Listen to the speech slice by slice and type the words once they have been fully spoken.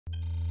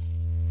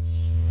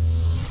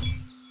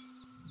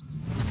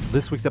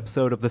This week's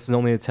episode of This Is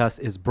Only a Test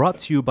is brought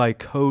to you by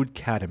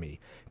Codecademy.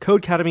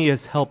 Codecademy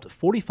has helped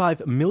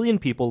 45 million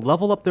people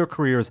level up their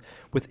careers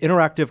with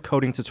interactive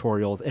coding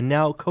tutorials, and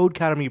now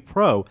Codecademy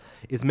Pro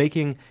is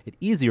making it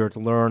easier to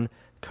learn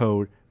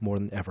code more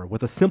than ever.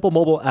 With a simple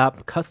mobile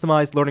app,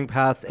 customized learning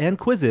paths, and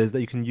quizzes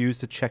that you can use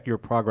to check your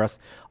progress,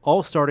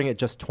 all starting at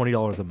just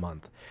 $20 a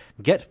month.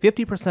 Get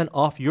 50%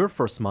 off your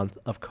first month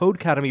of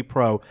Codecademy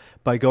Pro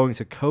by going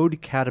to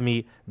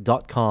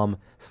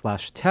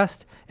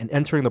codecademy.com/test and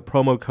entering the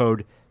promo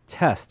code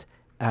TEST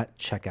at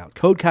checkout.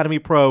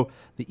 Codecademy Pro,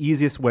 the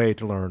easiest way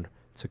to learn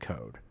to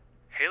code.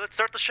 Hey, let's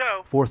start the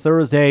show. For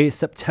Thursday,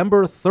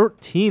 September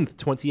 13th,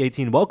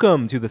 2018,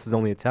 welcome to This Is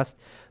Only a Test,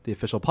 the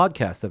official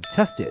podcast of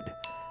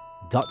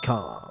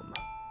Tested.com.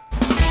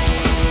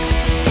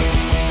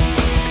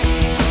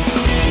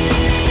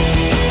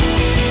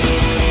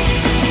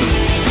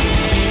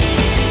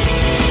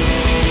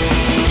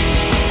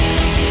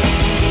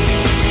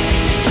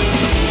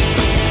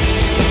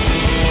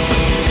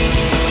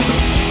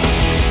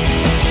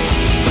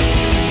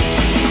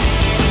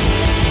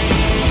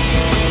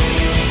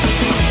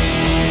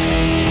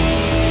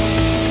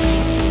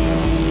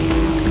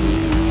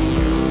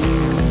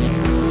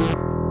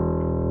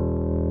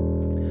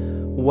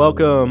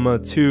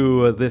 Welcome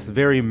to this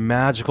very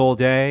magical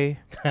day,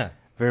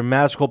 very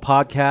magical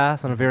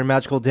podcast on a very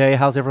magical day.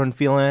 How's everyone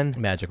feeling?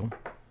 Magical.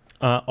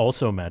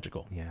 Also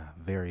magical. Yeah,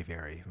 very,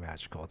 very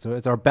magical. So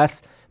it's our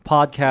best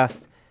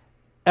podcast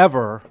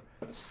ever.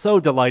 So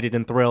delighted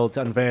and thrilled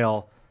to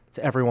unveil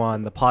to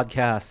everyone the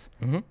podcast.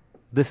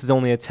 This is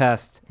only a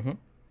test.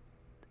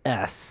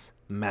 S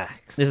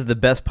Max. This is the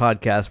best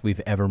podcast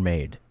we've ever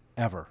made.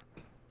 Ever.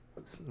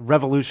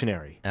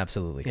 Revolutionary.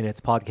 Absolutely. In its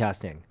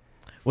podcasting.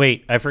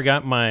 Wait, I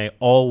forgot my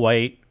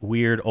all-white,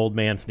 weird old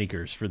man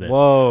sneakers for this.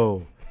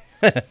 Whoa.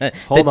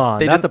 Hold on.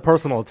 they That's did- a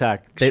personal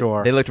attack,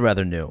 sure. They looked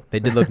rather new.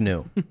 They did look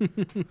new.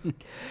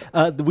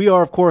 We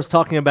are, of course,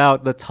 talking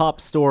about the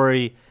top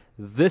story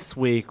this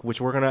week,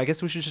 which we're going to, I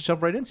guess we should just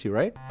jump right into,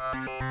 right?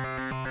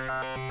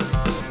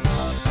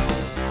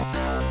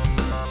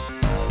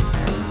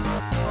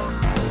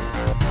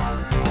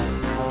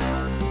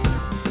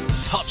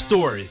 Top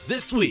story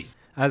this week.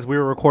 As we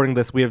were recording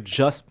this, we have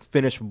just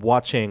finished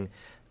watching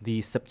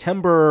the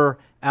September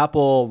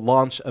Apple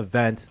launch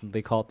event.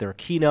 They call it their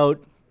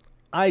keynote.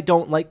 I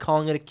don't like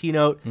calling it a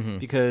keynote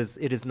because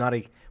it is not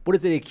a, what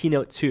is it a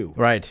keynote to?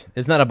 Right.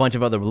 It's not a bunch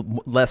of other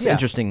less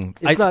interesting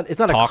It's not a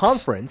talks.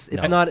 conference.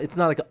 It's not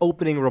like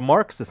opening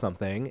remarks to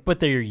something. But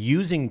they're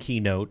using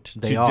Keynote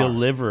They to are.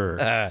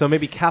 deliver. So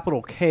maybe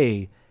capital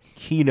K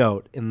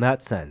keynote in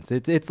that sense.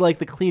 It's like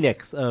the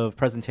Kleenex of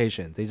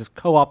presentations. They just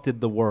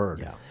co-opted the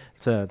word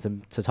to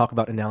talk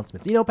about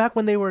announcements. You know, back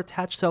when they were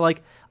attached to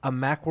like a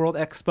Macworld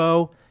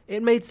Expo,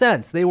 it made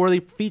sense. They were the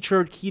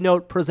featured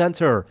keynote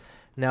presenter.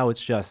 Now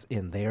it's just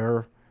in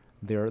their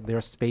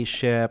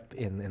spaceship,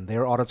 in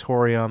their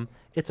auditorium.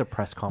 It's a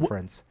press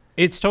conference.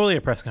 It's totally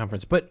a press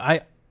conference, but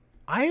I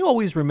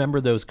always remember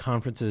those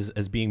conferences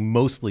as being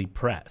mostly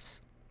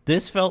press.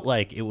 This felt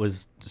like it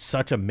was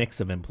such a mix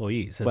of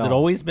employees. Has it Well,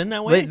 always been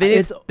that way?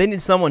 They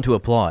need someone to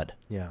applaud.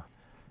 Yeah.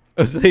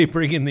 So they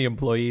bring in the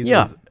employees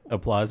Yeah. as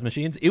applause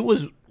machines. It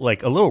was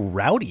like a little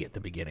rowdy at the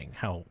beginning,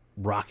 how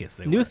raucous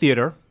they New were.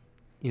 theater.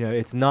 You know,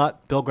 it's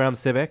not Bill Graham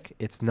Civic.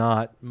 It's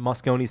not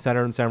Moscone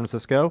Center in San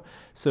Francisco.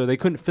 So they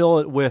couldn't fill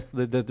it with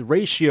the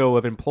ratio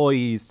of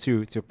employees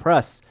to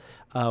press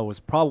was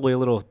probably a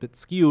little bit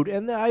skewed.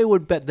 And I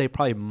would bet they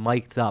probably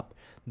mic'd up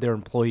their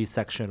employee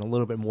section a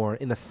little bit more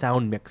in the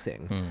sound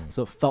mixing.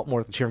 So it felt more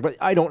like the cheering. But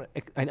I know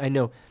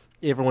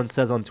everyone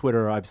says on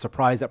Twitter, I'm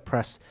surprised that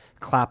press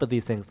clap at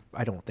these things.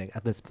 I don't think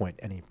at this point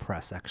any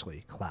press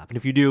actually clap. And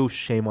if you do,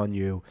 shame on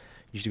you.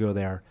 You should go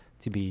there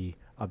to be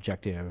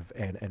objective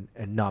and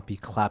not be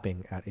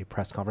clapping at a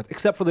press conference,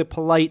 except for the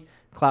polite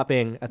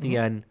clapping at the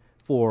end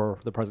for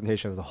the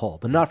presentation as a whole,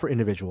 but not for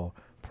individual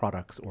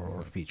products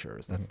or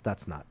features.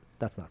 That's not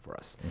for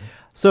us.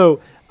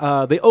 So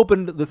they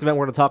opened this event.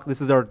 We're going to talk.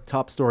 This is our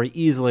top story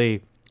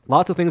easily.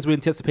 Lots of things we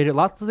anticipated.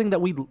 Lots of things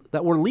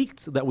that were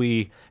leaked that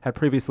we had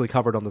previously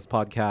covered on this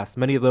podcast.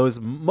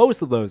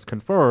 Most of those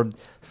confirmed.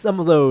 Some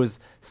of those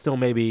still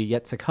maybe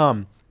yet to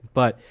come.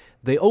 But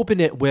they opened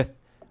it with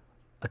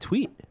a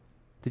tweet.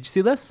 Did you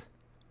see this?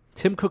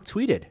 Tim Cook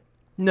tweeted.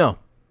 No.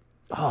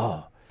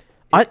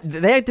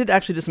 They did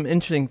actually do some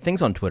interesting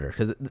things on Twitter,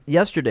 because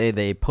yesterday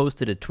they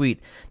posted a tweet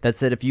that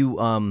said if you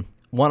want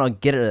to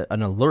get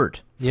an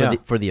alert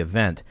for the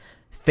event,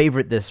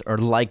 favorite this or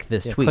like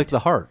this tweet. Click the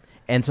heart.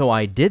 And so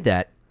I did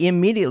that.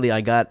 Immediately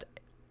I got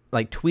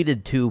like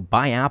tweeted to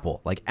by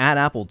Apple, like at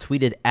Apple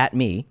tweeted at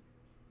me.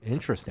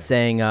 Interesting.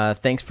 Saying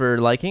thanks for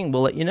liking.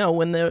 We'll let you know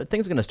when the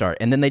thing's going to start.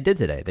 And then they did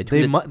today.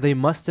 They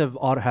must have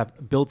ought to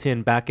have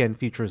built-in back-end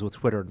features with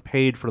Twitter and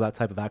paid for that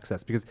type of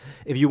access. Because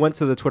if you went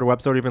to the Twitter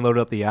website or even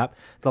loaded up the app,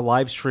 the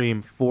live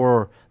stream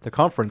for the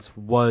conference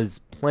was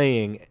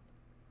playing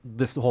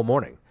this whole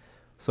morning.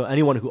 So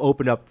anyone who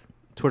opened up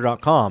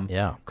Twitter.com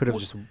could have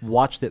just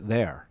watched it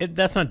there.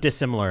 That's not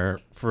dissimilar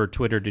for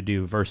Twitter to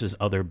do versus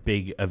other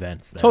big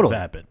events that Totally.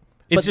 have happened.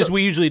 It's just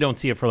we usually don't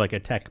see it for like a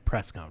tech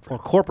press or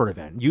conference corporate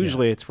event.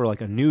 Usually it's for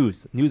like a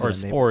news or event.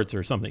 sports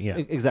or something. Yeah.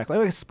 Exactly.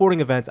 Like sporting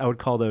events, I would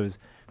call those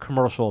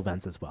commercial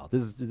events as well.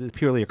 This is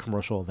purely a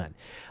commercial event.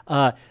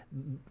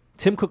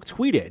 Tim Cook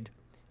tweeted.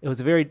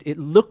 It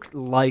looked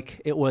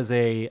like it was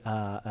a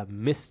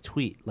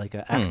mistweet, like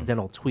an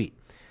accidental tweet.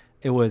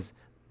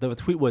 The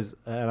tweet was,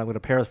 and I'm going to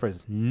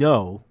paraphrase,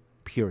 no,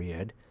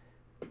 period.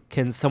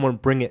 Can someone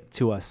bring it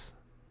to us?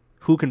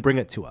 Who can bring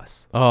it to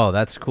us? Oh,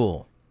 that's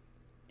cool.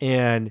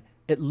 And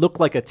it looked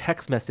like a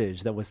text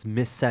message that was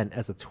missent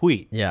as a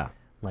tweet. Yeah.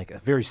 Like a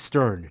very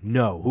stern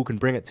no. Who can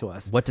bring it to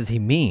us? What does he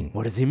mean?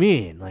 What does he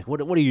mean? Like,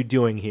 what are you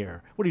doing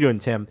here? What are you doing,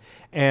 Tim?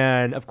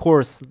 And of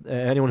course,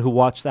 anyone who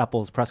watched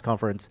Apple's press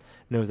conference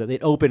knows that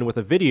it opened with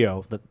a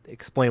video that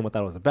explained what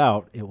that was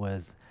about. It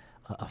was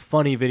a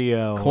funny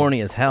video. Corny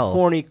as hell.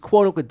 Corny,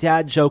 quote-unquote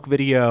dad joke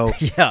video.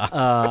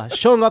 Yeah.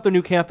 Showing off the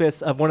new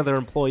campus of one of their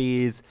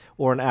employees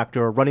or an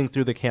actor running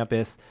through the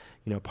campus,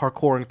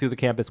 parkouring through the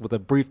campus with a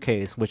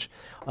briefcase, which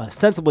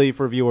ostensibly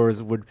for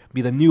viewers would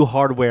be the new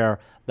hardware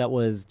that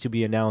was to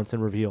be announced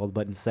and revealed,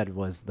 but instead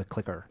was the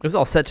clicker. It was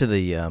all set to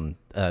the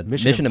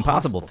Mission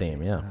Impossible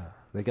theme. Yeah.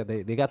 They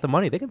got the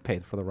money. They can pay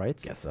for the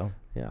rights. Guess so.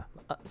 Yeah.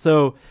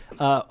 So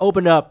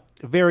opened up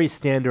very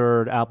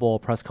standard Apple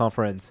press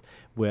conference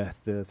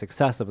with the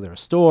success of their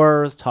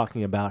stores,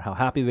 talking about how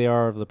happy they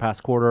are over the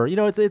past quarter.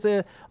 It's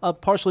a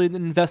partially an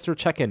investor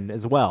check-in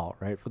as well,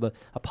 right? For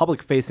a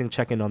public-facing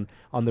check-in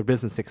on their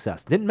business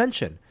success. Didn't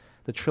mention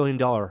the $1 trillion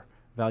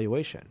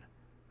valuation.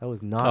 That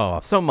was not. Oh,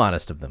 so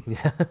modest of them.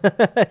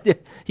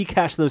 He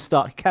cashed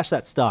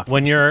that stock.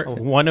 When you're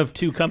one of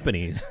two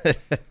companies,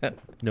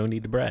 no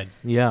need to brag.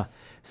 Yeah.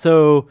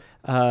 So,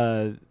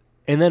 and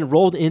then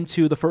rolled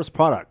into the first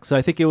product. So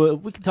I think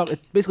we can talk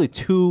basically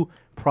two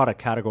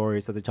product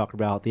categories that they talked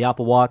about: the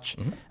Apple Watch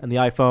and the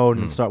iPhone.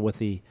 And start with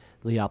the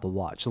Apple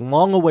Watch. The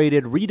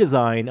long-awaited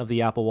redesign of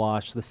the Apple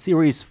Watch, the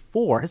Series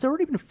 4. Has it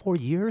already been 4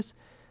 years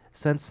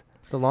since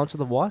the launch of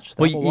the watch?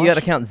 Well, you got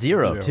to count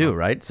zero too,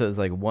 right? So it's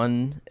like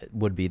one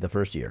would be the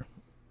first year,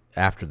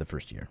 after the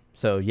first year.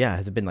 So yeah,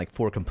 has it been like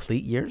 4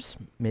 complete years?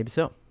 Maybe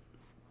so.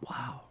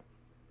 Wow,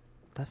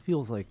 that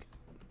feels like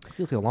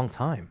a long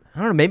time.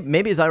 I don't know.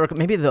 Maybe as I recall,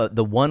 maybe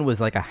the one was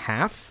like a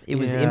half. It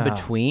was in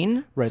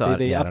between. Right. So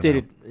They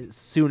updated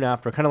soon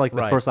after, kind of like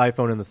the first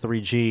iPhone and the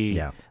 3G.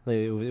 Yeah.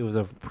 It was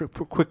a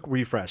quick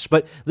refresh.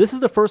 But this is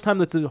the first time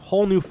that's a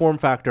whole new form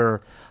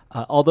factor,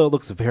 although it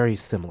looks very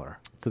similar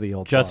to the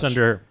old Just watch.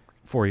 under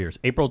 4 years.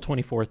 April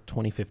 24th,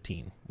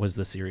 2015 was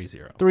the Series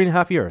 0.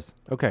 3.5 years.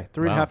 Okay,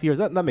 3.5 years.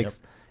 That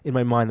makes, in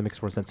my mind, that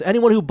makes more sense. So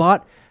anyone who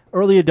bought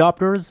early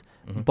adopters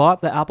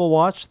bought the Apple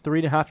Watch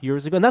 3.5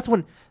 years ago, and that's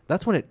when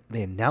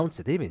they announced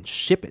it. They didn't even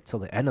ship it till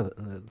the end of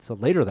till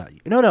later that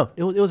year. No,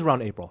 it was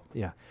around April.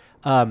 Yeah.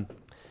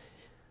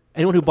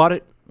 Anyone who bought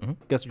it,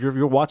 guess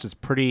your watch is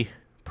pretty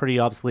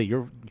obsolete.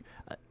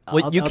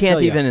 You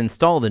can't even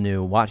install the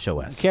new Watch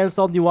OS. You can't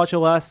install the new Watch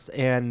OS,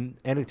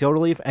 and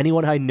anecdotally, if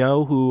anyone I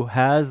know who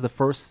has the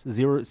first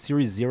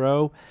Series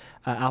 0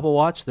 Apple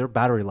Watch, their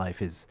battery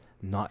life is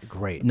not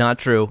great. Not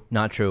true.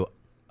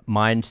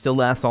 Mine still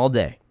lasts all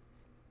day.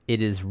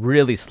 It is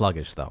really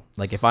sluggish, though.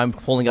 Like if I'm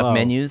pulling up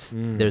menus,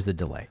 there's a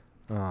delay.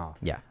 Oh.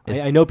 Yeah.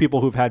 I know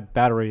people who've had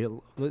battery.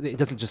 It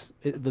doesn't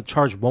the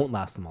charge won't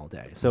last them all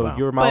day. So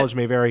your mileage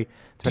may vary.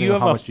 Do you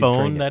have a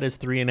phone that is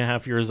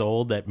 3.5 years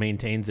old that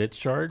maintains its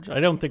charge? I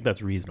don't think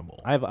that's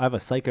reasonable. I have a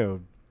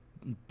Seiko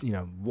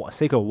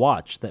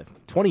watch that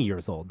 20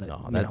 years old that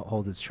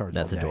holds its charge.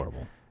 That's all day.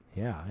 adorable.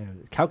 Yeah,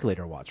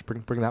 calculator watch.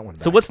 Bring that one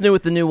back. So what's new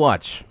with the new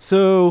watch?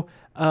 So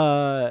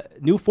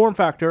new form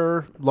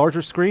factor,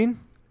 larger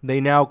screen. They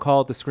now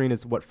call it the screen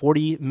is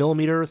 40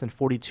 millimeters and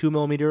 42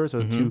 millimeters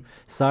are the two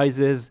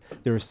sizes.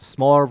 There's a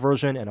smaller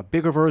version and a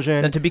bigger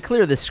version. And to be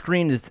clear, the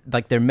screen is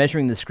like they're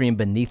measuring the screen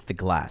beneath the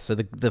glass. So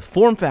the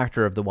form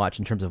factor of the watch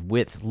in terms of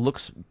width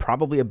looks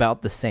probably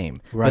about the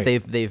same. Right.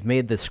 But they've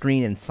made the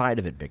screen inside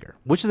of it bigger.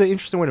 Which is an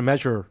interesting way to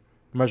measure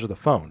the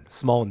phone,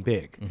 small and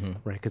big,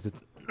 right? Because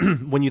it's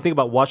when you think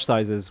about watch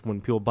sizes,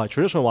 when people buy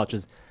traditional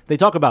watches, they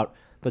talk about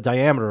the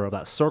diameter of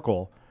that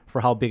circle for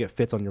how big it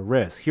fits on your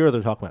wrist. Here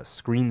they're talking about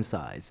screen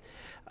size.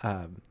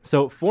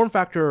 So form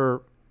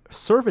factor,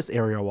 surface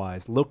area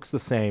wise, looks the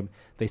same.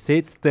 They say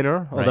it's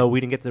thinner, although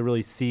we didn't get to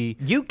really see.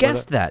 You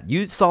guessed that.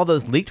 You saw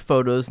those leaked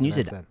photos and you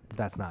said,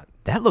 that's not.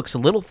 That looks a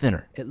little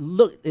thinner. It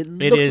looked a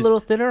little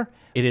thinner.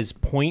 It is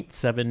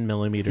 0.7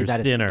 millimeters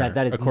thinner,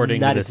 that is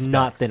according to the specs.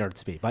 not thinner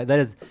to me. That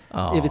is,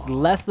 if it's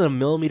less than a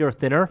millimeter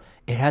thinner,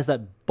 it has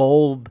that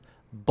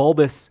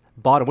bulbous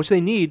bottom, which they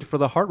need for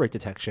the heart rate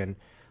detection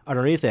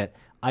underneath it.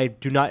 I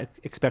do not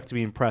expect to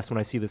be impressed when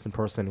I see this in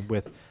person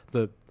with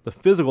the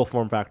physical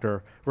form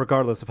factor,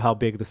 regardless of how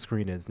big the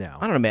screen is now.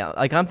 I don't know, man.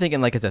 Like I'm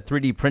thinking, like as a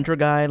 3D printer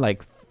guy,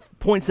 like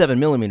 0.7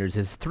 millimeters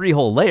is 3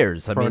 whole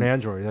layers. For an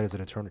Android, that is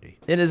an eternity.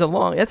 It is a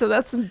long. That's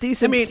a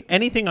decent. I mean,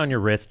 anything on your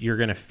wrist, you're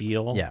gonna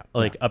feel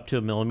up to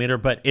a millimeter,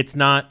 but it's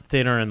not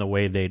thinner in the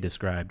way they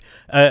described.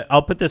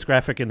 I'll put this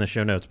graphic in the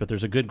show notes, but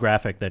there's a good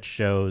graphic that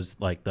shows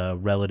like the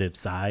relative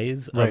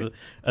size of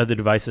the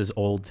devices,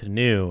 old to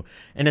new,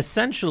 and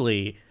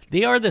essentially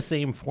They are the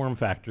same form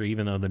factor,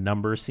 even though the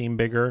numbers seem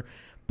bigger.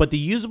 But the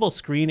usable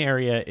screen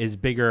area is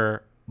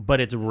bigger,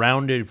 but it's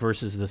rounded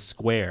versus the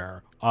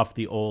square off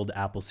the old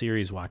Apple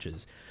Series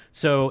watches.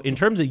 So in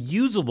terms of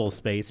usable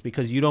space,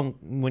 because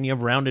when you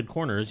have rounded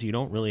corners, you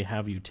don't really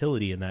have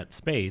utility in that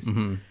space.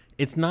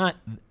 It's not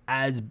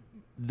as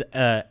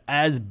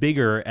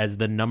bigger as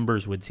the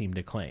numbers would seem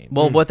to claim.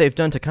 Well, what they've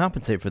done to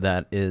compensate for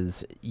that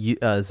is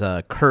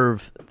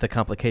curve the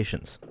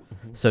complications.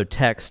 So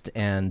text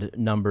and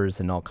numbers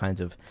and all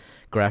kinds of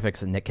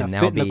graphics, and it can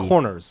now be the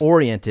corners,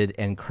 oriented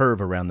and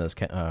curve around those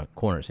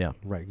corners. Yeah,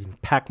 right. You can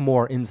pack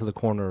more into the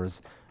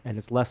corners, and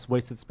it's less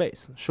wasted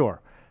space.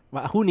 Sure.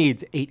 Well, who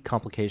needs 8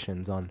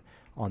 complications on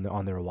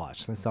their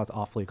watch? That sounds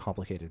awfully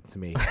complicated to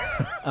me.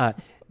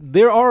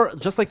 There are,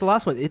 just like the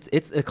last one,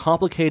 it's a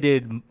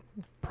complicated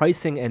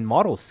pricing and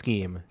model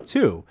scheme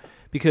too,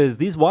 because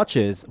these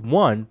watches,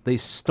 one, they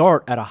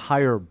start at a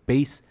higher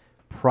base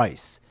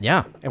price.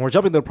 Yeah. And we're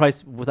jumping to the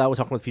price without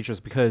talking about features,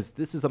 because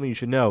this is something you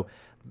should know.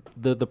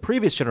 The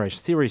previous generation,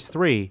 Series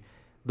 3,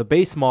 the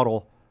base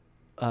model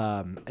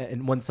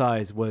in one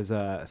size was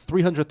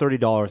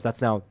 $330.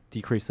 That's now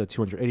decreased to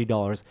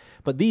 $280.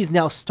 But these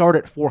now start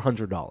at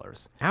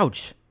 $400.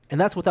 Ouch. And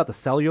that's without the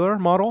cellular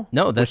model?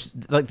 No, that's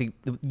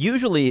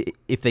usually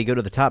if they go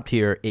to the top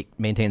tier, it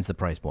maintains the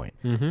price point.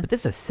 But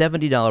this is a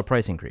 $70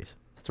 price increase.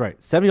 That's right.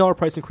 $70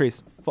 price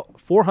increase,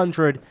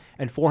 $400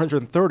 and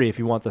 $430 if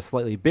you want the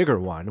slightly bigger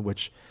one,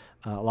 which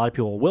a lot of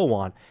people will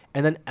want.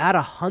 And then add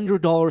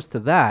 $100 to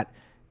that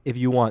if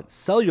you want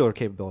cellular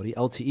capability,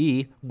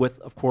 LTE, with,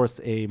 of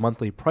course, a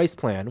monthly price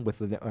plan with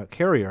the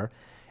carrier.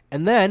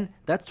 And then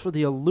that's for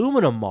the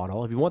aluminum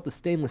model. If you want the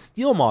stainless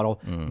steel model,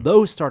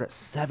 those start at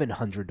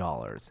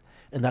 $700,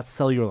 and that's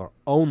cellular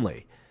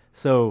only.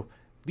 So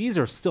these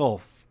are still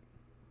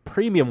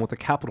premium with a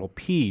capital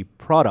P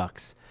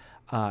products,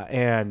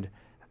 and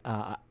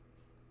I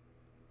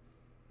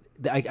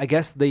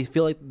guess they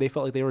felt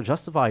like they were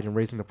justified in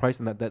raising the price,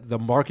 and that the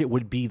market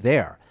would be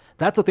there.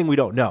 That's the thing we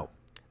don't know.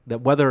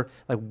 That whether,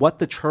 like, what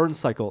the churn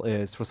cycle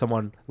is for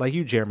someone like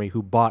you, Jeremy,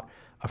 who bought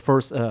a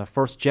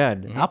first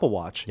gen Apple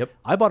Watch. Yep.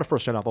 I bought a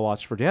first gen Apple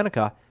Watch for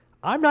Danica.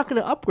 I'm not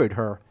going to upgrade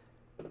her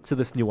to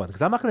this new one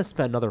because I'm not going to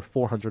spend another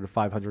 $400 to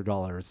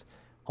 $500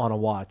 on a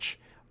watch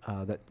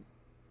that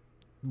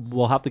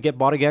will have to get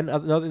bought again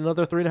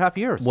another 3.5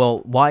 years. Well,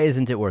 why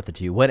isn't it worth it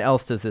to you? What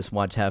else does this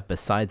watch have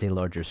besides a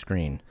larger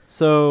screen?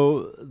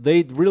 So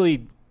they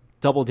really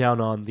double down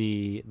on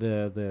the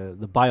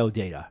bio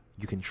data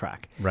you can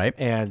track. Right.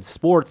 And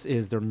sports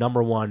is their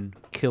number one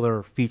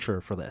killer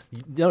feature for this.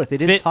 Notice they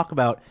didn't talk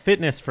about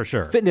fitness for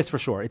sure. Fitness for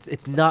sure.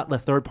 It's not the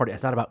third party.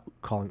 It's not about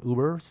calling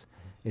Ubers.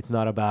 It's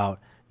not about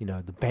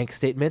the bank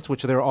statements,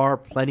 which there are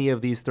plenty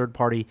of these third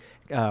party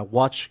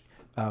watch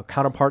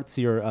counterparts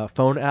to your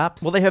phone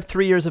apps. Well, they have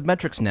 3 years of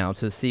metrics now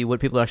to see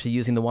what people are actually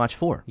using the watch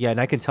for. Yeah, and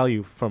I can tell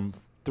you from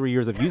 3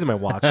 years of using my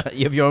watch.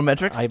 You have your own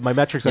metrics? My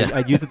metrics,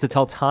 I use it to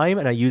tell time,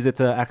 and I use it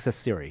to access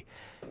Siri.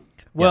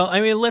 Well,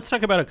 I mean, let's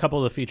talk about a couple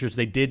of the features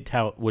they did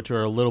tout, which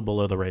are a little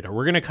below the radar.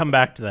 We're going to come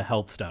back to the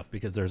health stuff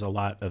because there's a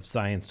lot of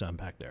science to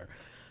unpack there.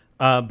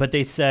 But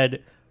they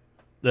said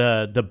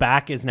the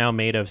back is now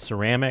made of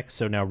ceramic,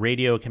 so now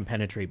radio can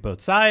penetrate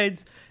both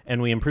sides,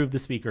 and we improved the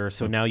speaker,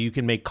 so now you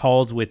can make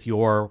calls with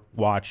your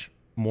watch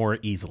more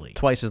easily.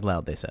 Twice as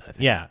loud, they said, I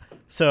think. Yeah.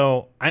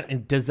 So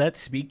does that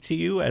speak to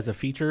you as a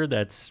feature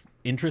that's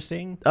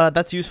interesting?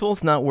 That's useful.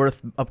 It's not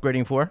worth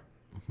upgrading for.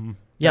 Yeah.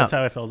 That's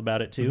how I felt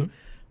about it, too.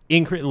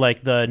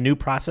 Like the new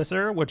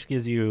processor, which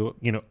gives you,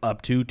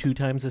 up to 2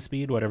 times the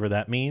speed, whatever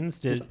that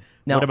means.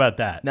 What about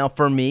that? Now,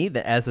 for me,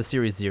 as a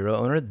Series 0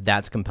 owner,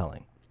 that's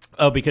compelling.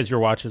 Oh, because your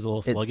watch is a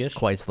little sluggish? It's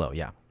quite slow,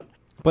 yeah.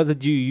 But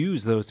do you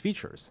use those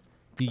features?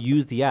 Do you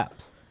use the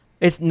apps?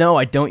 No,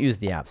 I don't use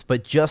the apps,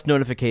 but just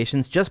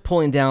notifications, just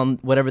pulling down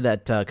whatever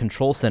that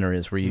control center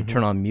is where you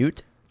turn on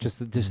mute. Just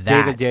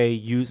day-to-day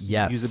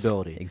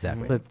usability.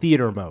 Exactly. The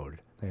theater mode.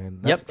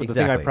 And that's the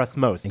thing I press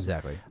most.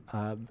 Exactly.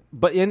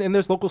 But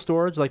there's local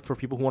storage, like for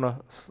people who want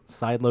to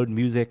sideload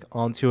music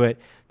onto it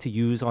to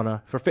use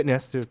for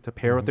fitness to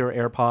pair with their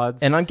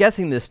AirPods. And I'm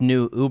guessing this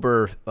new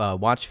Uber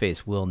watch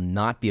face will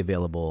not be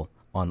available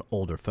on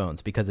older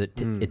phones because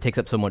it takes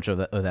up so much of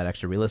that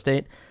extra real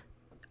estate.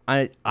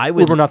 I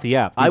would Uber, not the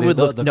app. I would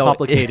look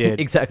complicated.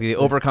 Exactly, the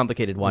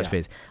overcomplicated watch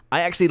face.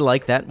 I actually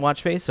like that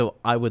watch face, so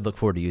I would look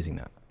forward to using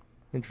that.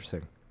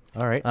 Interesting.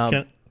 All right.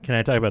 Can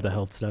I talk about the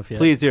health stuff yet?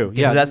 Please do.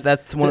 Yeah,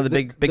 that's one of the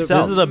big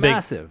sells. This is a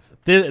massive.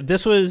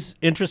 This was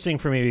interesting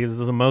for me because this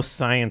is the most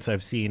science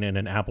I've seen in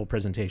an Apple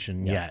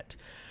presentation yet.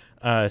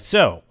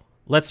 So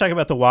let's talk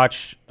about the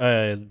watch,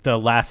 the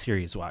last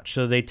series watch.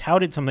 So they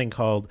touted something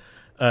called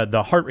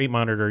the heart rate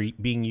monitor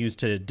being used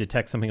to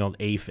detect something called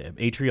AFib,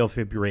 atrial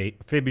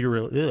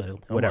fibrillation,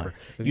 whatever.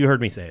 You heard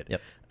me say it.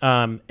 Yep.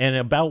 And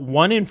about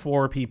 1 in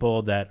 4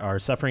 people that are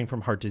suffering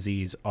from heart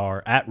disease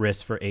are at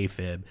risk for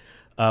AFib.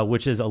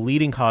 which is a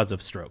leading cause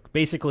of stroke.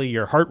 Basically,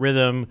 your heart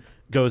rhythm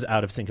goes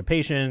out of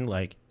syncopation,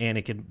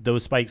 and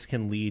those spikes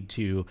can lead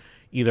to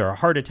either a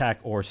heart attack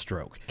or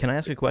stroke. Can I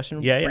ask a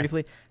question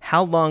briefly? Yeah.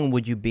 How long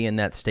would you be in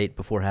that state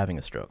before having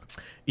a stroke?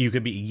 You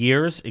could be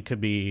years. It could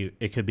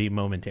be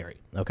momentary.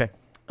 Okay.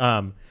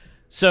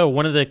 So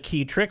one of the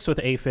key tricks with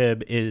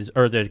AFib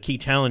or the key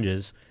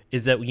challenges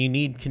is that you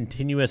need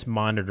continuous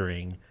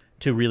monitoring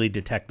to really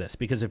detect this.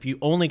 Because if you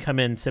only come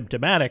in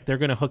symptomatic, they're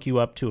going to hook you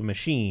up to a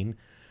machine,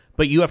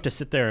 but you have to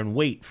sit there and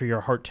wait for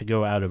your heart to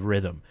go out of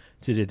rhythm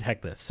to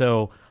detect this.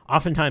 So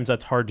oftentimes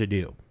that's hard to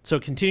do. So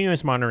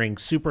continuous monitoring,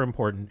 super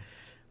important.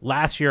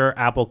 Last year,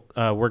 Apple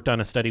worked on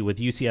a study with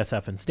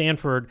UCSF and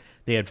Stanford.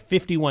 They had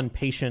 51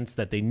 patients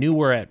that they knew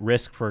were at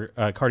risk for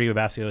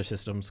cardiovascular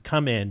systems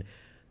come in.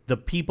 The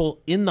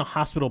people in the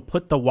hospital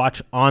put the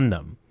watch on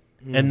them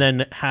and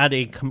then had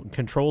a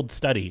controlled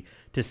study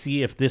to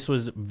see if this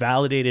was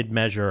validated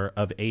measure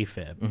of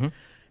AFib.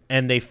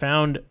 And they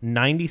found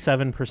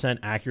 97%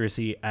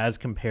 accuracy as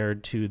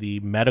compared to the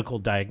medical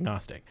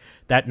diagnostic.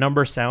 That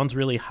number sounds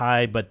really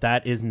high, but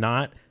that is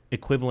not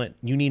equivalent.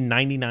 You need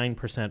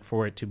 99%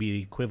 for it to be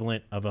the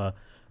equivalent of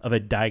a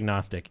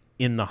diagnostic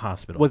in the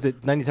hospital. Was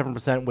it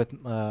 97%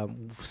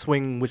 with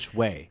swing which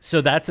way?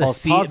 So that's false a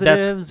C.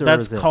 Positives,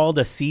 That's called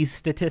a C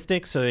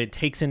statistic. So it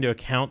takes into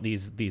account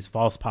these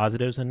false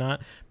positives and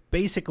not.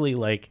 Basically,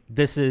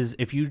 this is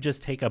if you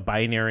just take a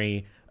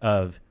binary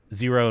of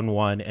 0 and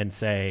 1 and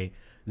say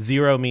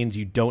 0 means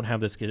you don't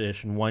have this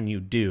condition, 1 you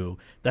do.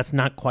 That's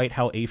not quite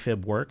how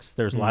AFib works.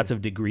 There's lots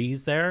of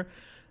degrees there.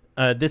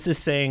 This is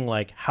saying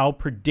how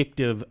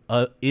predictive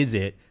is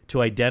it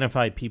to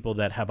identify people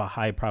that have a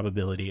high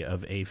probability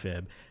of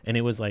AFib, and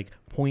it was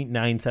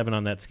 0.97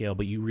 on that scale,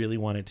 but you really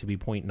want it to be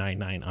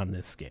 0.99 on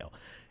this scale.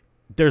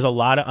 There's a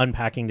lot of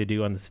unpacking to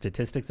do on the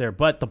statistics there,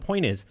 but the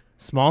point is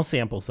small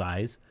sample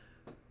size,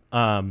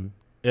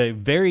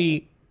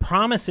 very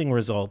promising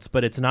results,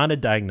 but it's not a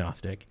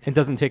diagnostic. It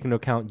doesn't take into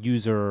account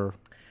user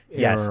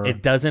Yes, error.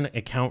 it doesn't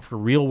account for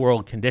real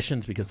world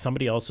conditions because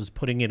somebody else is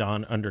putting it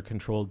on under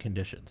controlled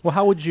conditions. Well,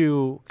 how would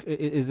you?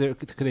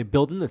 Could they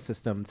build in the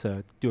system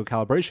to do a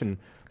calibration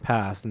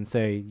pass and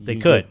say They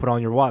you could put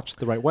on your watch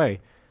the right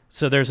way?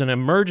 So there's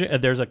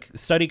there's a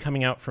study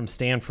coming out from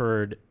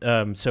Stanford.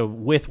 So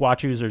with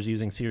watch users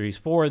using Series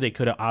 4, they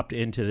could opt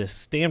into this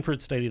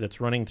Stanford study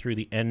that's running through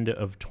the end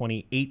of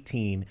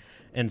 2018.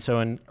 And so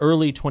in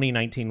early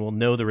 2019, we'll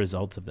know the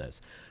results of this.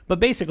 But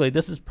basically,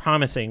 this is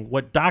promising.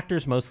 What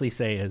doctors mostly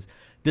say is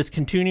this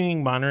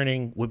continuing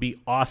monitoring would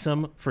be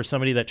awesome for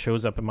somebody that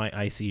shows up in my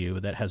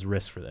ICU that has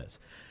risk for this.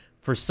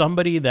 For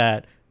somebody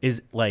that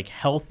is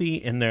healthy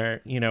in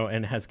their,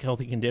 and has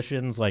healthy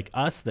conditions like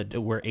us that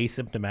we're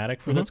asymptomatic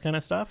for this kind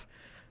of stuff,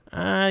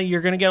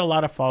 you're going to get a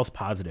lot of false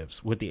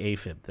positives with the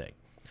AFib thing.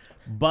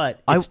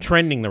 But it's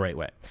trending the right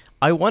way.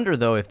 I wonder,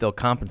 though, if they'll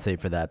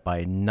compensate for that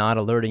by not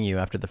alerting you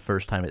after the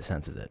first time it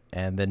senses it,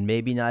 and then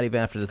maybe not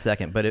even after the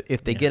second. But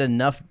if they get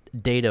enough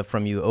data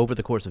from you over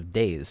the course of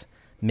days,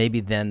 maybe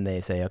then they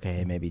say, okay,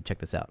 hey, maybe check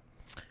this out.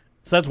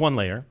 So that's one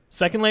layer.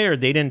 Second layer,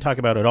 they didn't talk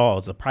about at all,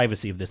 is the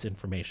privacy of this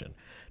information.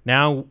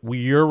 Now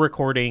you're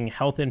recording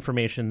health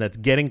information that's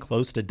getting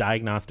close to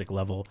diagnostic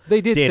level.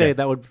 They did data. say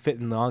that would fit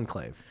in the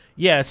enclave.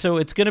 Yeah, so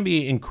it's going to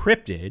be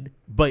encrypted,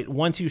 but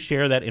once you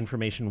share that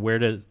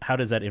information, how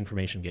does that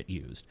information get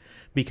used?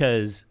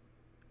 Because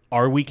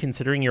are we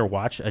considering your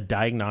watch a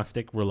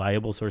diagnostic,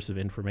 reliable source of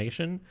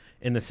information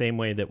in the same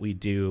way that we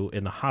do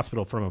in the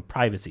hospital from a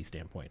privacy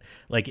standpoint?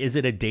 Is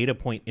it a data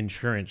point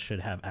insurance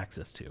should have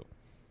access to?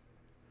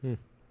 Yeah,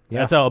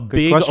 that's a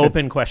big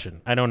open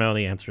question. I don't know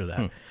the answer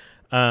to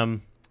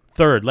that.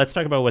 Third, let's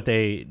talk about what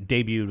they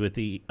debuted with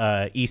the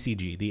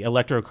ECG, the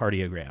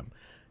electrocardiogram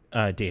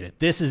data.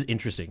 This is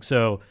interesting.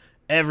 So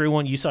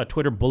you saw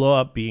Twitter blow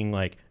up being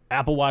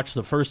Apple Watch,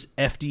 the first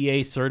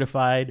FDA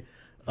certified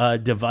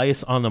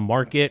device on the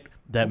market.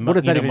 What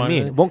does that even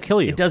mean? It won't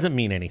kill you. It doesn't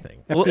mean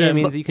anything. FDA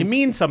means you can it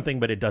means something,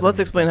 but it doesn't. Let's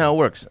explain how it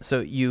works. So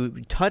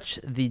you touch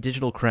the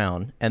digital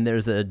crown, and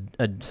there's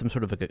some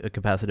sort of a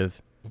capacitive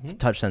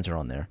touch sensor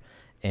on there,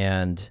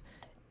 and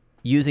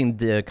using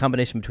the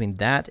combination between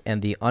that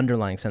and the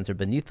underlying sensor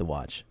beneath the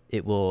watch,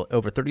 it will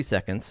over 30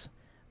 seconds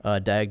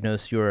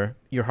diagnose your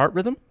heart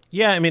rhythm.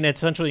 Yeah, I mean,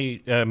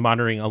 essentially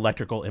monitoring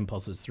electrical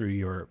impulses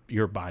through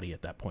your body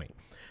at that point.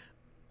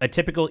 A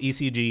typical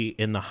ECG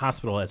in the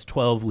hospital has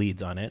 12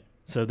 leads on it.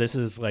 So this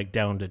is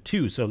down to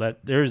 2. So that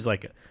there's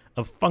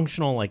a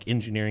functional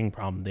engineering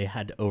problem they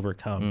had to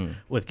overcome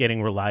with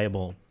getting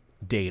reliable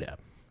data.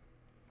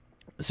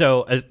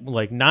 So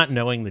not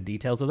knowing the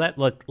details of that,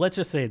 let's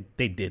just say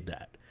they did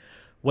that.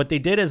 What they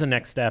did as a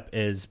next step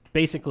is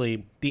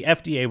basically the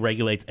FDA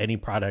regulates any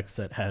products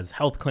that has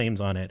health claims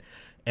on it.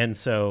 And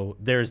so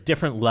there's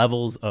different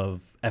levels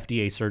of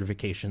FDA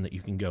certification that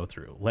you can go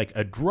through. Like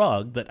a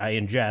drug that I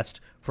ingest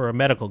for a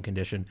medical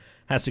condition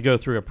has to go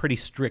through a pretty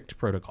strict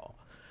protocol.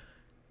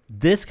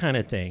 This kind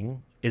of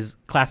thing is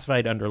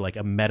classified under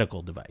a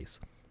medical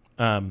device.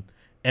 And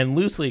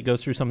loosely it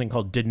goes through something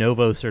called de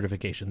novo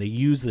certification. They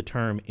use the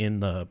term in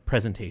the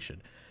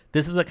presentation.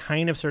 This is the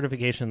kind of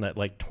certification that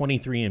like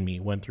 23andMe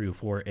went through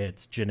for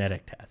its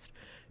genetic test.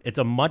 It's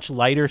a much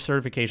lighter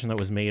certification that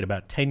was made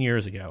about 10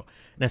 years ago.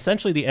 And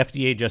essentially the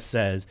FDA just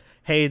says,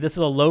 hey, this is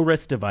a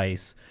low-risk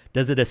device.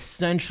 Does it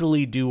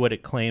essentially do what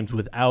it claims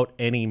without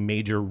any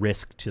major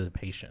risk to the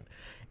patient?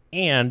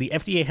 And the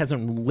FDA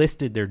hasn't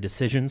listed their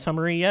decision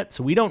summary yet,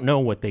 so we don't know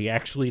what they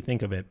actually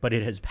think of it, but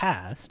it has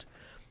passed.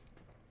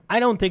 I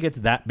don't think it's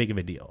that big of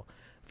a deal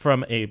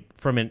from an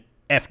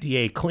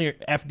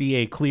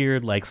FDA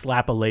cleared, like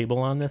slap a label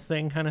on this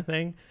thing kind of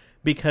thing,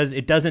 because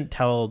it doesn't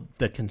tell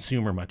the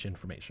consumer much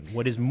information.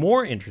 What is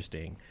more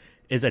interesting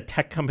is a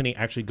tech company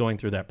actually going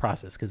through that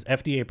process, because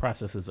FDA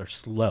processes are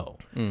slow.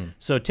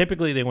 So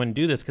typically they wouldn't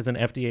do this because an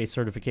FDA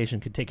certification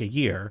could take a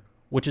year,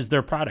 which is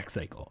their product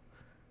cycle,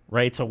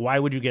 right? So why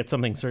would you get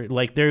something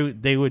like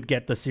they would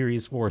get the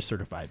Series 4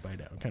 certified by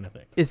now kind of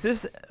thing. Is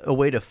this a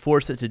way to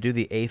force it to do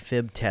the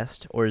AFib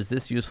test, or is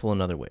this useful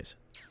in other ways?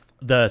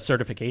 The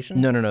certification?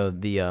 No.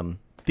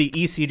 The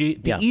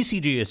ECG, Yeah.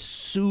 ECG is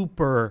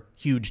super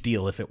huge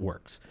deal if it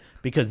works,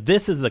 because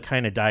this is the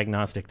kind of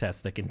diagnostic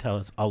test that can tell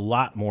us a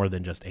lot more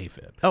than just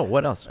AFib. Oh,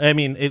 what else? I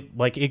mean,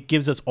 it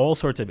gives us all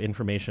sorts of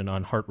information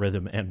on heart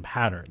rhythm and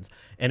patterns.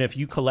 And if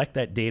you collect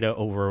that data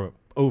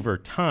over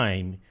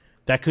time,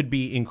 that could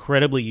be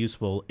incredibly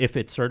useful if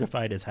it's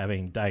certified as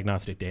having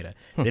diagnostic data.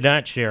 They do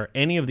not share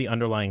any of the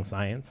underlying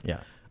science. Yeah.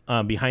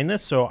 Behind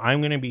this, so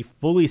I'm going to be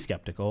fully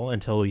skeptical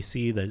until we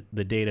see that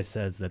the data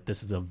says that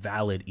this is a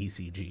valid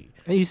ECG.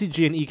 And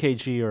ECG and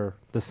EKG are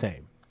the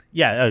same,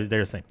 Yeah,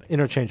 they're the same thing.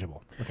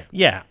 interchangeable. Okay.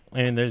 Yeah,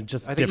 and they're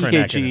just I think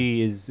different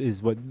EKG acronyms.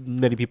 is what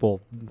many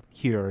people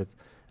hear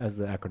as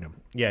the acronym.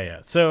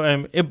 Yeah.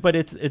 So, but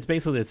it's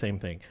basically the same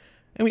thing.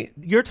 I mean,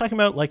 you're talking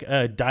about like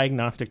a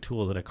diagnostic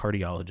tool that a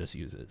cardiologist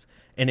uses,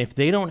 and if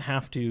they don't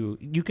have to,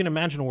 you can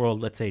imagine a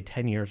world, let's say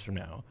 10 years from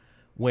now,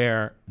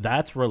 where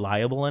that's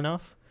reliable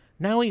enough.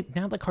 Now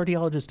the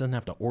cardiologist doesn't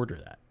have to order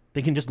that.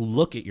 They can just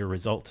look at your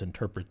results,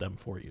 interpret them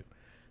for you.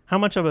 How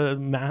much of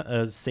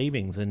a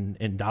savings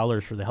in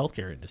dollars for the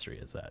healthcare industry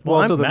is that?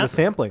 Well, also the massive.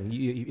 sampling.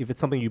 If it's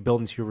something you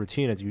build into your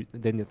routine,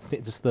 then it's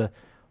just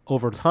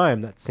over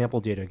time that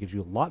sample data gives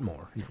you a lot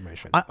more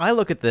information. I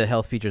look at the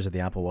health features of the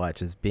Apple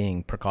Watch as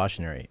being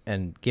precautionary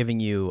and giving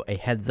you a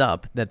heads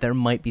up that there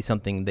might be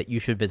something that you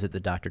should visit the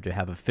doctor to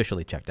have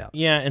officially checked out.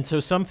 Yeah, and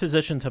so some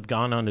physicians have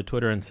gone onto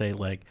Twitter and say,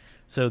 like,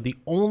 so the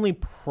only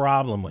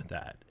problem with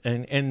that,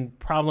 and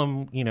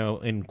problem,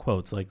 in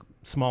quotes, like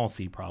small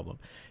c problem,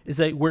 is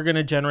that we're going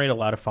to generate a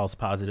lot of false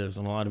positives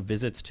and a lot of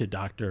visits to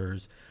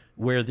doctors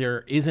where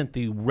there isn't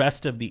the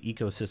rest of the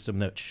ecosystem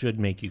that should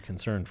make you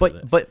concerned for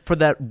this. But for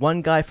that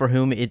one guy for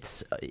whom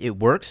it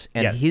works,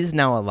 and Yes. he's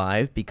now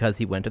alive because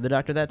he went to the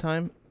doctor that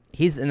time,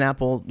 he's an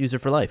Apple user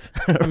for life.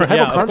 I mean,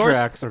 Yeah, of course.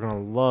 hypochondriacs are going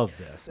to love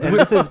this, and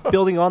this is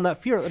building on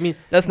that fear. I mean,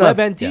 That's not-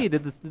 WebMD yeah.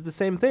 did the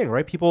same thing,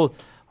 right? People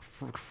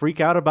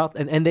freak out about,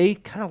 and they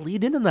kind of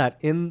lead into that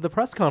in the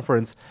press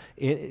conference.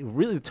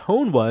 Really, the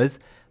tone was,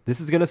 "This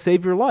is going to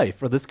save your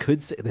life," or "This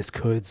could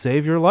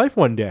save your life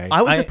one day."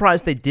 I was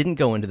surprised they didn't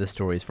go into the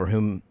stories for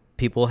whom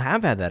people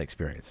have had that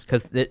experience,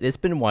 because it's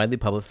been widely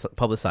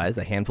publicized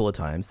a handful of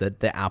times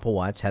that the Apple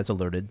Watch has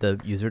alerted the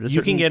user to You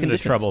certain can get into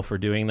conditions. trouble for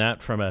doing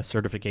that from a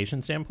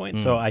certification standpoint.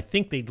 So I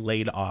think they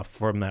laid off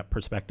from that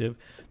perspective.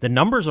 The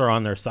numbers are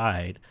on their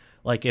side.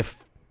 Like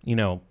if,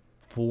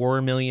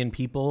 4 million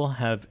people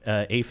have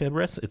AFib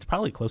risk, it's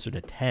probably closer to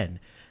 10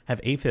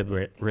 have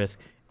AFib risk.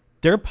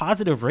 Their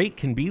positive rate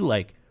can be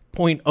like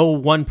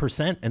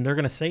 0.01%, and they're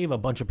going to save a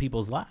bunch of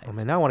people's lives. I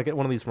mean, now I want to get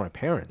one of these for my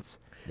parents.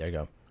 There you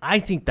go. I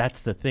think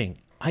that's the thing.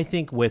 I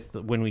think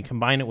when we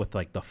combine it with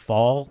like the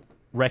fall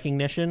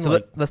recognition, So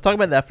like, let's talk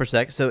about that for a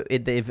sec. So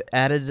they've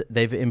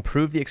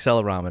improved the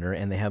accelerometer,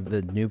 and they have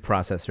the new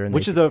processor, and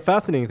Which is a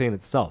fascinating thing in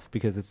itself,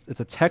 because it's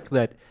a tech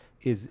that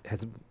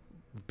has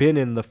been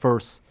in the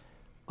first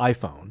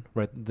iPhone,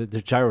 right?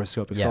 The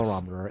gyroscope Yes.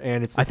 accelerometer,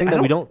 and it's the I thing think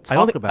that we don't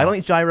talk about. I don't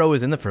think gyro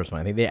was in the first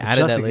one. I think they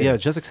added that later. Yeah,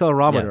 just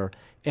accelerometer,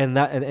 and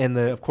that and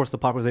the, of course the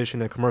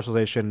popularization and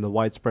commercialization, the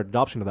widespread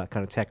adoption of that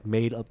kind of tech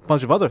made a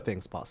bunch of other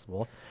things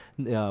possible.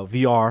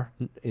 VR,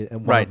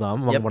 one Right. of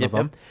them, Yep, one yep, of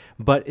them.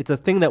 But it's a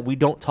thing that we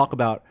don't talk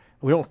about.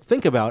 We don't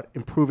think about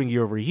improving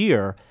year over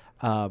year,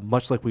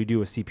 much like we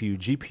do a CPU,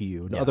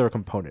 GPU, and other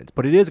components.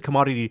 But it is a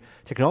commodity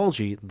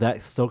technology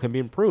that still can be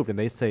improved. And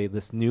they say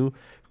this new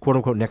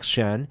quote-unquote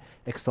next-gen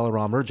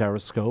accelerometer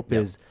gyroscope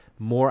is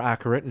more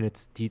accurate in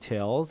its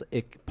details.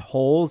 It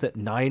polls at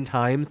 9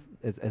 times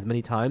as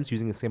many times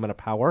using the same amount of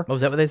power. Oh,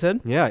 is that what they said?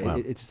 Yeah, Wow.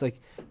 it's just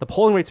like the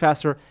polling rate's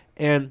faster.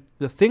 And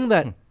the thing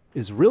that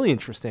is really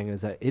interesting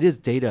is that it is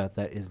data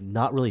that is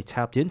not really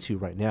tapped into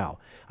right now.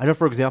 I know,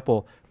 for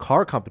example,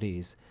 car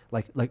companies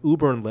like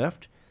Uber and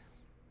Lyft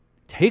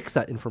takes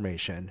that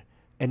information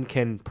and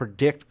can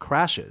predict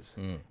crashes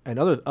and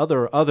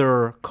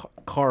other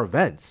car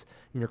events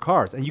in your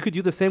cars. And you could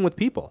do the same with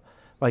people.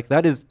 Like,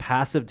 that is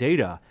passive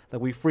data that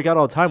we freak out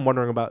all the time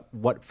wondering about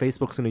what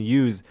Facebook's going to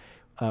use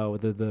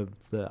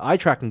the eye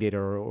tracking data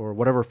or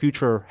whatever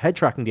future head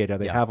tracking data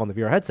they have on the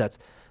VR headsets.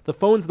 the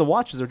phones and the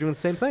watches are doing the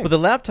same thing. But the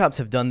laptops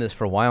have done this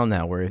for a while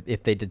now, where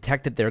if they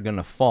detect that they're going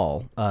to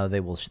fall, they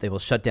will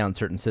shut down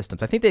certain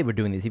systems. I think they were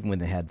doing this even when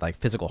they had like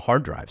physical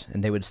hard drives,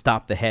 and they would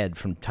stop the head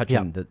from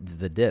touching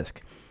the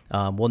disk.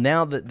 Well,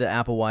 now the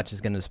Apple Watch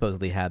is going to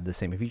supposedly have the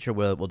same feature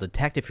where it will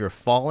detect if you're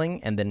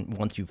falling, and then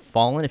once you've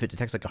fallen, if it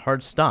detects like a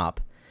hard stop,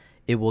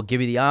 it will give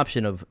you the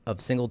option of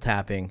single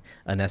tapping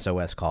an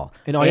SOS call.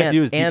 And all you have to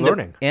do is deep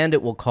learning. And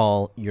it will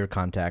call your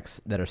contacts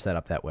that are set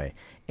up that way.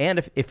 And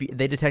if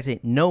they detect a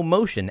no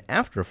motion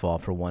after a fall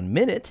for 1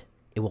 minute,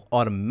 it will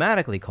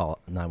automatically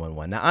call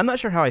 911. Now, I'm not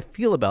sure how I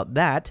feel about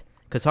that,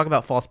 because talk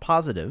about false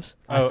positives.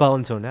 I fell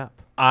into a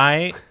nap.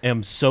 I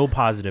am so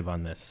positive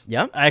on this.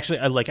 Yeah? Actually,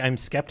 I'm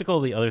skeptical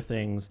of the other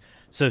things.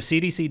 So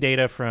CDC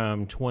data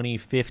from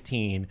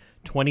 2015,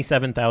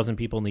 27,000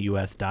 people in the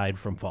U.S. died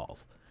from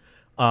falls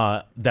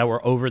that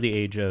were over the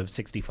age of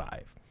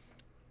 65.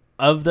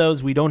 Of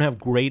those, we don't have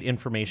great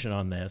information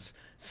on this.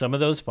 Some of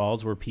those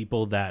falls were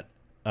people that,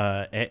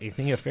 I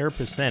think a fair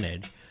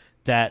percentage,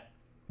 that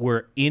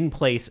were in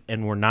place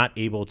and were not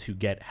able to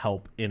get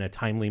help in a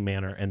timely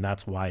manner, and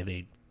that's why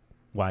they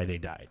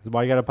died. That's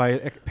why you got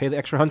to pay the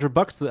extra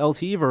 $100 to the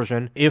LTE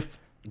version. If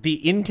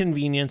the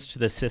inconvenience to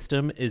the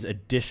system is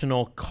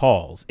additional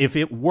calls, if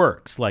it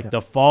works, like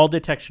the fall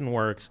detection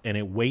works and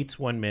it waits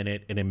 1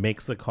 minute and it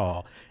makes the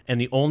call,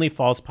 and the only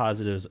false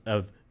positives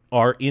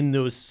are in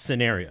those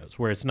scenarios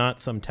where it's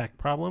not some tech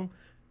problem,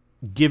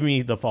 give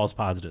me the false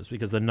positives,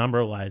 because the number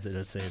of lives it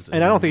has saved.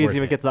 And I don't think it's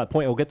even get to that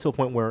point. It will get to a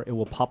point where it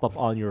will pop up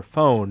on your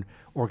phone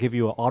or give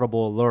you an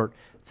audible alert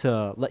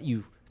to let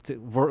you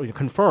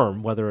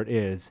confirm whether it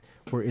is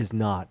or is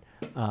not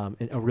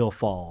a real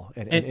fall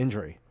and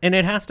injury. And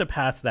it has to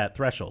pass that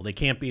threshold. It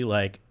can't be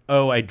like,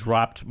 oh, I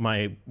dropped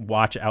my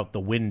watch out the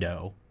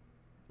window.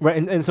 Right,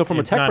 and so from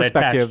a It's tech not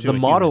perspective, attached to the a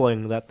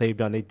modeling that they've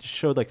done, they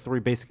showed like 3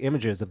 basic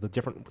images of the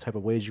different type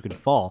of ways you can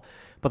fall.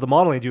 But the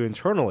modeling they do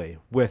internally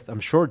with, I'm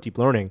sure, deep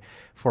learning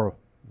for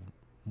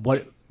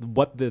what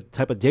the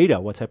type of data,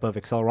 what type of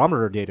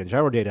accelerometer data,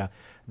 gyro data,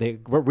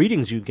 what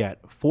readings you get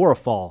for a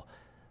fall,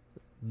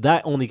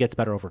 that only gets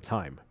better over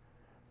time.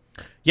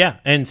 Yeah,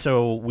 and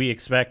so we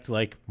expect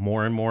like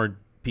more and more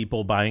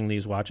people buying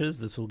these watches.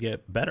 This will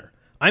get better.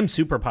 I'm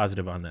super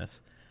positive on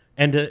this.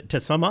 And to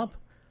sum up,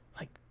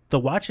 like, the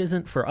watch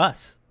isn't for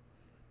us.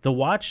 The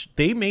watch,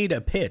 they made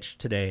a pitch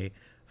today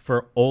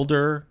for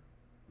older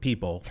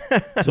people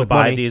to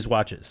buy money. these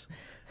watches.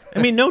 I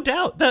mean, no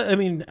doubt.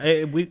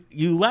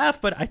 You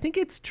laugh, but I think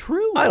it's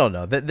true. I don't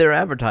know. Their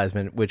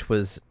advertisement, which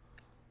was,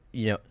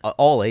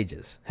 all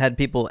ages, had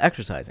people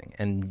exercising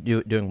and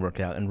doing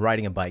workout and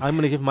riding a bike. I'm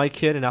going to give my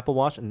kid an Apple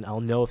Watch, and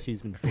I'll know if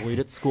he's been bullied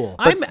at school.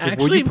 I'm Were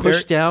actually you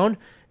pushed down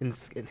in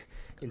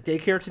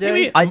daycare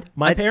today?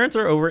 My parents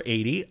are over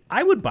 80.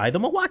 I would buy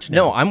them a watch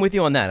now. No, I'm with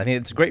you on that. I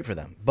think it's great for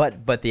them.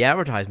 But the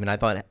advertisement, I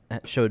thought,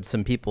 showed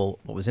some people.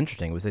 What was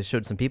interesting was they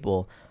showed some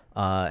people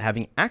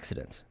having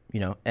accidents.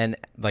 And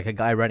like a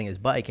guy riding his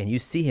bike, and you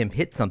see him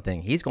hit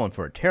something. He's going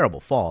for a terrible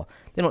fall.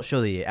 They don't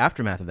show the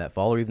aftermath of that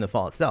fall or even the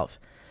fall itself.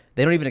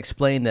 They don't even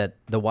explain that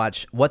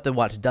what the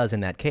watch does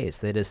in that case.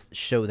 They just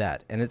show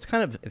that, and it's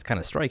kind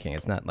of striking.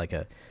 It's not like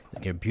a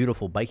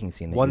beautiful biking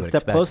scene. That One you would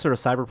step expect. closer to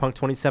Cyberpunk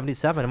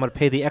 2077. I'm going to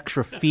pay the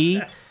extra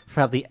fee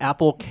for the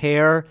Apple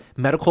Care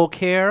medical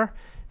care.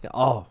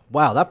 Oh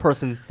wow, that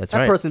person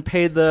person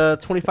paid the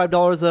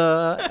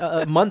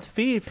 $25 a month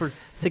fee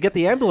to get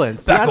the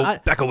ambulance.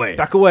 Back away.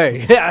 Back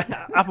away.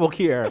 Yeah, Apple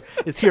Care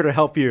is here to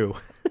help you.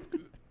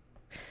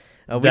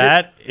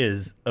 That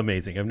is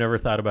amazing. I've never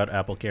thought about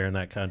Apple Care in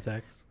that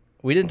context.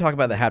 We didn't talk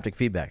about the haptic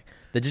feedback.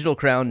 The digital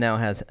crown now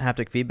has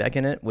haptic feedback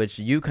in it, which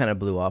you kind of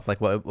blew off. Like,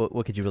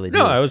 what could you really do?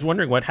 No, I was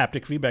wondering what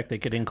haptic feedback they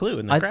could include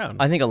in the crown.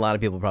 I think a lot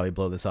of people probably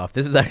blow this off.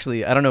 This is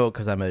actually, I don't know,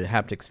 because I'm a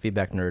haptics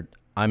feedback nerd.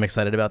 I'm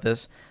excited about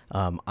this.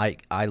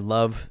 I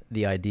love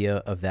the idea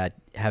of that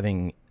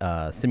having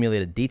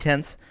simulated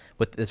detents.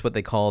 It's what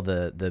they call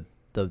the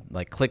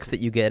like clicks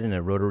that you get in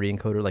a rotary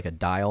encoder, like a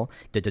dial.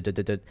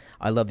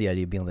 I love the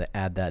idea of being able to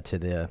add that to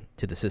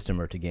the system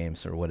or to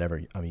games or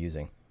whatever I'm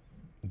using.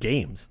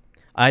 Games.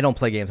 I don't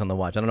play games on the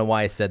watch. I don't know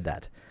why I said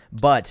that,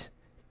 but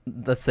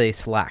let's say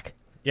Slack.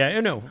 Yeah, I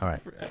know. All right.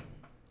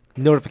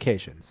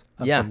 Notifications.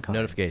 Of some kinds.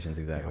 Notifications,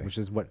 exactly. Yeah, which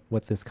is what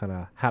this kind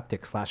of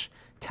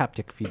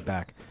haptic/taptic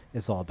feedback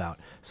is all about.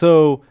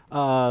 So,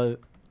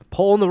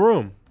 poll in the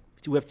room.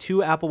 We have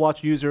 2 Apple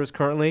Watch users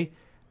currently.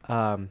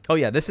 Oh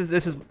yeah, this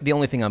is the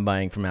only thing I'm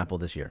buying from Apple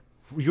this year.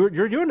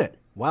 You're doing it.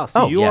 Wow.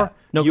 So you are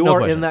No in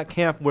question. that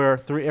camp where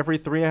every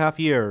 3.5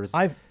 years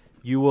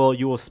you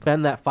will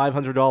spend that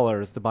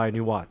 $500 to buy a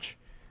new watch.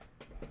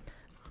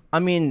 I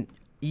mean,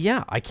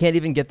 yeah, I can't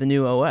even get the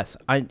new OS.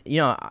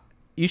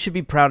 You should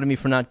be proud of me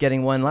for not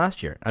getting one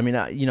last year. I mean,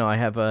 I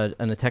have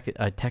a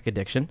tech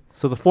addiction.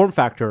 So the form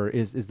factor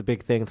is the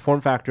big thing. The form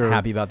factor,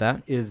 Happy about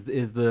that. is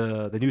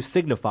the new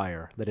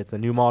signifier that it's a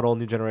new model,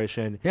 new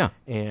generation. Yeah.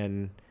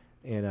 And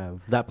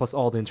that plus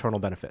all the internal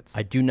benefits.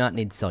 I do not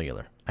need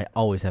cellular. I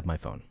always have my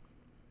phone.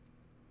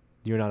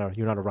 You're not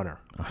a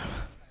runner.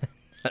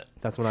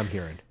 That's what I'm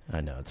hearing.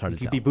 I know, it's hard You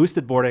to could tell. be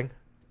boosted boarding.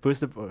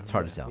 It's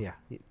hard to tell.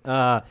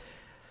 Yeah.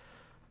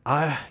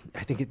 I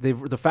think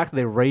the fact that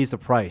they raised the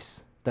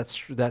price,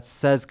 that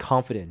says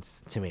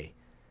confidence to me.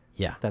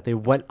 Yeah. That they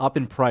went up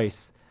in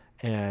price,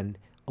 and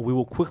we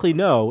will quickly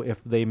know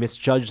if they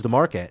misjudged the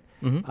market.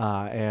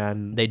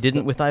 And They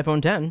didn't with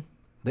iPhone 10.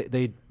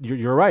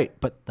 You're right,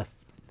 but the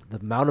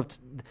amount of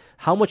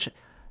how much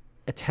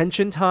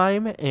attention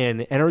time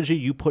and energy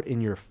you put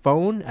in your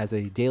phone as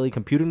a daily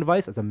computing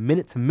device, as a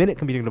minute-to-minute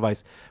computing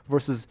device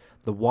versus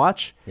the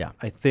watch, Yeah.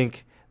 I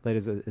think that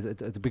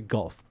it's a big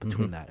gulf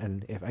between that.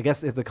 And if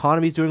the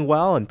economy is doing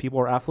well and people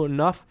are affluent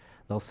enough,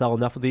 they'll sell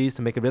enough of these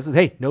to make a business.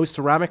 Hey, no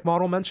ceramic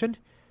model mentioned,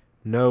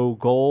 no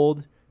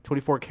gold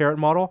 24 karat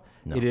model.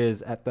 No. It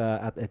is at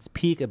its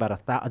peak about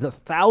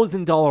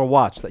 $1,000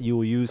 watch that you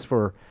will use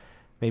for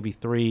maybe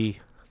 3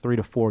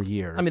 to 4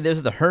 years. I mean,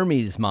 there's the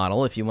Hermes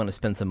model if you want to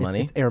spend some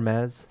money. It's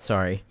Hermes,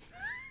 Sorry.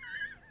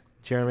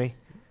 Jeremy.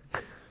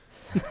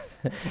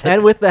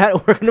 And with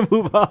that, we're going to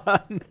move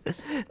on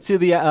to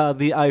the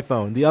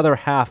iPhone, the other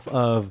half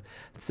of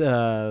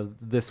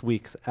this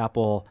week's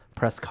Apple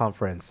press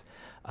conference.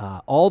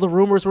 All the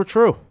rumors were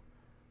true.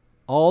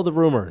 All the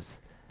rumors.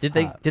 Did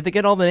they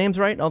get all the names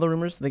right? All the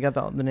rumors? They got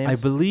the names? I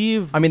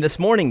believe. I mean, this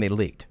morning they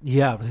leaked.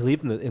 Yeah, they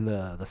leave in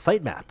the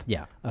sitemap.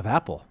 Yeah. Of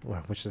Apple,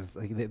 which is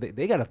like,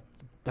 they got to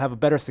have a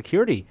better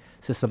security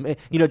system.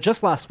 You know,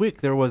 just last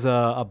week there was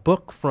a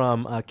book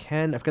from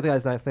Ken. I forget the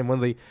guy's last name. One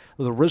of the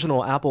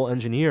original Apple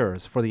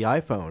engineers for the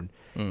iPhone,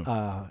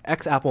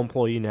 ex-Apple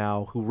employee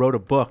now, who wrote a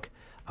book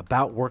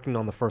about working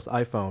on the first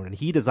iPhone, and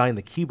he designed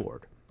the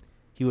keyboard.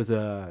 He was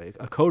a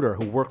coder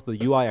who worked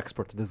with a UI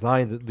expert to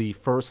design the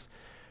first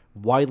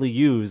widely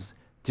used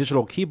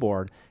digital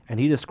keyboard, and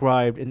he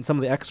described in some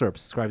of the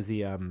excerpts describes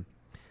the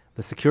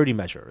security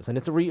measures, and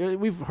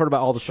we've heard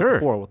about all this stuff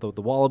before with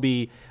the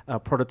Wallaby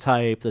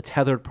prototype, the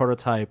tethered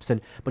prototypes,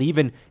 but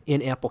even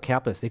in Apple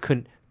campus they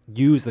couldn't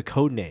use the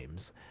code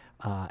names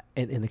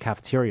in the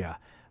cafeteria,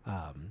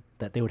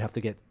 that they would have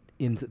to get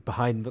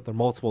behind the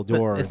multiple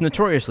doors. But it's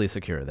notoriously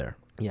secure there.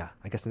 Yeah,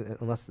 I guess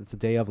unless it's a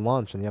day of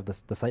launch and you have the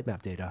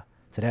sitemap data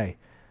today.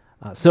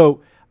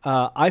 So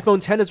iPhone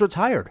 10 is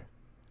retired.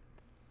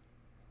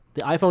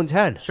 The iPhone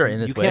 10. Sure,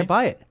 in its you way. can't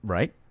buy it.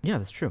 Right? Yeah,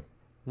 that's true.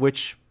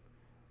 Which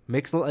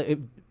makes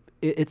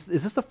is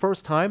this the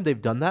first time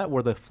they've done that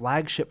where the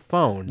flagship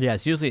phone? Yeah,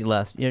 it's usually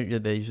less. Yeah,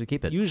 they usually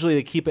keep it. Usually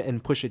they keep it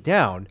and push it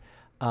down.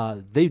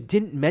 They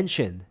didn't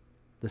mention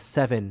the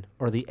 7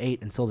 or the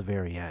 8 until the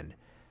very end,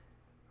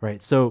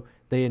 right? So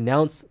they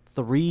announced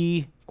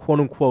 3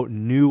 quote-unquote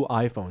new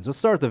iPhones. Let's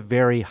start at the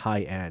very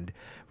high end,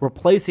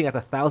 replacing at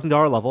the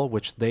 $1,000 level,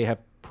 which they have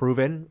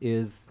proven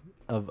is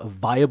a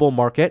viable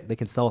market. They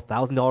can sell a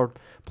 $1,000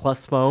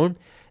 plus phone,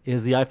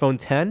 is the iPhone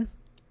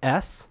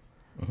XS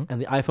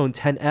and the iPhone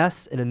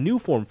XS in a new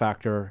form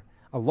factor,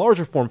 a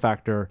larger form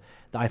factor,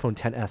 the iPhone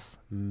XS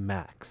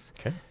Max.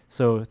 Okay.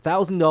 So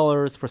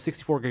 $1,000 for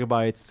 64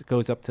 gigabytes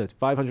goes up to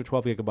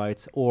 512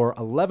 gigabytes, or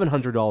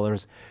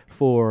 $1,100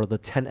 for the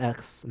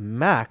XS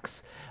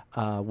Max,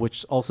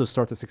 which also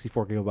starts at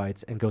 64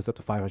 gigabytes and goes up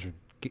to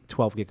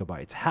 512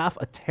 gigabytes. Half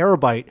a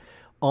terabyte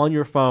on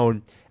your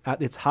phone.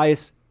 At its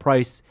highest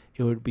price,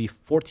 it would be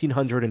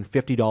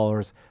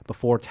 $1,450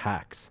 before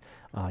tax.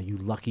 You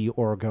lucky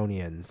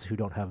Oregonians who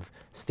don't have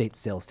state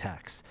sales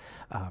tax.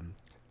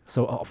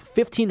 So a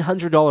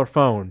 $1,500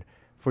 phone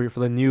for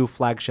the new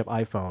flagship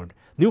iPhone.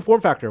 New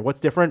form factor. What's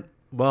different?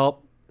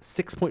 Well,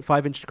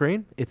 6.5-inch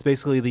screen. It's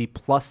basically the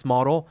Plus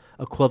model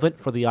equivalent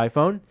for the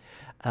iPhone.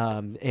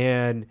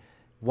 And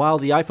while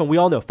the iPhone, we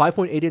all know,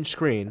 5.8-inch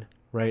screen,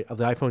 right, of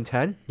the iPhone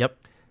 10. Yep.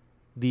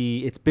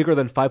 It's bigger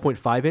than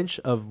 5.5-inch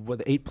of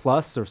the 8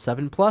 Plus or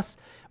 7 Plus,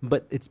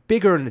 but it's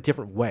bigger in a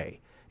different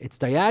way. It's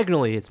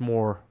diagonally, it's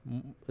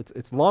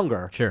it's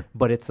longer. Sure.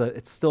 But it's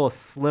still a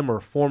slimmer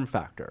form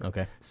factor.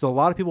 Okay. So a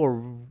lot of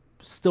people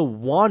still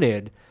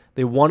wanted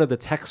the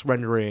text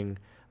rendering,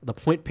 the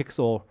point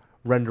pixel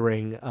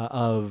rendering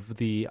of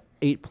the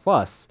 8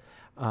 Plus,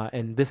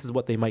 and this is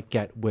what they might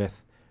get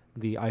with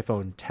the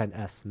iPhone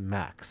XS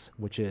Max,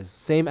 which is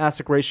same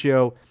aspect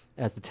ratio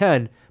as the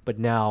 10, but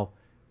now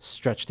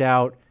stretched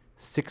out,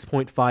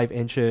 6.5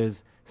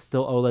 inches,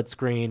 still OLED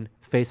screen,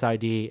 Face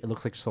ID. It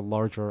looks like just a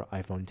larger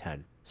iPhone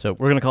 10. So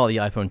we're going to call it the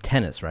iPhone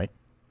XS, right?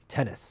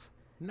 Tennis.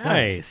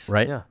 Nice.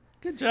 Right? Yeah.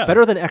 Good job.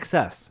 Better than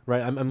XS,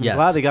 right? I'm Yes.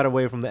 glad they got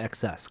away from the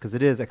XS because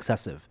it is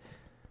excessive.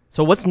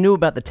 So what's new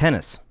about the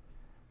XS?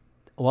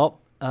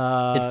 Well,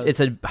 It's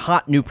a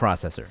hot new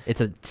processor.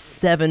 It's a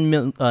 7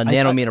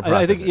 nanometer processor.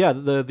 I think, yeah,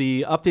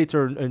 the updates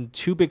are in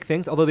 2 big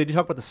things. Although they did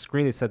talk about the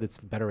screen, they said it's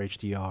better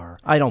HDR.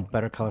 I don't.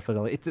 Better color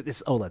fidelity.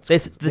 It's OLED screen.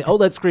 It's The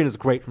OLED screen is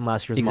great from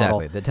last year's model.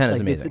 Exactly. The 10 is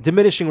amazing. It's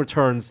diminishing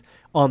returns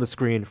on the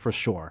screen for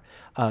sure.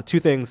 2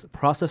 things,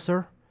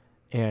 processor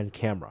and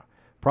camera.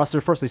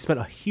 Processor first, they spent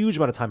a huge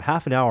amount of time,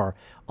 half an hour,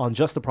 on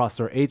just the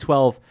processor.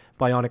 A12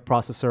 Bionic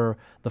processor,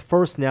 the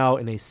first now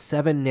in a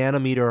 7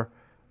 nanometer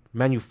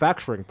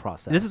manufacturing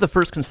process. This is the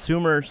first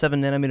consumer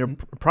 7 nanometer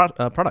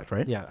product,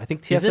 right? Yeah, I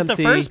think TSMC. Is it the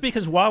first?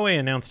 Because Huawei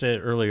announced it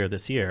earlier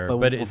this year.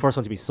 But the first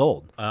one to be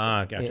sold.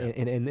 Gotcha.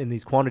 In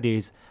these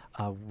quantities,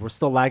 we're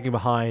still lagging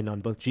behind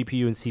on both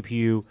GPU and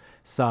CPU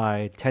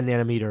side. 10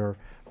 nanometer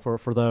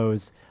for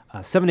those.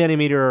 7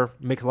 nanometer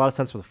makes a lot of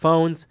sense for the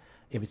phones.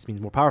 If it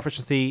means more power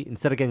efficiency,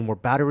 instead of getting more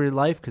battery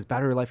life, because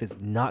battery life is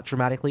not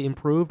dramatically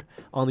improved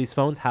on these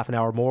phones, half an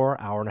hour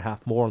more, hour and a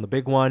half more on the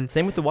big one.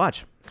 Same with the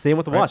watch. Same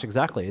with the watch,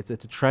 exactly. It's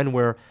a trend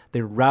where they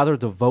rather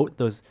devote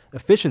those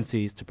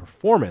efficiencies to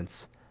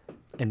performance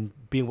and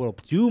being able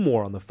to do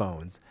more on the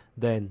phones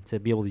than to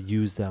be able to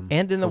use them.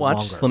 And in the for watch,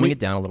 longer. slimming it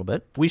down a little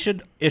bit. We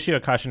should issue a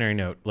cautionary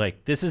note.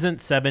 Like, this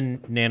isn't 7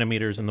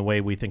 nanometers in the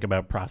way we think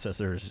about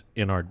processors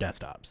in our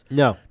desktops.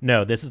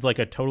 No, this is like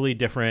a totally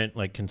different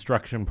like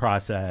construction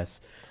process,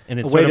 and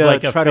it's a way sort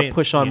of to like try to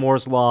push on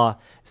Moore's law.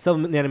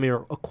 7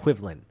 nanometer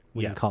equivalent,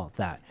 we can Yeah. call it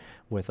that,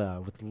 with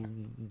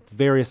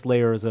various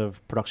layers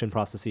of production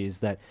processes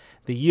that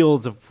the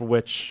yields of for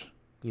which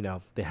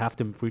they have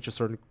to reach a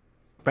certain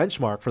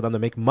benchmark for them to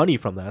make money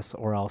from this,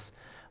 or else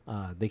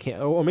they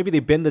can't. Or maybe they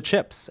bin the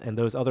chips, and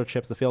those other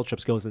chips, the failed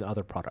chips, goes into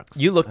other products.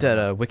 You looked at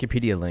a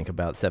Wikipedia link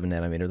about 7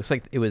 nanometer. Looks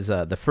like it was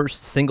the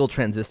first single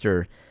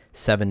transistor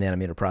 7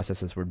 nanometer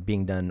processes were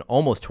being done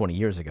almost 20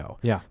 years ago.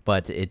 Yeah.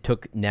 But it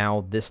took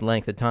now this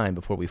length of time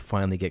before we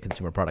finally get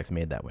consumer products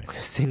made that way.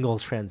 Single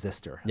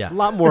transistor. Yeah. A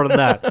lot more than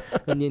that.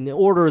 I mean,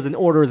 orders and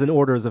orders and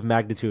orders of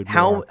magnitude.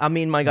 more. I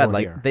mean, my God, more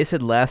like here. they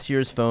said last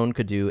year's phone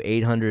could do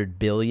 800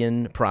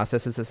 billion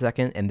processes a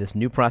second, and this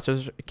new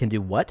processor can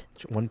do what?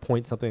 1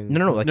 point something.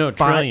 No, like No,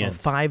 trillion.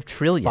 5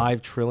 trillion.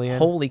 5 trillion.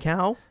 Holy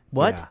cow.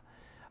 What?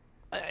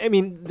 Yeah. I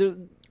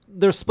mean,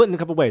 they're split in a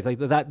couple ways. Like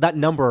that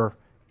number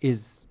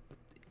is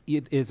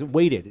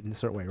weighted in a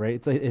certain way,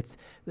 right? It's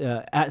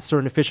at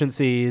certain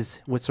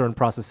efficiencies with certain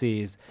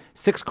processes.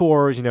 6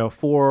 cores,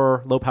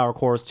 4 low power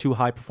cores, 2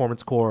 high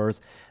performance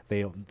cores.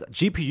 The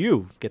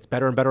GPU gets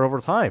better and better over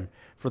time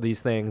for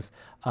these things,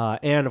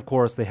 and of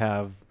course they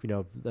have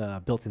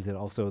built into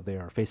also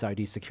their Face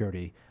ID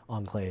security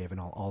enclave and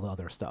all the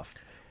other stuff.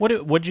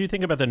 What do you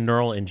think about the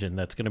neural engine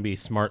that's going to be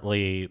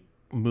smartly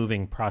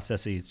moving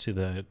processes to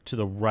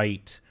the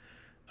right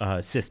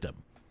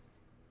system?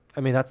 I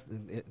mean, that's.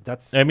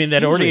 I mean,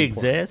 that already hugely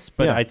important. exists,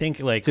 but Yeah. I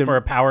think like To-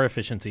 for power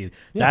efficiency,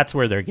 that's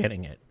where they're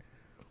getting it.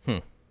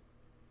 You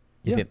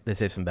Yeah. think they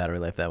save some battery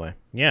life that way?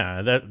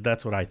 Yeah,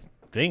 that's what I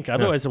think.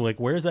 Otherwise, I'm like,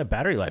 where's that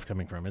battery life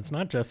coming from? It's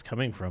not just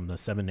coming from the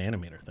 7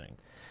 nanometer thing.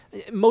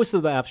 Most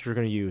of the apps you're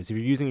going to use, if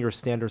you're using your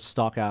standard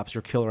stock apps,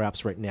 your killer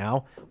apps right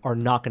now, are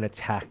not going to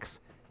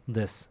tax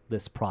this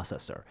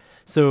processor.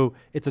 So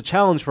it's a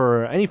challenge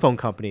for any phone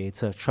company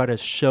to try to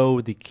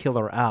show the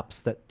killer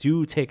apps that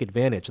do take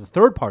advantage, the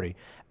third-party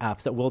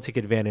apps that will take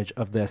advantage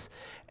of this.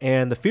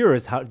 And the fear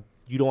is how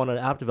you don't want an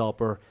app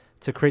developer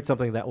to create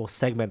something that will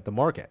segment the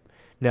market.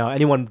 Now,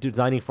 anyone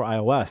designing for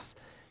iOS,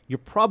 you're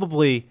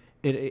probably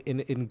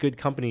in good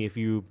company if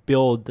you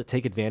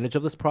take advantage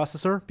of this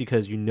processor,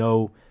 because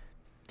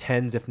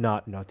tens, if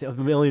not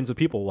millions of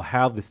people will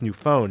have this new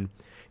phone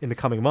in the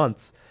coming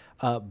months.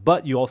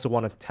 But you also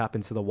want to tap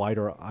into the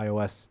wider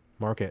iOS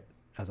market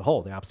as a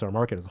whole, the App Store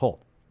market as a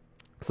whole.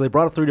 So they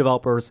brought up 3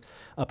 developers.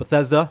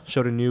 Bethesda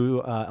showed a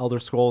new Elder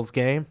Scrolls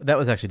game. That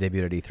was actually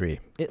debuted at E3.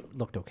 It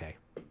looked okay.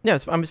 Yeah,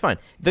 it's fine.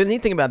 The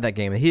neat thing about that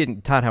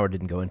game, Todd Howard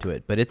didn't go into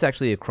it, but it's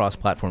actually a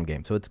cross-platform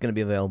game, so it's going to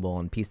be available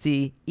on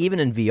PC, even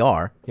in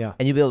VR. Yeah.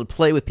 And you'll be able to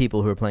play with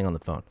people who are playing on the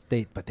phone.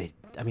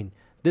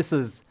 This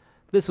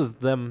was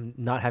them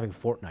not having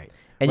Fortnite.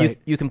 And right?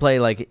 you can play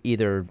like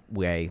either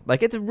way.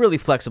 Like, it's a really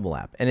flexible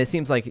app, and it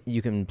seems like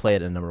you can play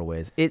it in a number of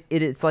ways.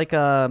 It's like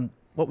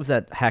what was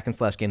that hack and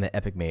slash game that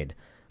Epic made?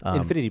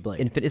 Infinity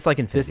Blade. It's like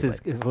Infinity This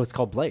Blade. is what's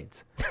called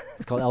Blades.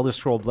 It's called Elder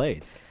Scroll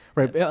Blades.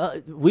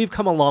 Right. We've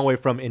come a long way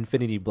from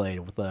Infinity Blade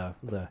with the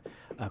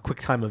quick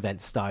time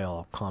event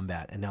style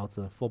combat, and now it's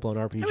a full blown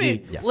RPG. I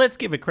mean, Yeah. let's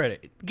give it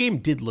credit. The game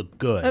did look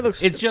good. It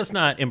looks- It's just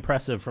not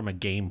impressive from a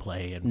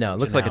gameplay. And No, it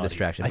looks like a functionality.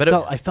 distraction. I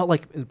But felt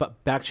like in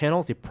back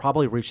channels they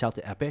probably reached out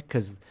to Epic,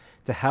 because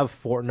to have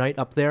Fortnite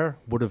up there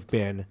would have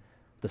been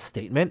the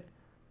statement.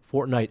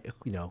 Fortnite,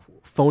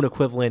 phone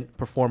equivalent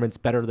performance,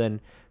 better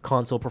than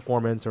console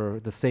performance, or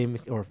the same,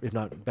 or if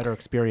not better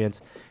experience.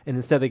 And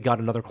instead they got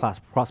another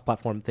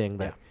cross-platform thing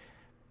that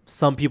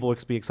some people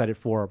would be excited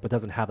for, but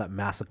doesn't have that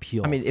mass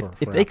appeal. I mean, for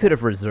if they could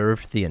have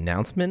reserved the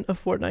announcement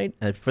of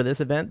Fortnite for this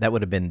event, that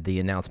would have been the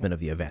announcement of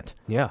the event.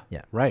 Yeah.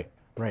 Yeah. Right.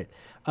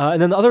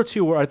 And then the other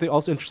 2 were, I think,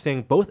 also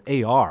interesting. Both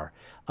AR.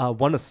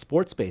 One a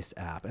sports-based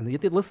app, and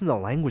they listen to the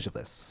language of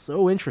this.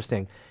 So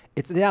interesting.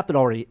 It's an app that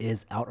already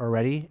is out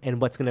already, and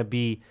what's going to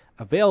be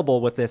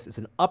available with this is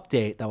an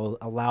update that will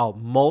allow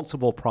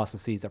multiple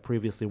processes that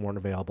previously weren't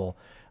available,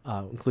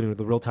 including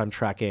the real-time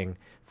tracking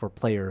for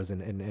players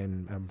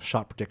and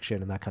shot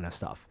prediction and that kind of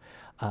stuff.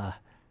 I'm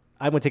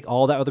going to take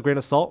all that with a grain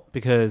of salt,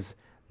 because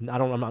I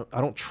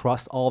don't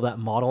trust all that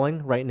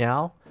modeling right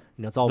now.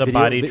 It's all The video,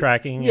 body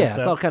tracking and Yeah, it's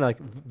stuff? all kind of like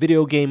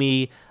video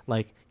gamey.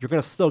 Like, you're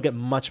gonna still get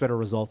much better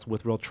results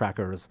with real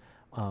trackers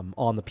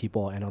on the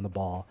people and on the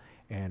ball.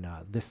 And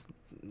this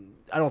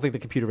I don't think the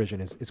computer vision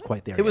is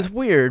quite there. It was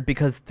weird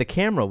because the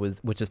camera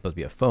which is supposed to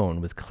be a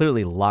phone, was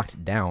clearly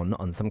locked down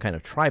on some kind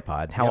of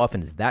tripod. How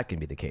often is that going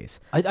to be the case?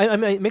 I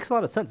mean, it makes a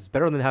lot of sense. It's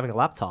better than having a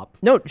laptop.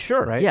 No,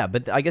 sure, right? Yeah,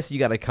 but I guess you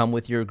got to come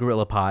with your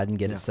Gorilla Pod and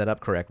get it set up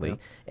correctly. Yeah.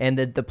 And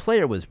the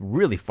player was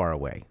really far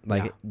away.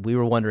 Like we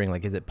were wondering,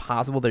 like, is it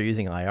possible they're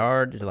using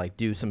IR to like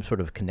do some sort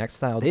of Kinect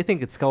style? They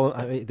think it's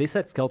they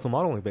said skeletal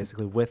modeling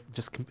basically with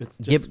just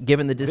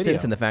given the distance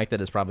video. and the fact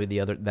that it's probably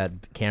that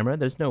camera.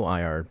 There's no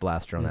IR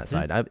blaster on that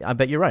side. I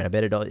bet you're right. I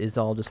bet it is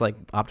all just like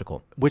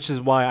optical. Which is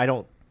why I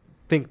don't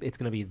think it's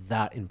going to be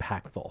that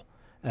impactful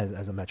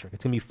as a metric.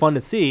 It's going to be fun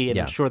to see, and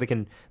I'm sure they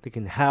can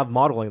have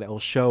modeling that will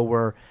show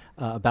where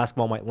a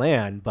basketball might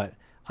land, but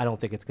I don't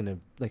think it's going to,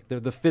 like,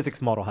 the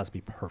physics model has to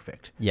be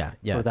perfect. Yeah.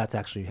 For that to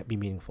actually be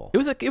meaningful. It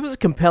was a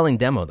compelling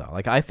demo though.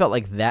 Like I felt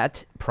like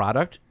that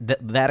product,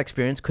 that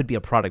experience could be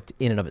a product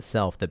in and of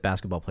itself that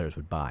basketball players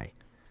would buy.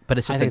 But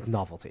it's just I think it's a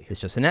novelty.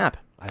 It's just an app.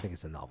 I think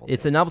it's a novelty.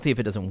 It's a novelty if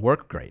it doesn't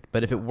work great,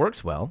 but if it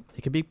works well,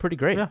 it could be pretty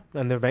great. Yeah,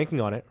 and they're banking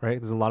on it,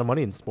 right? There's a lot of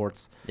money in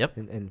sports. Yep.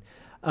 And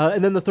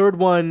then the third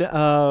one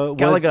was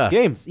Galaga.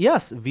 games.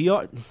 Yes,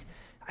 VR.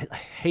 I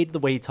hate the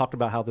way he talked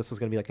about how this was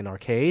going to be like an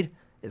arcade.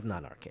 It's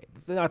not an arcade.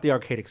 It's not the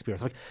arcade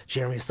experience. I'm like,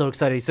 Jeremy is so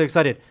excited. He's so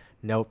excited.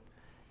 Nope.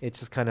 It's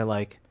just kind of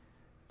like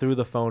through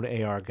the phone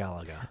AR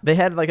Galaga. They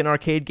had like an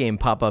arcade game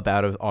pop up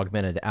out of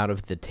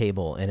the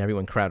table, and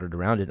everyone crowded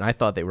around it. And I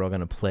thought they were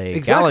going to play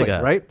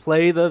Galaga, right?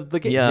 Play the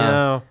game. Yeah.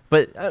 No.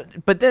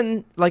 But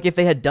then, like, if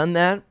they had done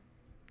that,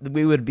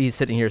 we would be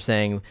sitting here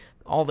saying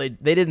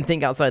they didn't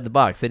think outside the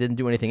box. They didn't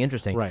do anything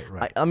interesting.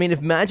 Right. I mean,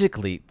 if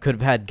Magically could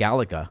have had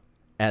Galaga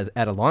as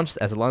a launch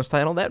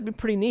title, that would be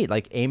pretty neat.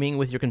 Like aiming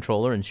with your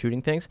controller and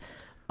shooting things.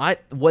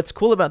 What's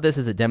cool about this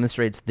is it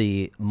demonstrates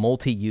the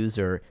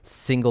multi-user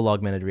single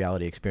augmented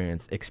reality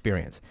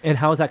experience. And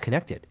how is that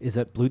connected? Is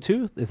it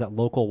Bluetooth? Is that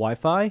local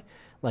Wi-Fi?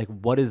 Like,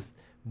 what is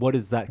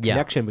that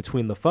connection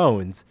between the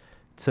phones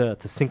to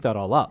sync that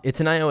all up? It's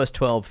an iOS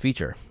 12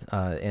 feature,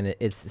 and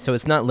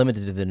it's not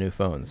limited to the new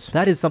phones.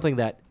 That is something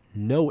that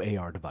no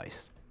AR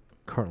device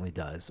currently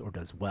does or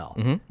does well.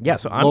 Mm-hmm. Yeah,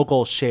 so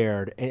local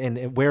shared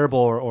and wearable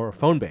or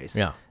phone based.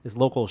 Yeah. Is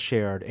local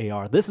shared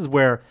AR. This is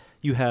where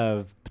you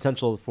have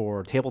potential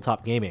for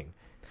tabletop gaming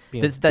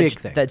being a big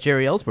thing. That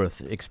Jerry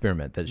Ellsworth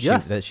experiment that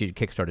she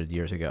kickstarted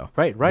years ago.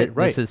 Right.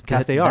 This is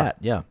Cast AR.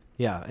 Yeah.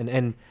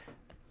 And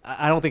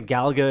I don't think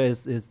Galaga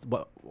is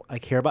what I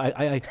care about.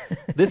 I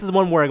this is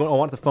one where I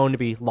want the phone to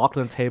be locked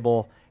on the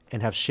table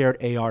and have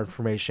shared AR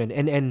information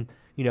and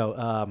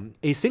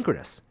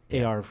asynchronous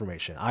AR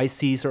information. I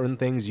see certain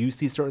things, you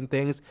see certain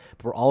things,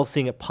 but we're all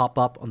seeing it pop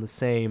up on the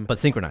same but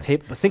synchronized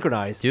tape. But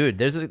synchronized, dude.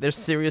 There's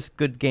serious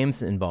good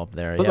games involved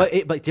there.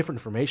 But different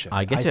information.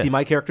 I see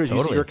my characters,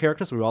 you see your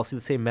characters. We all see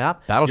the same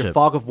map. Battleship. Your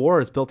fog of war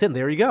is built in.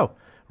 There you go.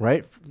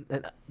 Right.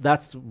 And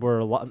that's where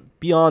a lot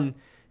beyond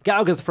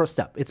Galaga is the first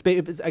step. It's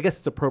I guess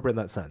it's appropriate in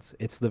that sense.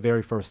 It's the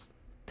very first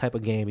type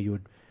of game you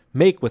would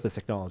make with this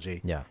technology.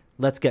 Yeah.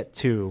 Let's get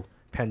to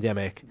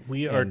Pandemic.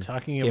 We are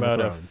talking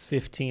about a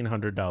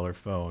 $1,500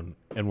 phone,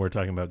 and we're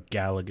talking about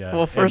Galaga.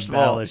 Well, first of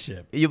all,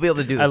 you'll be able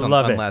to do this on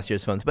last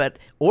year's phones,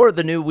 or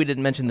the new. We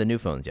didn't mention the new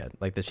phones yet,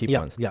 like the cheap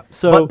ones. Yeah.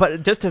 So,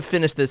 but just to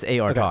finish this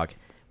AR talk,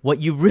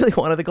 what you really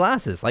want are the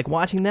glasses. Like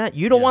watching that,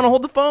 you don't want to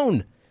hold the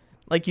phone.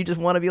 Like you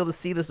just want to be able to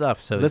see the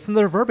stuff. So listen to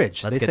their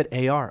verbiage. They said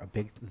AR, a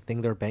big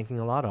thing they're banking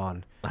a lot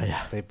on.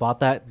 They bought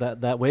that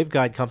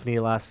waveguide company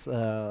last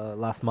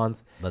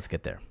month. Let's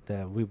get there.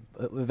 We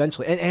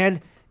eventually and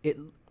it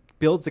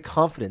builds a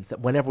confidence that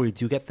whenever we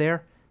do get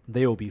there,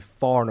 they will be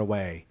far and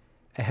away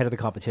ahead of the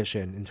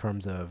competition in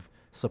terms of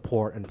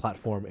support and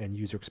platform and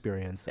user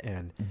experience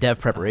and dev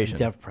preparation.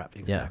 Dev prep,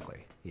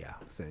 exactly. Yeah.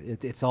 So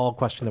it's all a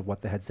question of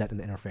what the headset and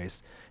the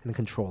interface and the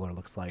controller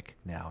looks like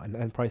now,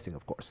 and pricing,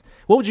 of course.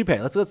 What would you pay?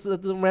 Let's a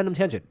random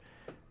tangent.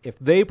 If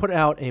they put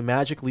out a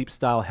Magic Leap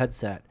style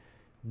headset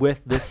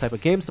with this type of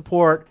game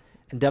support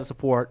and dev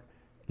support,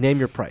 name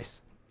your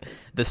price.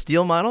 The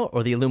steel model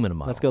or the aluminum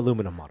model? Let's go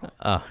aluminum model.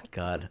 Oh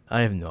God, I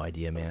have no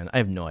idea, man. I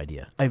have no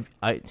idea.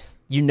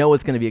 You know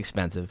it's going to be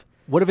expensive.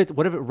 What if it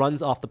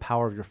runs off the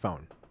power of your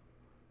phone?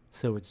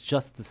 So it's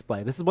just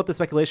display. This is what the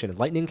speculation is: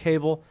 lightning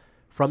cable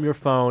from your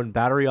phone,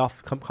 battery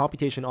off,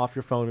 computation off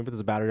your phone. Maybe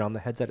there's a battery on the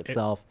headset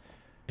itself.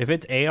 If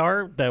it's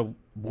AR that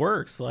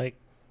works, like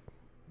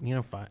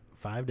 $500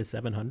 to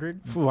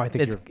 $700. Ooh, I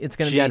think it's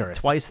going to be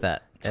twice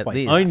that. At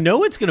least. I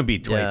know it's going to be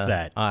twice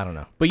that. I don't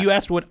know. But you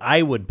asked what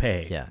I would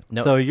pay. Yeah.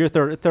 No. So you're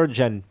third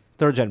gen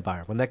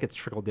buyer. When that gets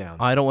trickled down,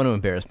 I don't want to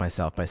embarrass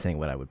myself by saying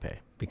what I would pay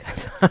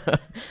because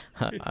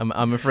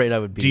I'm afraid I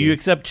would be. Do you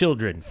accept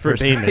children for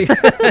payment?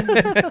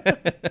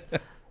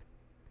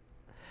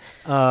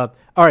 All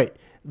right.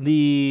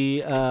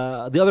 The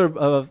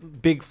other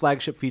big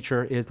flagship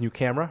feature is new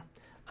camera,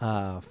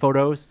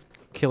 photos.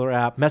 Killer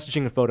app.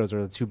 Messaging and photos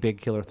are the two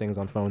big killer things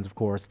on phones, of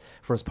course,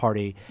 first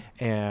party.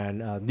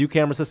 And new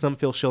camera system.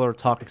 Phil Schiller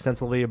talked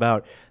extensively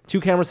about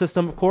two camera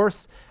system, of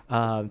course.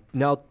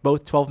 Now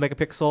both 12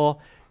 megapixel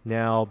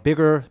Now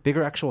bigger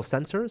actual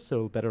sensors,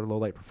 so better low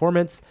light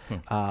performance.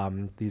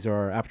 These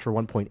are aperture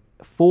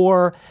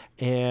 1.4,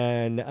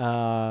 and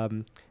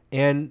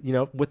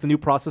with the new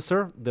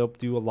processor, they'll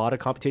do a lot of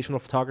computational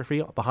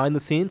photography behind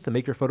the scenes to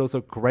make your photos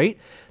look great.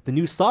 The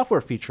new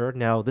software feature,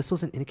 now this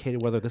wasn't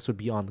indicated whether this would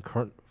be on the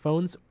current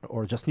phones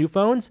or just new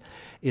phones,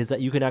 is that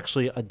you can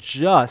actually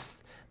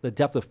adjust the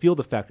depth of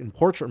field effect in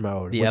portrait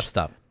mode. The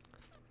f-stop.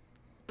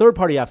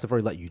 Third-party apps have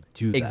already let you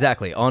do that.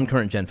 Exactly, on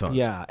current gen phones.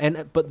 Yeah,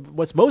 but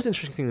what's most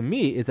interesting to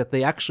me is that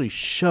they actually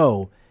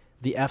show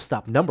the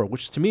f-stop number,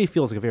 which to me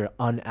feels like a very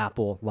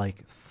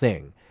un-Apple-like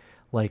thing.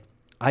 Like,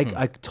 I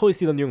totally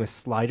see them doing a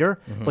slider,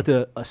 but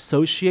to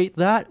associate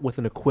that with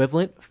an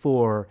equivalent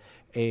for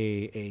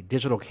a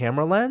digital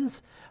camera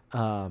lens,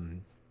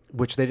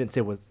 which they didn't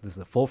say this is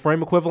a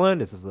full-frame equivalent,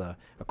 this is a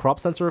crop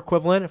sensor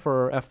equivalent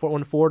for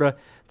f414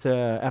 to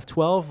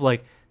f12,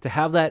 like, to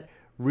have that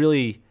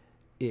really...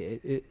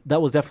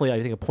 that was definitely,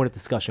 I think, a point of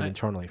discussion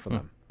internally for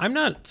them. I'm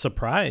not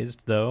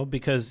surprised, though,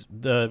 because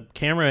the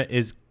camera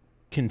is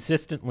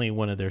consistently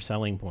one of their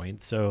selling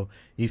points. So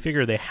you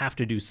figure they have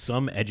to do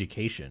some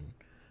education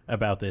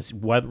about this,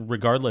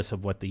 regardless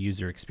of what the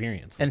user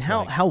experience. And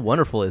how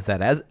wonderful is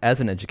that as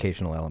an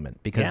educational element?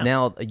 Because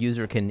now a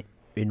user can,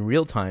 in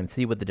real time,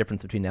 see what the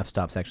difference between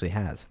f-stops actually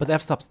has. But the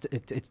f-stops,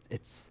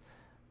 it's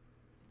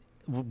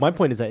my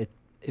point is that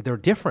they're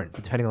different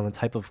depending on the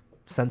type of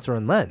sensor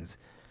and lens.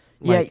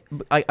 Like,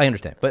 I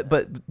understand, but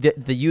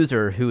the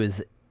user who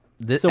is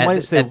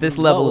at this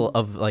level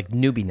of like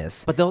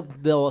newbiness, but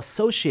they'll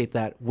associate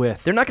that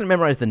with. They're not going to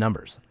memorize the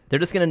numbers. They're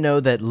just going to know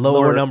that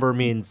lower number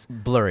means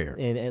blurrier,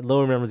 and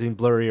lower numbers mean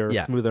blurrier,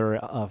 smoother,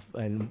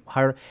 and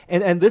higher.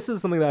 And this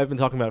is something that I've been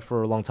talking about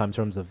for a long time in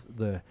terms of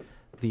the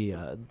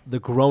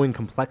growing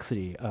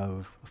complexity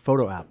of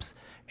photo apps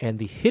and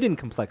the hidden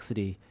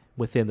complexity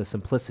within the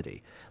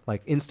simplicity.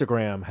 Like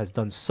Instagram has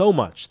done so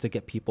much to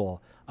get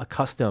people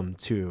accustomed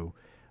to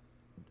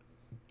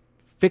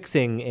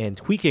fixing and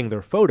tweaking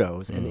their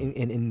photos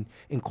and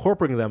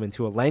incorporating them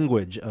into a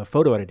language of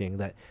photo editing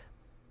that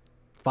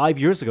 5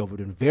 years ago would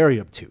have been very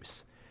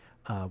obtuse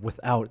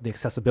without the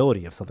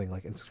accessibility of something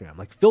like Instagram.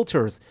 Like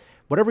filters,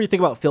 whatever you think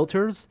about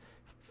filters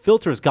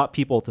got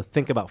people to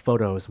think about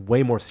photos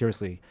way more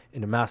seriously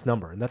in a mass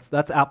number. And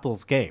that's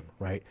Apple's game,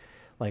 right?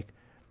 Like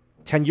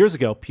 10 years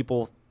ago,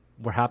 people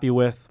were happy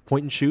with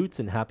point and shoots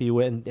and happy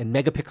with, and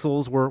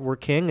megapixels were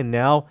king. And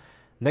now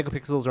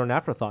megapixels are an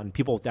afterthought, and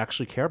people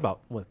actually care about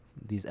what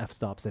these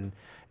f-stops and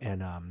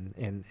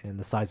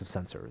the size of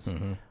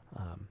sensors,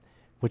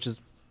 which is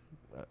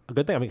a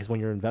good thing. I mean, because when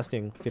you're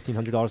investing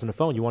 $1,500 in a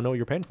phone, you want to know what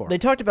you're paying for. They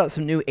talked about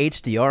some new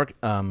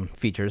HDR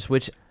features,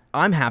 which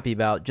I'm happy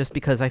about, just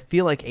because I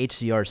feel like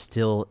HDR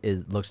still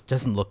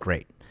doesn't look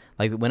great.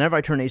 Like whenever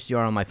I turn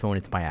HDR on my phone,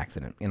 it's by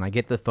accident, and I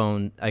get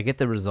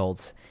the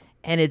results.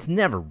 And it's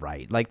never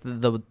right. Like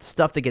the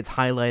stuff that gets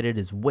highlighted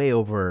is way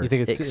over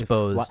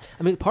exposed.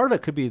 I mean, part of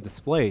it could be a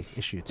display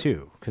issue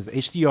too, because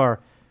HDR,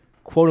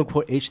 quote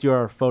unquote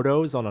HDR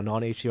photos on a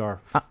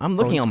non-HDR. I'm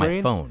looking on screen.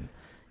 my phone,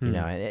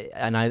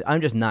 and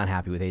I'm just not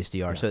happy with HDR.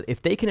 Yeah. So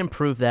if they can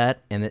improve that,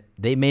 and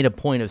they made a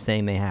point of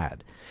saying they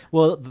had.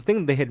 Well, the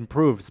thing they had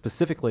improved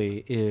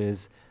specifically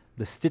is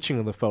the stitching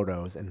of the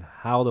photos and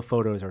how the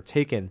photos are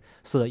taken,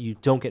 so that you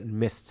don't get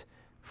missed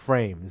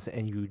frames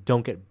and you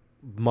don't get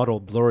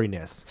muddled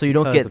blurriness, so you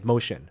don't get of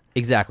motion.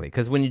 Exactly,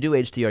 because when you do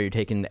HDR, you're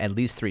taking at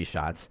least 3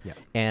 shots,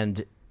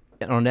 and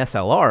on an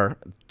SLR,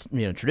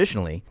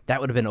 traditionally that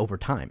would have been over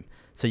time.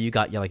 So you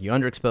got you're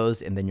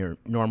underexposed, and then you're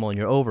normal, and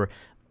you're over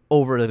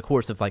the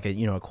course of like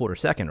a quarter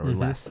second or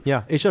less.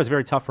 Yeah, HDR is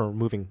very tough for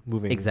moving.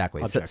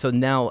 Exactly. Objects. So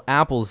now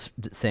Apple's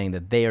saying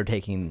that they are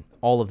taking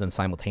all of them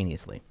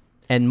simultaneously,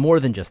 and more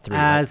than just 3.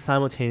 As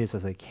simultaneous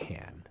as they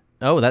can.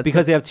 Oh, that's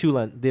because they have two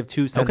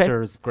sensors.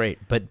 Okay, great.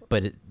 But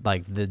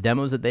like the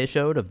demos that they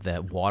showed of the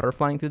water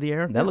flying through the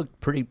air, that looked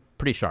pretty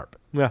sharp.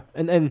 Yeah,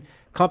 and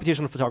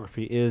computational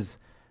photography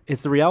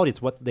it's the reality.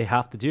 It's what they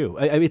have to do.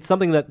 It's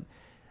something that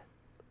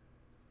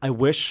I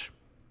wish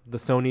the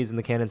Sonys and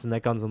the Canons and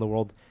Nikons in the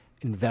world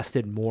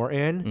invested more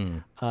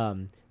in.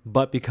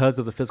 But because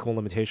of the physical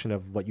limitation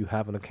of what you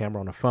have on a camera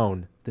on a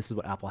phone, this is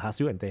what Apple has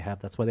to do, and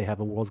that's why they have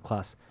a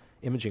world-class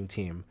imaging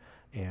team,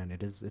 and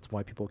it's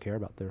why people care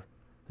about their.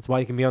 That's why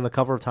you can be on the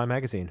cover of Time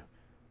magazine,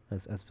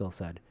 as Phil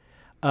said.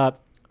 All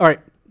right,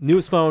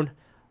 newest phone,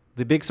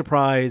 the big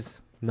surprise,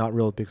 not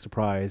real big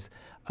surprise,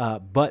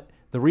 but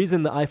the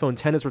reason the iPhone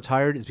 10 is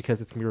retired is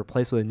because it's going to be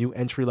replaced with a new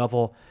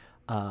entry-level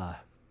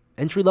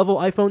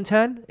iPhone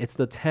 10. It's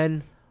the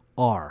 10R.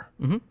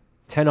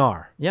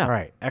 10R. Yeah. All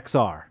right,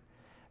 XR.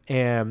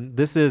 And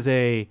this is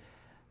a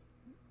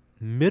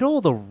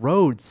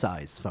middle-of-the-road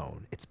size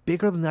phone. It's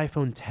bigger than the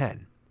iPhone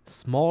 10,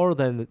 smaller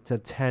than the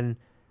 10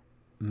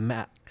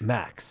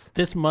 Max.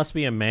 This must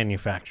be a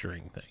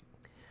manufacturing thing,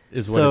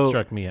 is what it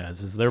struck me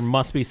as. Is there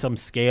must be some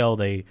scale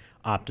they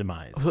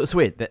optimize. So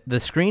wait, the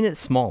screen is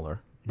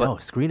smaller. But no,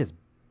 screen is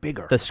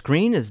bigger. The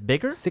screen is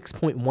bigger?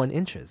 6.1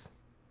 inches.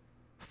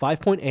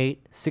 5.8,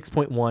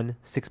 6.1,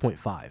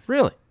 6.5.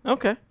 Really?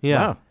 Okay.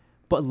 Yeah. Wow.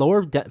 But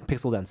lower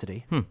pixel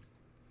density.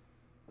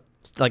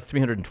 It's like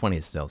 320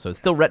 still, so it's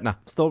still Retina.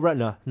 Still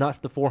Retina,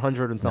 not the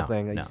 400 and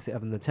something that no. you see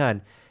in the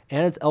 10.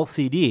 And it's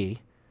LCD.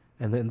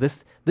 And then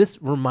this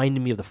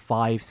reminded me of the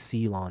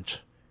 5C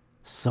launch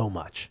so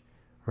much,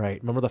 right?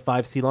 Remember the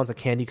 5C launch, the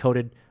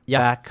candy-coated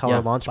back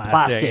color launch?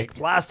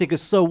 Plastic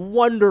is so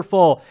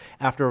wonderful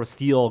after a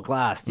steel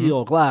glass.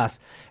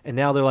 And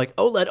now they're like,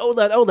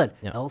 OLED.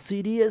 Yeah.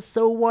 LCD is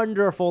so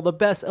wonderful. The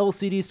best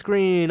LCD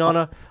screen on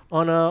a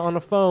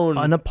phone.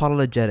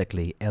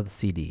 Unapologetically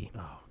LCD.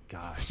 Oh,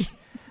 gosh.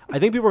 I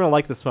think people are gonna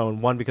like this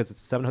phone. One, because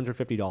it's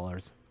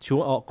 $750,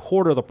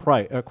 three-quarters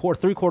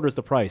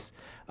the price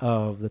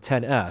of the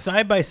 10s.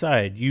 Side by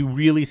side, you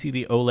really see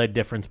the OLED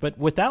difference, but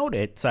without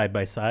it side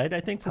by side,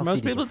 I think for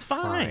most LCDs people are it's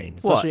fine.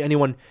 especially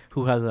anyone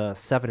who has a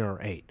 7 or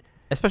 8.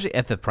 Especially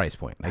at the price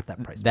point. At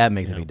that price that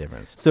makes a big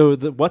difference. So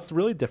what's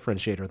really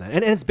differentiator then?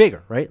 And it's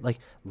bigger, right? Like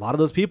a lot of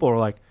those people are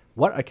like,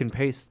 what? I can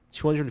pay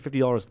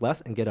 $250 less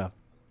and get a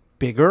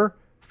bigger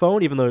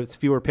phone, even though it's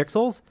fewer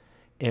pixels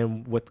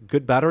and with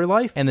good battery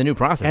life. And the new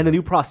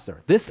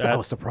processor. I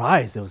was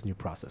surprised it was a new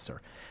processor.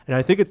 And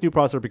I think it's new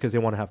processor because they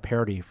want to have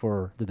parity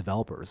for the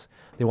developers.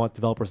 They want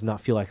developers to not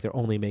feel like they're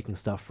only making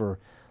stuff for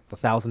the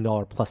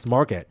 $1,000 plus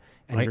market.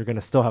 And you're going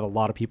to still have a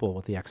lot of people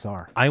with the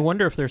XR. I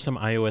wonder if there's some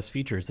iOS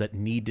features that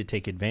need to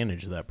take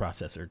advantage of that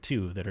processor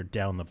too, that are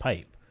down the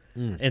pipe.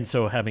 And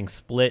so having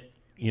split,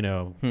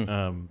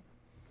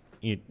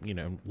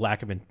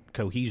 lack of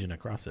cohesion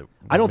across it.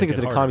 I don't think it's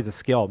an economies of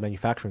scale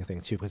manufacturing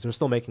thing too, because they're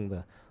still making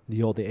the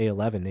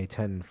A11,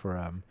 A10 for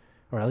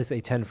or at least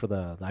A10 for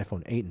the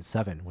iPhone 8 and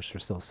 7, which they're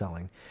still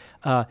selling.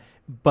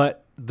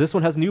 But this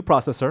one has a new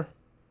processor,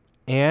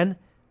 and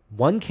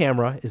one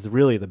camera is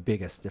really the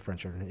biggest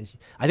differentiator.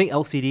 I think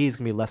LCD is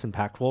going to be less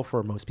impactful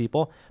for most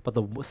people, but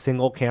the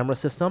single camera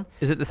system.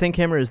 Is it the same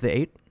camera as the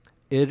 8?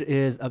 It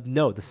is,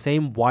 the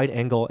same wide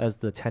angle as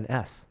the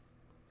 10s.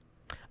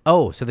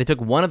 Oh, so they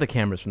took one of the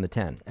cameras from the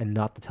 10. And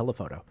not the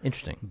telephoto.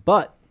 Interesting.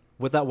 But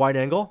with that wide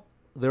angle,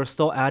 they're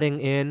still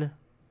adding in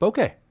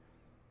bokeh.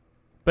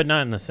 But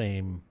not in the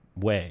same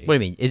way. What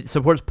do you mean? It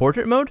supports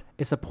portrait mode?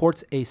 It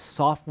supports a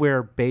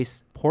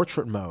software-based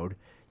portrait mode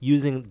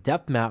using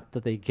depth map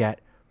that they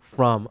get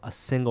from a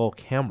single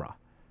camera.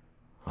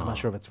 I'm not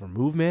sure if it's for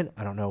movement.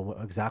 I don't know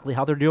exactly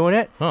how they're doing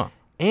it.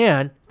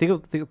 And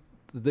even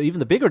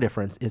the bigger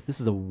difference is this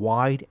is a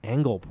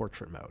wide-angle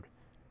portrait mode.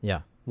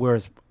 Yeah.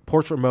 Whereas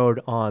portrait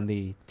mode on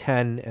the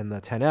 10 and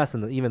the 10s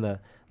and even the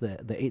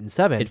 8 and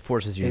 7, it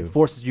forces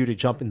you to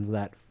jump into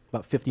that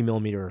about 50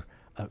 millimeter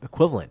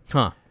equivalent.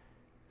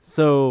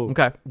 So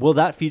will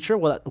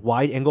that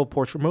wide angle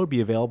portrait mode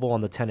be available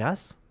on the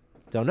 10s?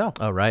 Don't know.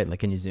 Oh, right. Like,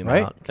 can you zoom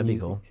right? out? That'd be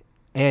cool.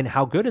 And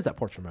how good is that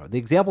portrait mode? The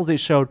examples they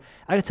showed,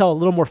 I could tell a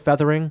little more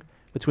feathering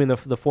between the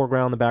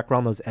foreground and the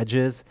background, those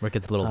edges. Where it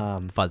gets a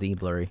little fuzzy,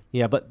 blurry.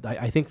 Yeah, but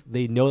I think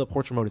they know that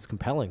portrait mode is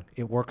compelling.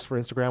 It works for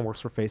Instagram,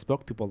 works for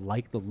Facebook. People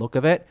like the look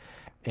of it.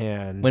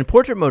 And when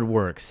portrait mode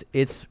works,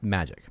 it's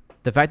magic.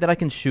 The fact that I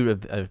can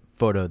shoot a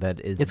photo that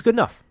is... It's good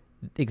enough.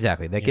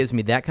 Exactly. That gives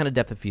me that kind of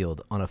depth of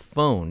field on a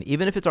phone,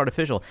 even if it's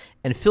artificial.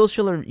 And Phil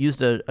Schiller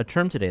used a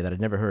term today that I'd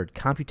never heard,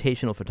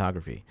 computational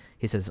photography.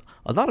 He says,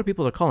 a lot of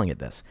people are calling it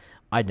this.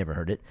 I'd never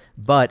heard it,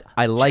 but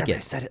I like it. I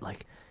said it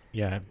like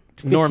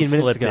 15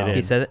 minutes ago.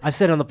 He said it? I've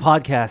said it on the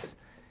podcast.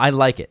 I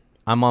like it.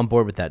 I'm on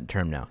board with that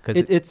term now.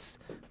 It's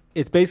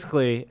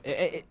basically,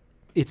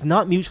 it's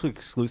not mutually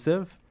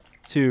exclusive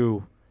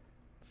to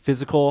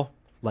physical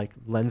like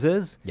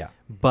lenses. Yeah.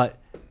 But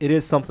it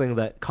is something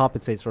that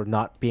compensates for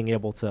not being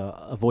able to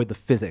avoid the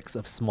physics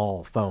of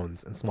small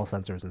phones and small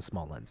sensors and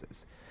small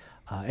lenses.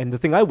 And the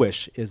thing I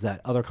wish is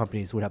that other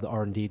companies would have the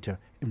R&D to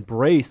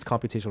embrace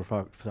computational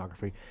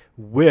photography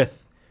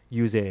with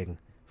using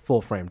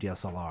full-frame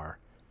DSLR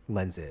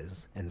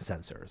lenses and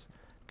sensors,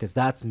 because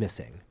that's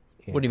missing.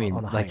 What do you mean?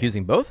 Like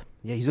using both?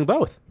 Yeah, using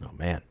both. Oh,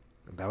 man.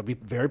 That would be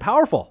very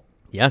powerful.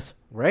 Yes.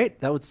 Right?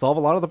 That would solve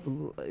a lot of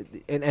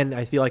the... And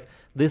I feel like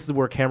this is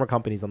where camera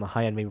companies on the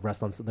high end maybe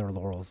rest on their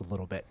laurels a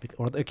little bit,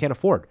 or they can't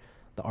afford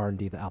the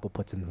R&D that Apple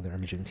puts into their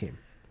imaging team.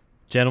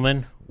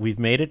 Gentlemen, we've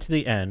made it to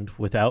the end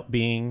without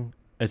being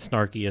as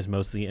snarky as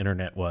most of the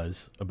internet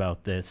was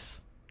about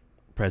this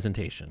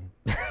presentation.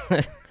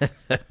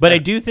 But I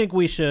do think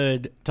we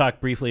should talk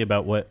briefly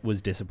about what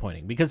was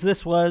disappointing, because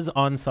this was,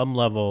 on some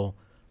level,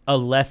 a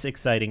less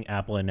exciting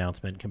Apple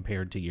announcement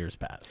compared to years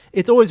past.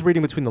 It's always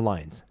reading between the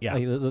lines. Yeah.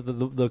 I mean,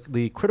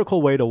 the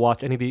critical way to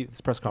watch any of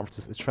these press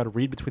conferences is try to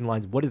read between the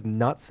lines what is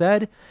not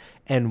said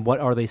and what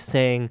are they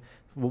saying,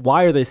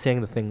 why are they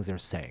saying the things they're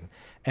saying.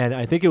 And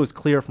I think it was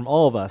clear from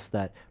all of us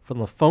that from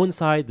the phone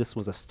side, this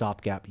was a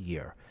stopgap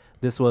year.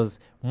 This was,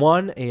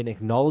 one, an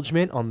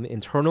acknowledgement on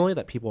internally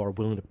that people are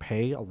willing to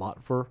pay a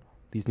lot for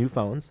these new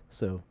phones,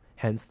 so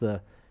hence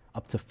the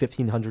up to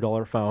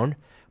 $1,500 phone,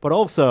 but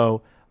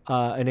also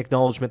an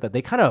acknowledgement that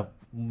they kind of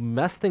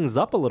messed things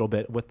up a little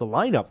bit with the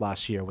lineup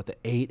last year with the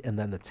 8 and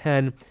then the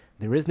 10.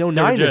 There is no 9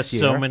 this year. There were just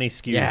so many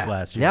SKUs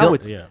last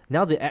year.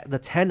 Now the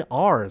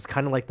 10R is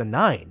kind of like the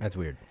 9. That's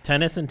weird.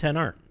 Tennis and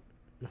 10R.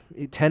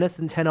 Tennis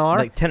and 10R.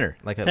 Like tenor.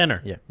 Like a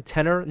tenor. Yeah.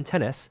 Tenor and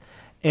tennis.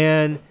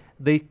 And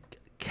they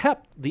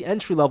kept the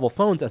entry level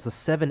phones as the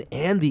 7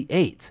 and the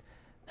 8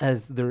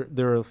 as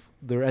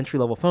their entry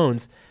level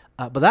phones,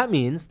 but that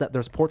means that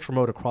there's ports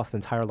remote across the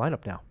entire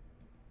lineup now.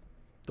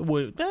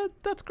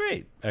 That's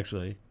great,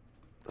 actually.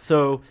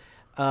 So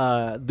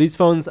these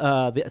phones,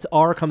 the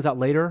R comes out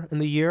later in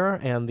the year,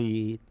 and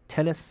the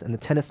Tennis and the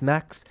Tennis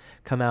Max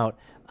come out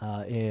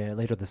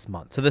later this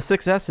month. So the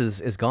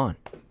 6S is gone.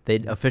 They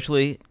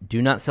officially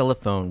do not sell a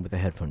phone with a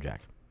headphone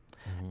jack.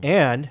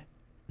 And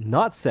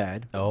not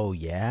said Oh,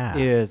 yeah.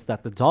 is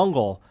that the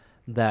dongle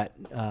that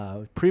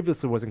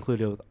previously was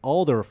included with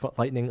all their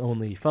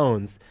Lightning-only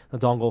phones, the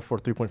dongle for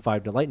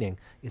 3.5 to Lightning,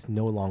 is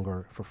no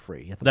longer for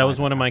free. You have to That buy was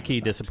that one of my after key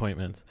the fact.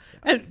 disappointments.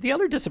 And the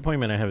other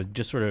disappointment I have is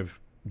just sort of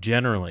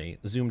generally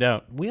zoomed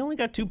out. We only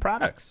got 2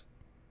 products.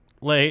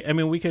 Like, I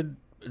mean, we could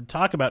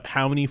talk about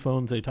how many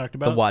phones they talked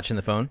about. The watch and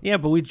the phone. Yeah,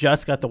 but we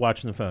just got the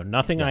watch and the phone.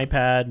 Nothing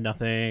iPad,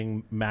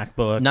 nothing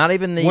MacBook. Not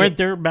even the... Weren't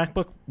there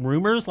MacBook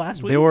rumors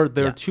last week? There were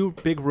Yeah. 2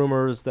 big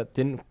rumors that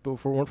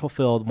weren't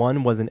fulfilled.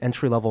 One was an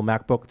entry-level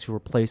MacBook to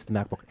replace the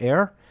MacBook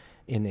Air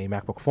in a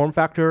MacBook form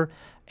factor,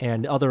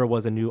 and the other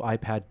was a new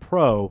iPad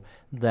Pro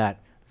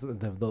that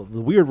the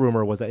weird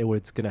rumor was that it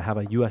was going to have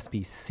a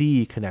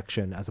USB-C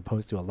connection as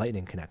opposed to a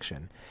Lightning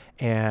connection.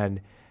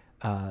 And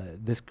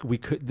this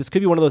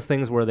could be one of those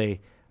things where they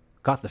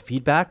got the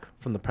feedback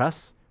from the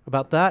press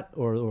about that,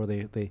 or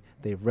they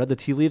read the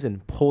tea leaves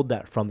and pulled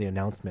that from the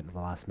announcement at the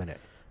last minute.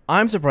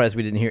 I'm surprised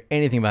we didn't hear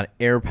anything about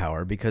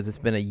AirPower because it's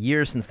been a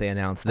year since they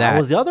announced that. That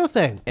was the other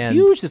thing. And-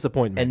 Huge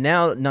disappointment. And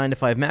now 9 to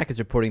 5 Mac is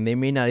reporting they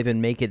may not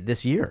even make it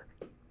this year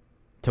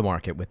to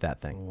market with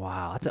that thing.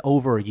 Wow, that's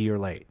over a year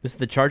late. This is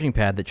the charging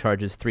pad that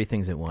charges 3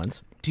 things at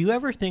once. Do you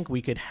ever think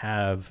we could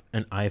have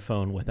an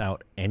iPhone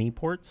without any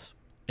ports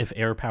if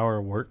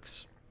AirPower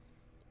works?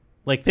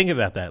 Like, think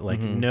about that. Like,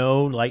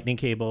 no lightning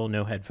cable,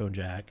 no headphone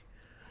jack,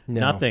 No.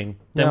 nothing.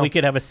 Then No. we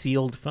could have a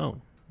sealed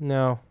phone.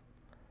 No.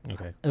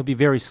 Okay. It would be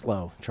very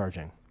slow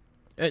charging.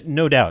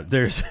 No doubt.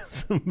 There's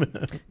some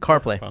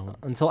CarPlay. problem.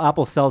 Until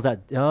Apple sells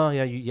that. Oh,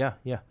 yeah.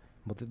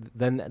 Well,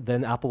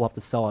 then Apple will have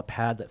to sell a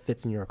pad that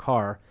fits in your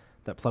car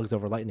that plugs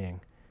over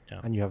Lightning,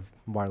 Yeah. and you have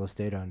wireless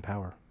data and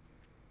power.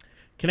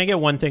 Can I get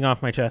one thing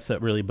off my chest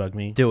that really bugged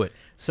me? Do it.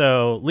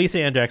 So Lisa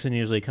Ann Jackson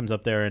usually comes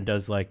up there and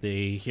does like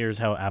here's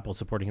how Apple's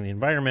supporting the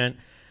environment,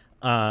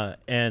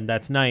 and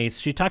that's nice.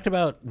 She talked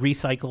about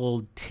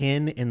recycled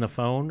tin in the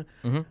phone.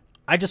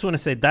 I just want to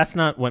say that's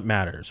not what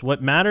matters.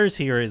 What matters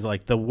here is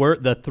like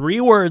the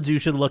 3 words you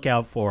should look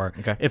out for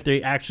if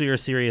they actually are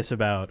serious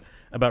about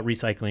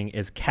recycling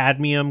is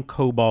cadmium,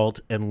 cobalt,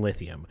 and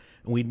lithium.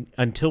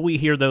 Until we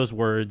hear those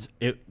words,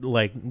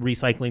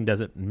 recycling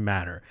doesn't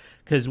matter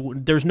because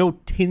there's no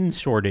tin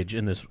shortage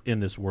in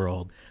this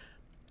world.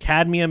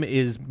 Cadmium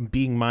is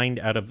being mined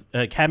out of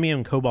cadmium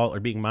and cobalt are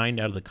being mined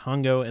out of the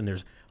Congo, and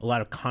there's a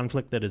lot of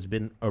conflict that has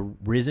been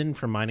arisen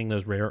from mining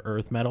those rare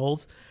earth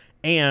metals,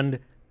 and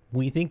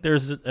we think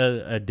there's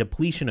a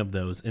depletion of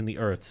those in the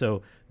earth.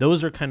 So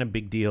those are kind of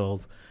big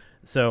deals.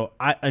 So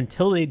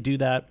until they do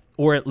that,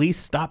 or at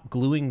least stop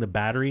gluing the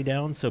battery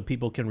down so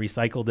people can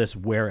recycle this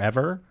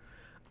wherever,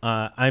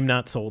 I'm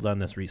not sold on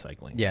this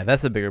recycling. Yeah,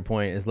 that's the bigger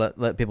point is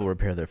let people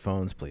repair their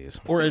phones, please.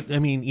 Or, I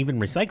mean, even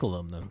recycle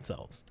them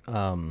themselves.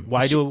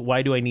 Why she-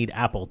 do I need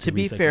Apple to To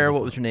be recycle fair, the what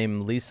phone? was her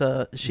name?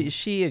 Lisa.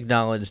 She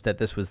acknowledged that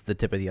this was the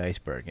tip of the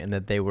iceberg and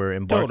that they were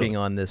embarking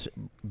on this,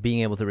 being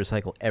able to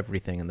recycle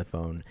everything in the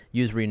phone,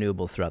 use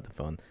renewables throughout the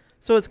phone.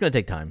 So it's going to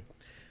take time.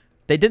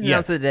 They did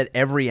announce that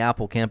every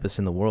Apple campus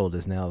in the world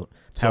is now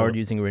powered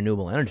using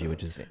renewable energy,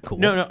 which is cool.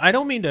 No, I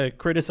don't mean to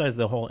criticize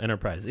the whole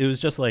enterprise. It was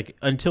just like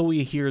until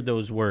we hear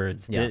those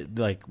words,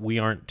 we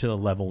aren't to the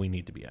level we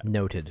need to be at.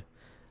 Noted.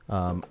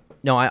 No,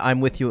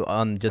 I'm with you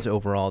on just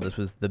overall. This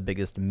was the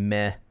biggest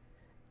meh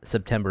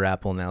September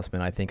Apple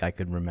announcement I think I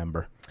could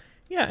remember.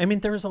 Yeah, I mean,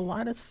 there's a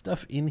lot of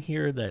stuff in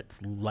here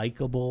that's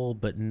likable,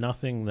 but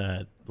nothing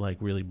that like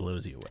really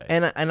blows you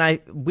away.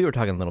 And we were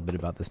talking a little bit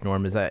about this,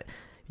 Norm, is that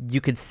you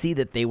could see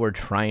that they were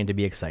trying to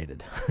be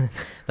excited,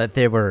 that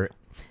they were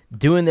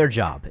doing their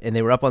job, and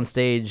they were up on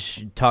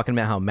stage talking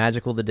about how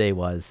magical the day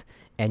was,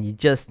 and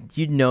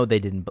you know they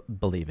didn't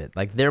believe it.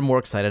 Like, they're more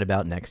excited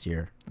about next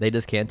year. They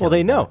just can't tell Well, they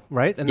you about know, it.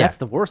 right? And that's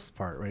the worst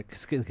part, right?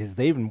 Because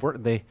they even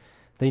work. They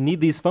need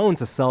these phones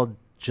to sell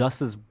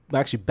just as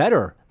actually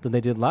better than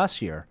they did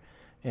last year,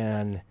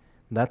 and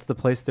that's the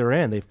place they're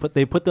in.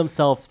 They put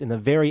themselves in a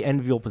very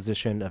enviable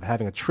position of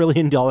having $1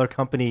 trillion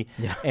company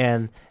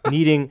and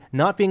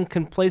not being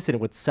complacent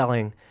with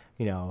selling,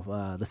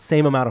 the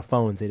same amount of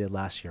phones they did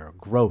last year.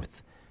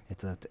 Growth.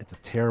 It's a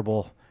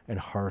terrible and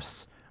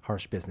harsh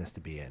business to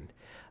be in.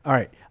 All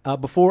right. Are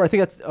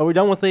we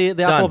done with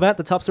the Apple event,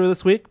 the top story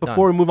this week?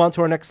 Before we move on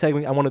to our next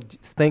segment, I want to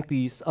thank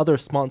the other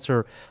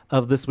sponsor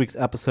of this week's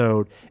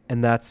episode,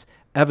 and that's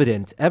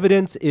Evident.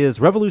 Evident is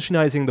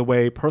revolutionizing the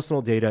way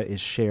personal data is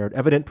shared.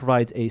 Evident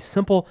provides a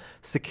simple,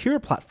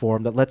 secure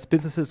platform that lets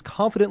businesses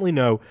confidently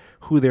know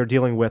who they're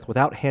dealing with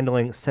without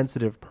handling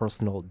sensitive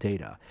personal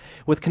data.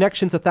 With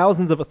connections to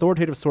thousands of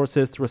authoritative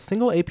sources through a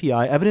single API,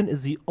 Evident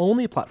is the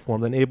only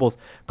platform that enables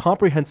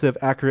comprehensive,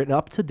 accurate, and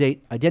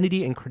up-to-date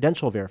identity and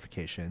credential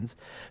verifications.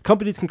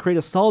 Companies can create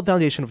a solid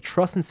foundation of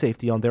trust and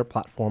safety on their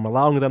platform,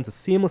 allowing them to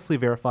seamlessly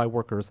verify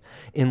workers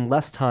in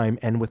less time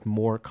and with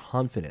more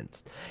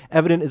confidence.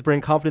 Evident is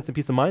bringing confidence and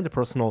peace of mind to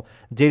personal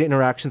data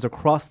interactions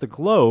across the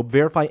globe.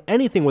 Verify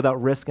anything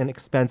without risk and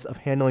expense of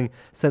handling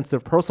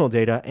sensitive personal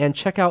data, and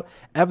check out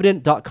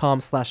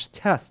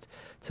evident.com/test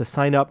to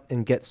sign up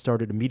and get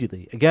started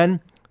immediately. Again,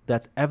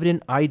 that's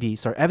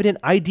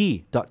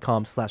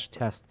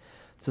evidentid.com/test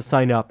to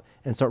sign up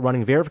and start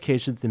running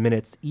verifications in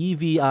minutes.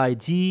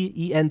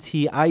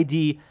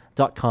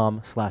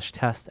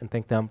 evidentid.com/test, and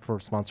thank them for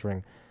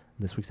sponsoring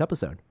this week's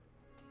episode.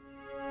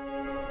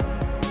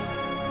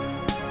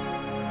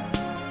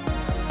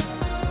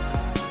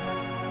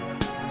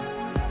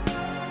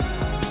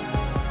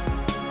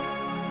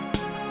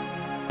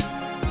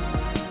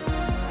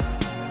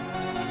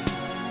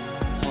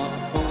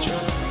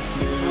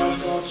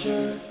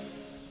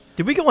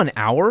 Did we go an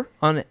hour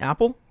on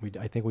Apple?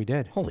 I think we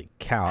did. Holy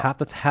cow.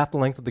 That's half the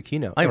length of the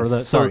keynote. I am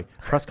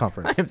Press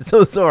conference. I'm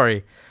so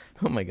sorry.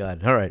 Oh my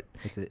God. All right.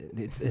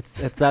 It's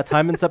that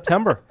time in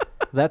September.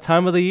 That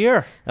time of the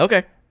year.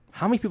 Okay.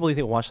 How many people do you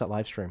think watch that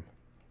live stream?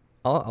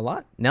 A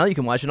lot. Now you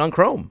can watch it on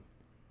Chrome.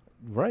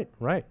 Right.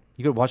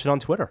 You could watch it on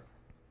Twitter.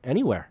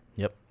 Anywhere.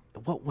 Yep.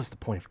 What was the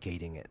point of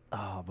gating it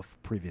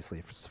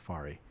previously for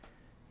Safari?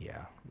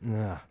 Yeah.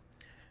 Nah.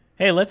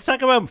 Hey, let's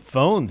talk about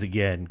phones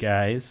again,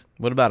 guys.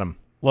 What about them?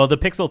 Well, the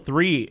Pixel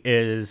 3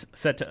 is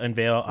set to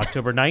unveil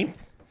October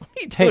 9th. What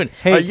are you doing?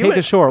 Hey,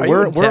 Kishore,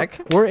 we're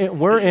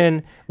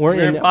in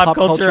pop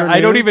culture.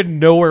 I don't even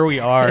know where we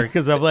are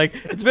because I'm like,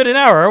 it's been an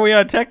hour. Are we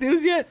on tech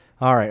news yet?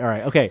 All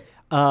right. Okay.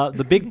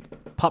 The big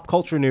pop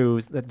culture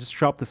news that just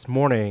dropped this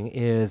morning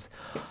is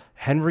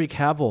Henry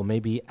Cavill may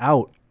be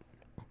out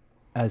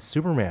as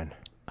Superman.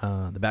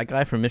 The bad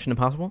guy from Mission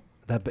Impossible?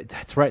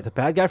 That's right. The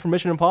bad guy from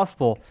Mission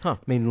Impossible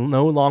may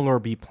no longer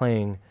be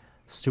playing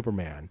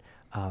Superman.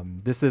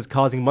 This is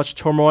causing much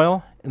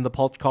turmoil in the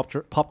pop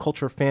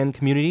culture fan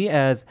community,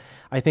 as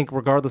I think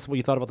regardless of what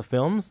you thought about the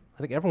films, I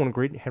think everyone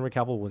agreed Henry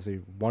Cavill was a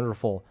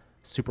wonderful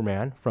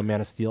Superman, from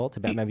Man of Steel to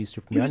Batman v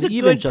Superman,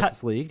 even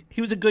Justice League.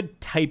 He was a good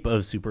type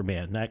of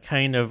Superman, that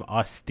kind of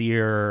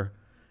austere,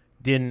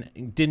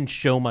 didn't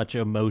show much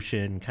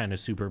emotion kind of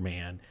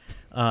Superman.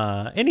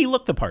 And he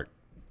looked the part.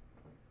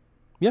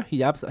 Yeah,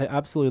 he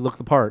absolutely looked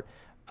the part.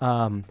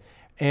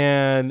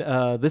 And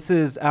this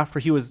is after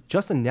he was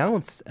just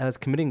announced as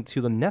committing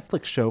to the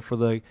Netflix show for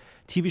the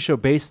TV show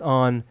based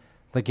on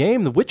the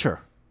game The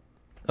Witcher.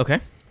 Okay.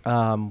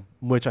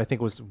 Which I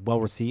think was well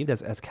received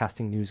as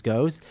casting news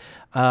goes.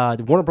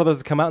 Warner Brothers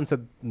has come out and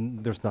said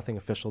there's nothing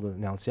official to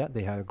announce yet.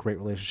 They had a great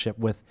relationship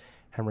with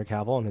Henry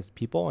Cavill and his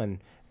people, and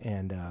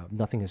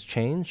nothing has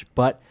changed.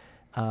 But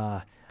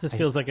this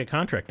feels like a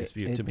contract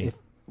dispute to me.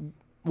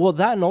 Well,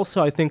 that, and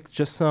also I think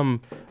just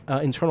some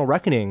internal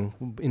reckoning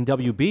in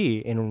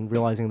WB in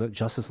realizing that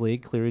Justice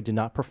League clearly did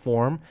not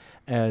perform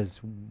as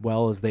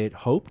well as they had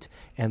hoped,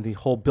 and the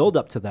whole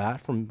build-up to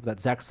that that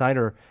Zack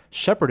Snyder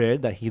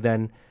shepherded, that he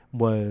then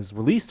was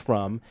released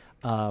from,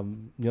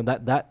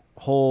 that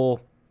whole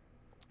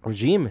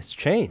regime has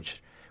changed,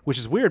 which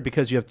is weird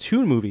because you have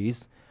two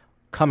movies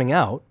coming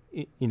out,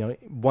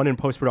 one in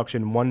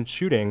post-production, one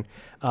shooting,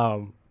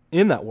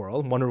 in that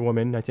world, Wonder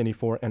Woman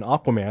 1984 and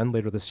Aquaman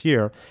later this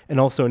year, and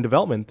also in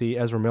development, the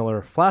Ezra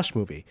Miller Flash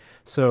movie.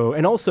 So,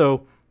 and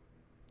also,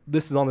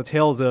 this is on the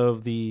tails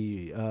of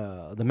the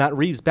Matt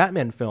Reeves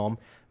Batman film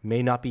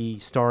may not be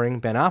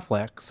starring Ben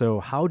Affleck. So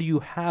how do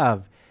you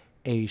have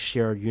a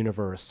shared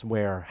universe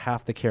where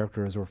half the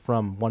characters are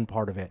from one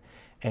part of it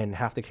and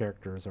half the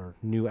characters are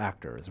new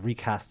actors,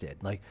 recasted?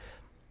 Like,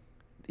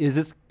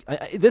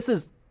 this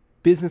is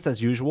business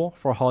as usual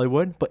for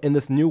Hollywood, but in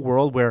this new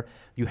world where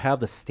you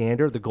have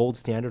the gold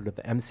standard of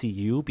the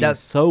MCU being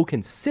so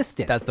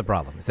consistent. That's the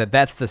problem, is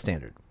that's the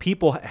standard.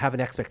 People have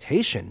an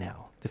expectation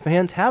now. The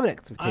fans have an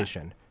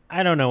expectation.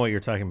 I don't know what you're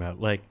talking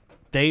about. Like,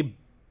 they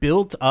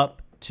built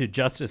up to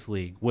Justice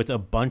League with a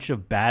bunch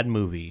of bad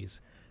movies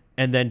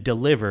and then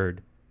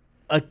delivered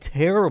a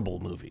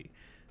terrible movie.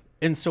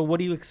 And so what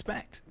do you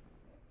expect?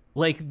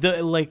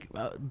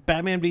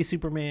 Batman v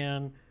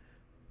Superman,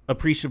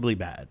 appreciably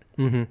bad.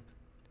 Mm-hmm.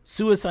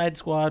 Suicide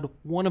Squad,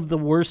 one of the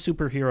worst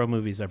superhero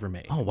movies ever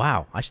made. Oh,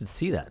 wow. I should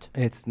see that.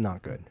 It's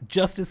not good.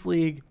 Justice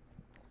League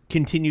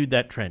continued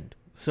that trend.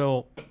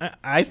 So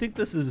I think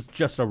this is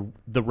just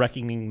the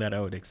reckoning that I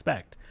would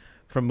expect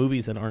from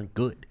movies that aren't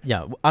good.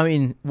 Yeah. I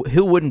mean,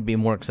 who wouldn't be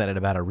more excited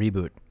about a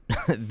reboot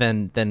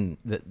than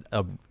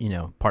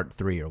part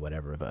 3 or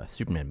whatever of a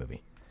Superman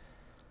movie?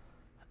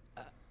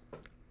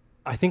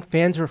 I think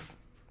fans are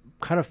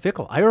kind of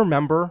fickle. I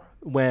remember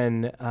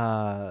when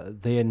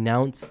they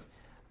announced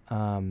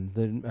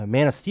the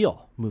Man of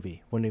Steel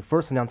movie, when they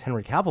first announced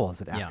Henry Cavill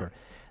as an actor.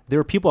 there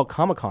are people at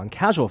Comic-Con,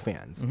 casual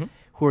fans,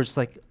 who are just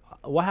like,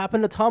 what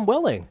happened to Tom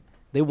Welling?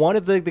 They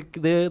wanted the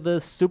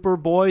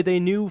Superboy they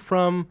knew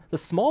from the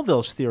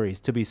Smallville series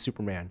to be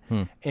Superman.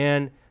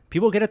 And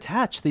people get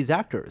attached to these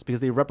actors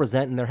because they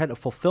represent in their head a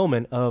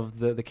fulfillment of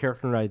the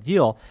character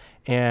ideal.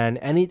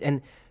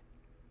 And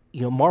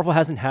Marvel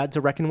hasn't had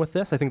to reckon with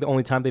this. I think the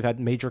only time they've had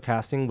major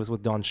casting was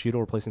with Don Cheadle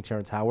replacing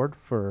Terrence Howard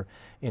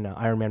in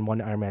Iron Man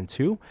 1 and Iron Man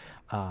 2.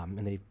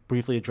 And they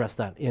briefly addressed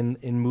that in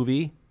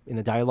movie, in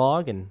the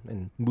dialogue,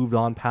 and moved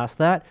on past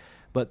that.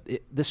 But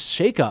this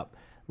shakeup,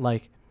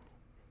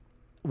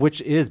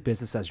 which is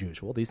business as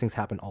usual. These things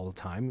happen all the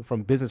time.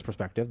 From a business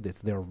perspective,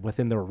 they're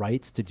within their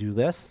rights to do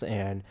this.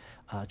 And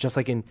just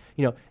like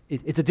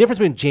it's a difference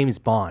between James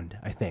Bond,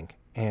 I think,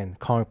 and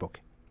comic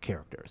book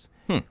characters.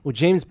 With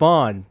James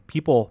Bond,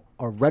 people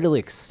are readily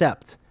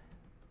accept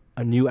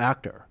a new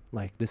actor.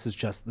 Like, this is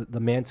just the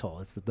mantle.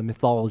 It's the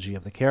mythology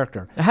of the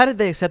character. How did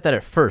they accept that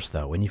at first,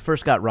 though? When you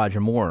first got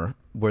Roger Moore,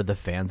 were the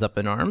fans up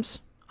in arms?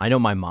 I know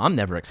my mom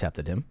never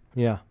accepted him.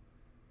 Yeah.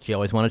 She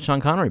always wanted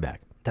Sean Connery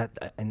back.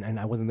 And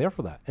I wasn't there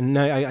for that. And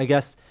I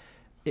guess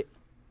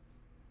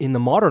in the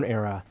modern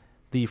era,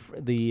 the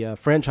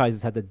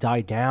franchises had to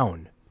die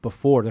down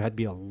before there had to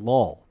be a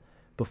lull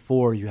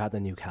before you had the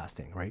new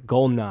casting, right?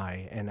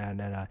 Goldeneye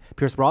and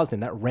Pierce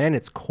Brosnan, that ran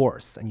its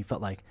course, and you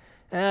felt like,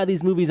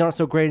 these movies aren't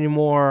so great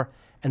anymore.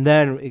 And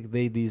then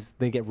they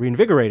get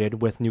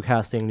reinvigorated with new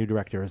casting, new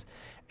directors,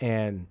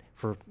 and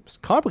for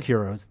comic book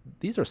heroes,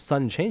 these are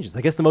sudden changes.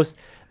 I guess the most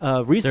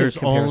recent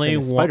comparison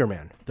is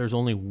Spider-Man. There's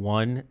only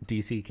one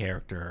DC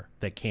character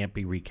that can't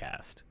be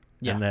recast,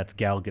 and that's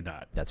Gal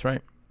Gadot. That's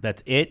right.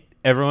 That's it.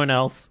 Everyone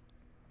else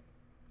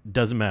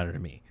doesn't matter to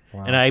me.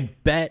 Wow. And I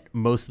bet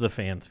most of the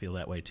fans feel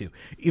that way too.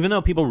 Even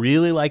though people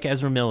really like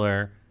Ezra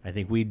Miller, I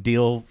think we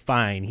deal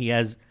fine.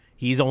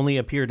 He's only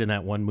appeared in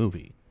that one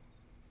movie.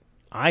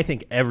 I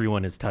think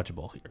everyone is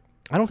touchable here.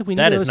 I don't think we need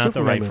that another is not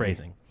Superman the right movie.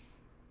 phrasing.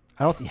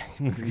 I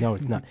don't. No,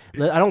 it's not.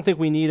 I don't think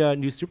we need a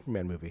new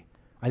Superman movie.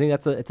 I think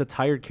it's a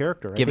tired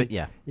character.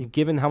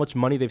 Given how much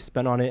money they've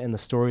spent on it and the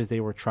stories they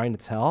were trying to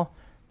tell,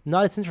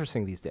 not as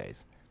interesting these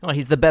days. Oh,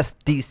 he's the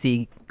best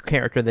DC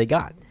character they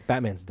got.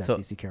 Batman's the best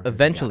DC character.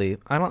 Eventually,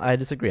 I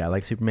disagree. I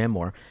like Superman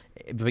more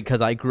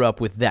because I grew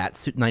up with that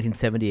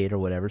 1978 or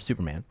whatever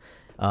Superman.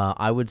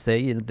 I would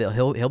say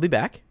he'll be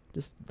back.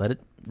 Just let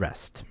it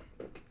rest.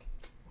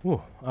 Ooh,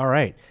 all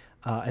right,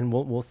 and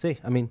we'll see.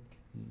 I mean,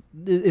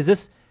 is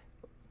this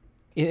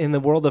in the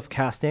world of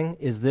casting?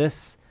 Is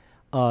this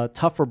a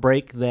tougher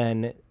break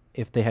than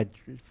if they had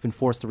been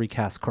forced to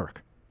recast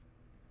Kirk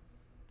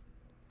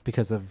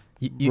because of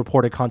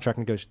reported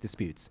contract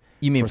disputes?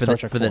 You mean for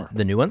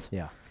the new ones?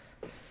 Yeah.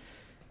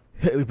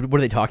 Were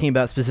they talking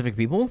about specific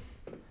people?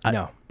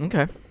 No.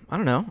 Okay. I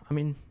don't know. I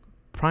mean,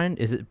 Pine,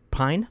 is it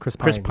Pine? Chris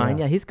Pine.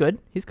 Yeah, he's good.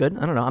 He's good.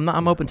 I don't know.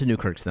 I'm open to new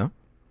Kirks though.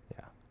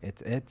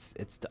 It's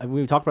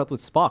we talked about it with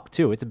Spock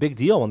too. It's a big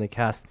deal when they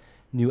cast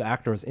new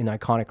actors in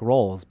iconic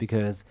roles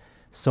because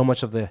so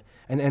much of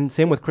and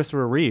same with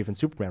Christopher Reeve and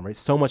Superman, right?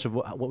 So much of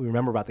what we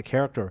remember about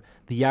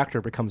the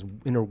actor becomes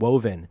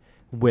interwoven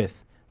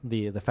with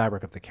the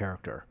fabric of the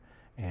character,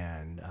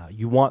 and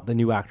you want the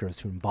new actors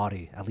to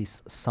embody at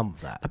least some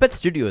of that. I bet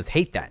studios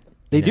hate that.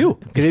 They do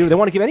because they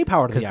want to give any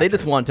power to the actors. They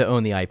just want to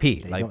own the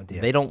IP.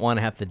 They don't want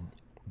to have to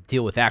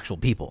deal with actual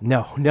people.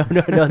 No. They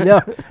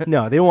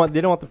don't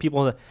want the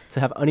people to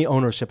have any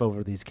ownership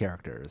over these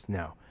characters.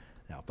 No.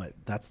 But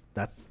that's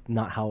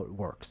not how it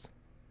works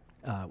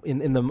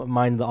in the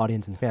mind of the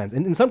audience and fans.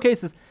 And in some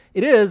cases,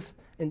 it is,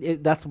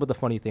 and that's what the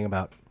funny thing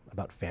about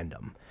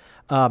fandom.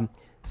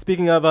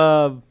 Speaking of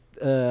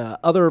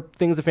other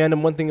things of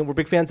fandom, one thing that we're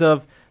big fans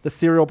of, the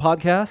Serial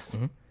podcast.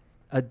 Mm-hmm.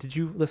 Did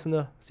you listen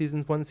to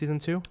seasons 1 and season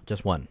 2?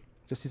 Just one.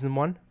 Just season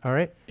 1? All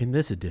right. In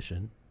this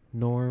edition,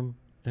 Norm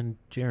and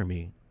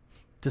Jeremy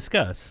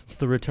discuss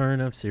the return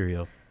of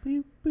Serial.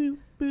 Boop, boop,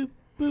 boop,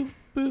 boop,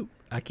 boop.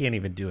 I can't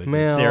even do it.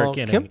 Male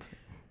Kemp?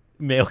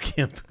 Male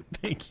Kemp.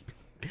 Thank you.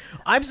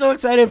 I'm so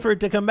excited for it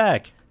to come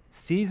back.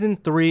 Season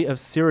 3 of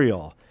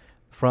Serial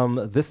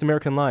from This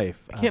American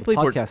Life. I can't believe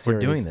we're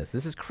doing this.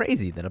 This is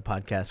crazy that a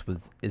podcast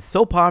is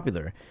so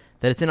popular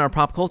that it's in our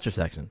pop culture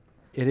section.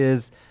 It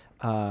is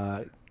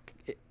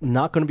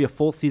not going to be a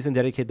full season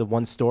dedicated to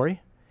one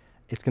story.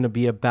 It's going to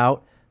be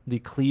about the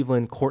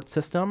Cleveland court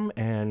system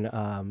and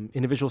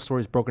individual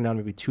stories broken down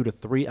maybe 2 to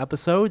 3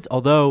 episodes.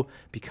 Although,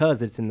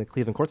 because it's in the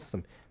Cleveland court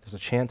system, there's a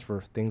chance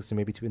for things to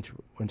maybe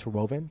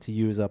interwoven, to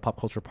use pop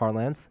culture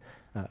parlance,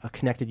 a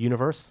connected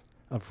universe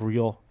of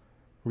real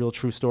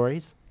true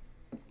stories.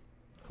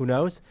 Who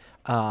knows?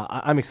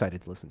 I'm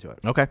excited to listen to it.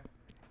 Okay,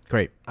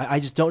 great. I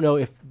just don't know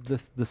if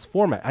this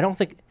format. I don't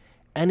think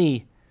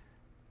any,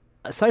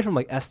 aside from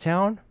like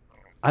S-Town,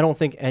 I don't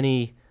think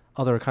any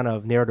other kind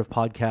of narrative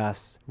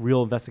podcast,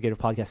 real investigative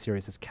podcast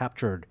series has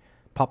captured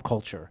pop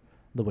culture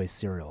the way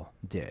Serial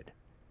did.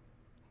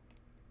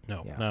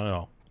 No, not at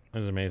all. It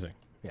was amazing.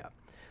 Yeah.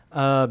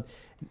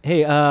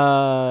 Hey,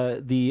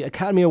 the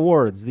Academy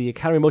Awards, the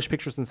Academy of Motion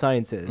Pictures and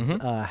Sciences,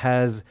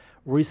 has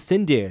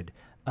rescinded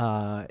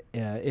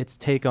its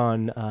take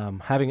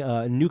on having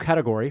a new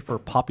category for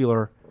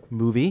popular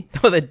movie.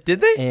 Oh,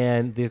 did they?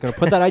 And they're going to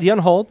put that idea on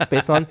hold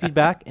based on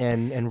feedback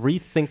and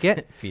rethink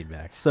it.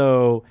 Feedback.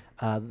 So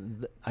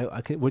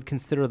would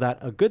consider that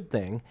a good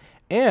thing.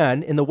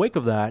 And in the wake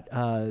of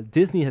that,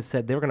 Disney has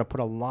said they were going to put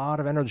a lot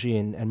of energy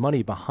and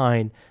money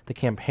behind the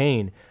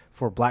campaign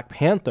for Black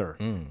Panther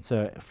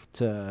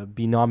to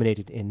be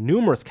nominated in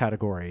numerous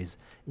categories,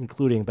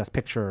 including Best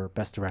Picture,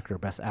 Best Director,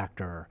 Best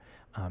Actor,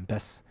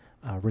 Best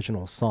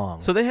Original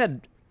Song. So they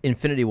had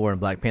Infinity War and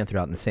Black Panther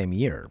out in the same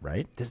year,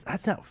 right?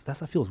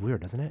 That feels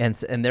weird, doesn't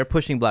it? And they're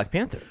pushing Black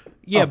Panther.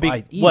 Yeah,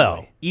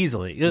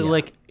 easily. Yeah.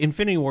 Like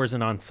Infinity War is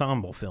an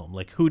ensemble film.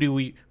 Like who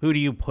do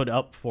you put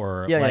up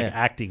for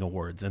acting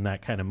awards in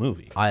that kind of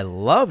movie? I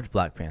loved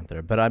Black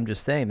Panther, but I'm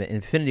just saying that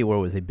Infinity War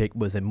was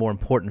a more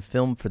important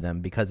film for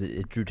them because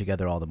it drew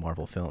together all the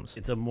Marvel films.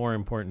 It's a more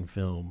important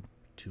film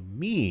to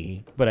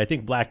me, but I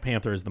think Black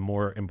Panther is the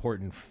more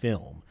important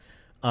film.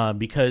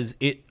 Because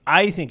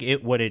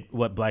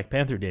what Black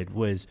Panther did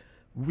was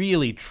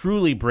really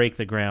truly break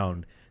the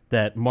ground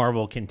that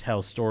Marvel can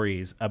tell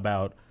stories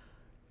about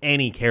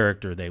any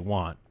character they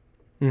want,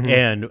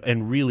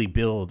 and really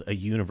build a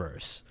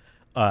universe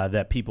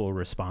that people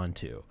respond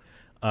to.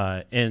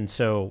 And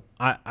so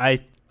I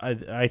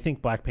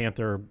think Black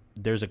Panther,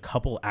 there's a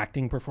couple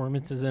acting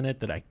performances in it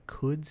that I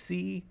could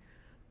see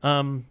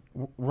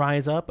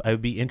rise up. I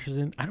would be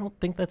interested. I don't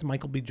think that's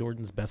Michael B.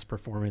 Jordan's best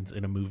performance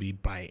in a movie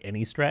by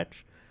any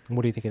stretch.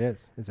 What do you think it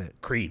is? Is it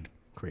Creed,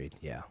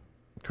 yeah.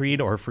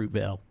 Creed or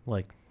Fruitvale?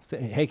 Like,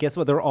 hey, guess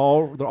what? They're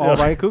all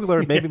Ryan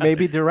Coogler.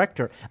 Maybe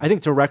director. I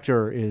think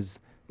director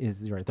is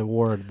right, the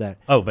word that.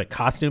 Oh, but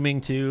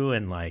costuming too,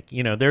 and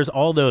there's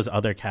all those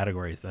other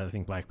categories that I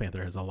think Black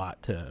Panther has a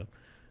lot to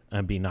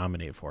be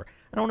nominated for.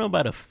 I don't know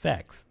about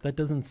effects. That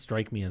doesn't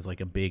strike me as like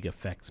a big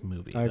effects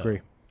movie. I agree.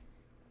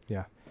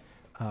 Yeah,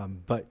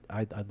 but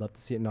I'd love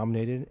to see it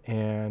nominated,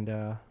 and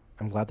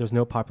I'm glad there's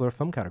no popular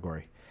film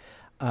category.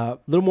 A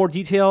little more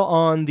detail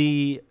on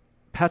the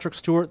Patrick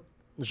Stewart,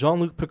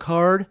 Jean-Luc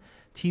Picard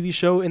TV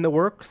show in the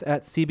works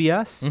at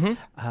CBS.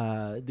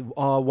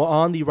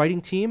 On the writing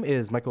team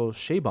is Michael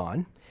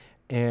Chabon,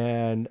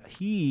 and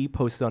he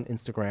posted on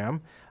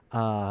Instagram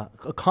a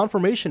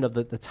confirmation of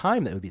the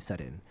time that it would be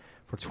set in.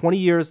 For 20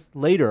 years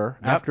later,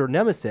 after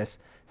Nemesis,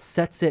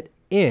 sets it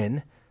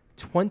in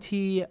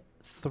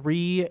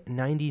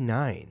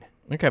 2399.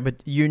 Okay, but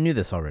you knew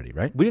this already,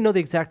 right? We didn't know the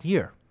exact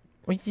year.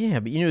 Well,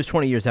 yeah, but you knew it was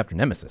 20 years after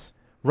Nemesis.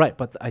 Right,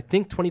 but I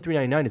think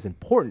 2399 is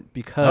important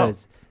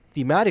because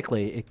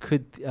thematically, it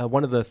could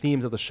one of the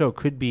themes of the show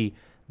could be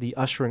the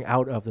ushering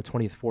out of the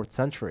 24th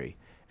century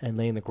and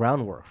laying the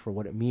groundwork for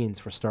what it means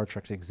for Star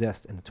Trek to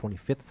exist in the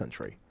 25th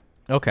century.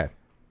 Okay.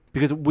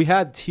 Because we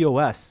had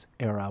TOS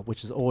era,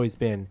 which has always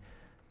been,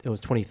 it was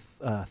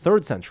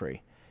 23rd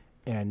century.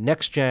 And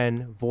Next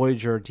Gen,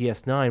 Voyager,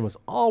 DS9 was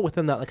all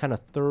within that kind of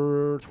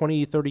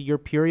 20, 30-year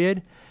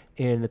period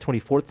in the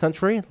 24th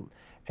century.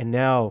 And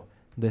now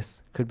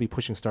this could be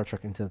pushing Star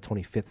Trek into the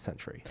 25th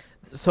century.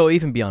 So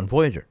even beyond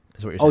Voyager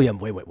is what you're saying?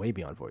 Oh, yeah, way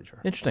beyond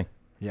Voyager. Interesting.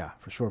 Yeah,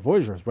 for sure.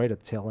 Voyager is right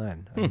at the tail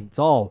end. I mean, it's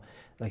all,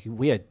 like,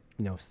 we had,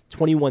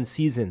 21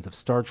 seasons of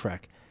Star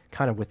Trek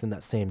kind of within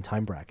that same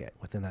time bracket,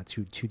 within that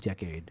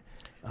two-decade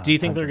Do you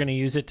think they're going to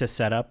use it to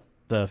set up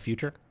the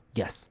future?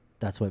 Yes,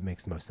 that's what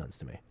makes the most sense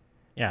to me.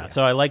 Yeah,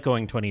 so I like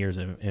going 20 years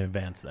in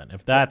advance then,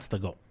 if that's the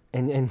goal.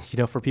 And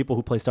for people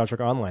who play Star Trek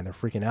Online, they're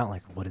freaking out.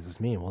 Like, what does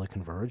this mean? Will it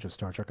converge with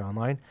Star Trek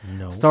Online?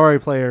 No. Sorry,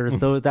 players.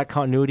 That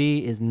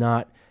continuity is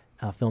not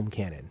film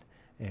canon.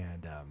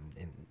 And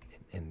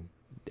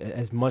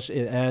as much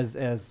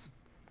as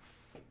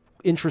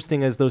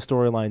interesting as those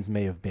storylines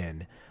may have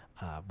been,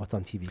 what's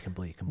on TV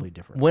completely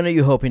different. When are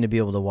you hoping to be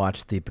able to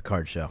watch the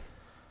Picard show?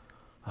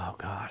 Oh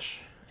gosh.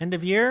 End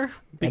of year?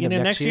 Beginning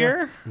of next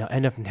year? No,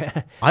 end of.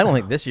 I don't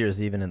think this year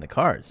is even in the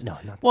cards. No,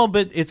 not. Well,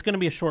 but it's going to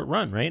be a short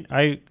run, right?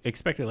 I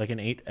expected like an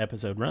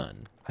 8-episode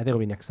run. I think it'll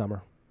be next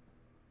summer.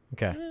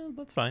 Okay.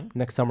 That's fine.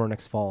 Next summer,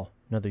 next fall.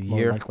 Another More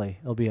year. likely.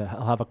 I'll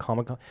have a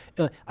Comic-Con.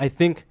 I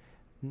think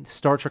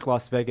Star Trek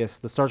Las Vegas,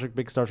 the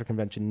big Star Trek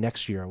convention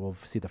next year, we'll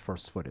see the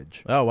first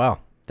footage. Oh, wow.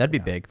 That'd be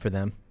big for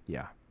them.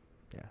 Yeah.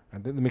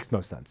 And that makes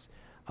most sense.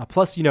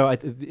 Plus,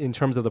 in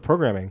terms of the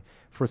programming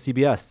for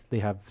CBS, they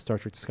have Star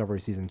Trek Discovery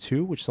Season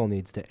 2, which still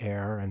needs to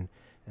air and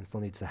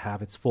still needs to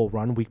have its full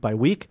run week by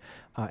week,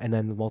 and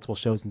then the multiple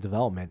shows in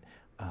development.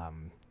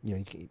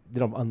 They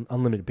don't have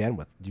unlimited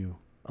bandwidth to do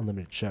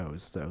unlimited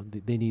shows, so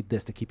they need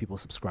this to keep people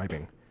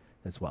subscribing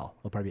as well.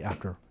 It'll probably be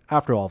after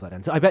all of that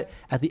ends. So I bet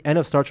at the end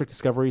of Star Trek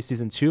Discovery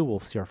Season 2, we'll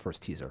see our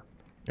first teaser.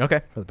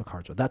 Okay. For the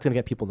Picard show. That's going to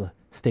get people to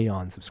stay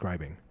on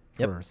subscribing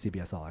for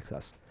CBS All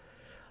Access.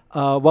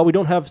 While we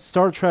don't have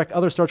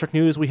other Star Trek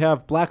news, we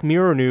have Black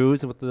Mirror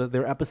news with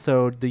their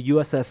episode, the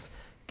USS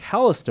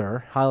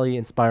Callister, highly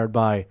inspired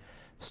by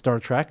Star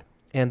Trek.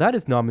 And that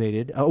is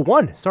nominated,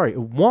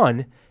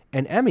 won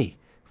an Emmy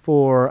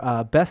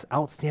for Best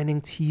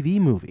Outstanding TV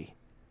Movie.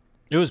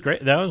 It was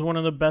great. That was one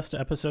of the best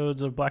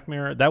episodes of Black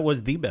Mirror. That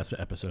was the best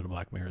episode of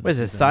Black Mirror. What is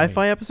it, a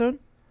sci-fi episode?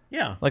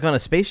 Yeah. Like on a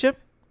spaceship?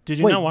 Did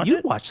you not watch it?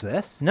 You watched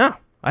this? No.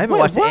 I haven't Wait,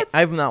 watched what? I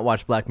have not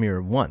watched Black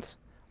Mirror once.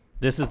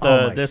 This is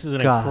Oh my this is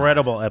an God.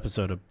 incredible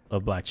episode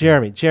of Black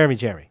Mirror.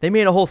 Jeremy. They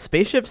made a whole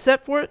spaceship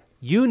set for it?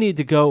 You need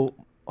to go.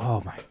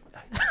 Oh my.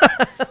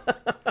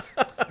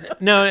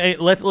 No, hey,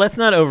 let's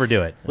not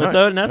overdo it. Let's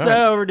All right. not All right.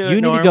 overdo it. You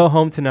need Norm. to go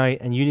home tonight,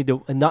 and you need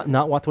to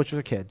not watch with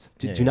your kids.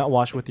 Do Yeah. not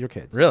watch with your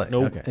kids. Really?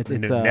 Nope. Okay. It's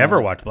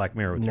Never watch Black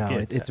Mirror with No, your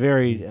kids. it's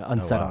very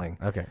unsettling.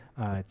 Okay.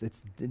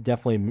 It's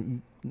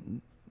definitely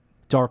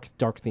dark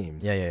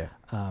themes. Yeah.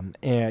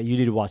 And you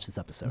need to watch this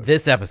episode.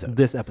 This episode.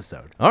 This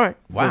episode. All right.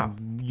 So Wow.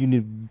 you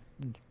need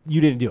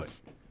to do it.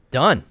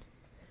 Done.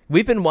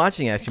 We've been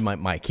watching, actually,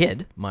 my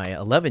kid, my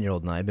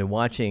 11-year-old and I have been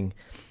watching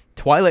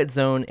Twilight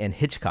Zone and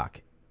Hitchcock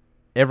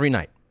every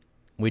night.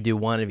 We do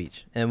one of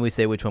each, and we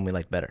say which one we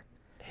like better.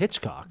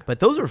 Hitchcock. But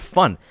those are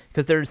fun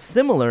because they're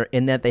similar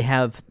in that they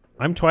have.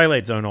 I'm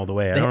Twilight Zone all the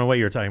way. I don't know what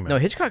you're talking about. No,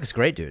 Hitchcock is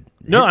great, dude.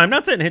 No, I'm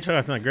not saying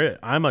Hitchcock's not great.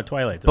 I'm a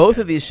Twilight Zone. Both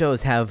guy. of these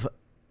shows have,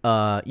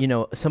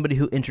 somebody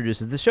who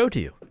introduces the show to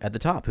you at the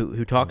top,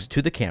 who talks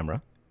to the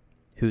camera,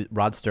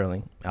 Rod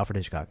Sterling, Alfred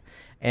Hitchcock,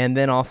 and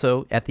then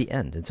also at the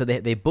end. And so they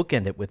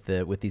bookend it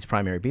with these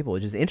primary people,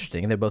 which is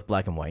interesting. And they're both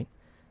black and white,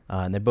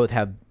 and they both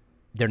have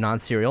they're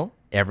non-serial.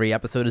 Every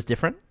episode is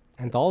different.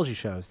 Anthology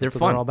shows. They're That's what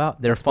fun. They're all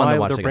about. They're That's fun to why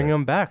watch They're bringing together.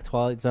 them back.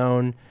 Twilight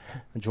Zone,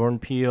 Jordan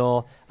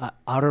Peele,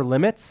 Outer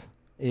Limits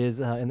is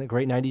in the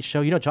great '90s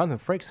show. You know, Jonathan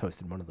Frakes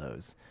hosted one of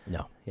those.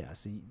 No. Yeah,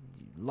 so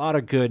a lot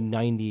of good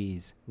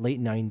 '90s, late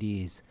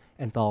 '90s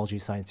anthology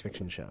science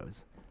fiction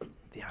shows.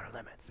 The Outer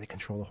Limits. They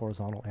control the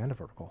horizontal and the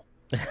vertical.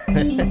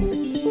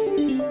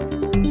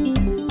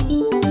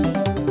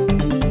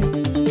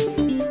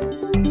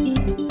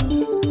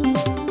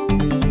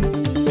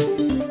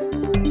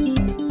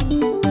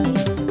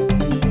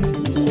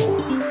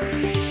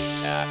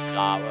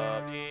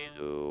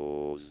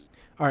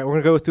 All right, we're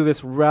going to go through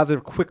this rather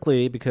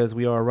quickly because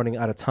we are running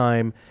out of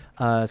time.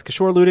 As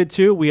Kishore alluded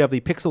to, we have the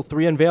Pixel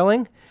 3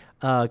 unveiling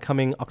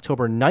coming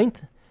October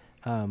 9th.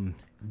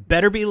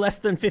 Better be less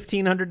than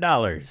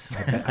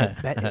 $1,500.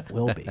 I bet it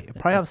will be. It'll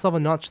probably have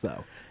some notch,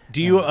 though.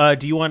 Do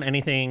you want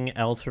anything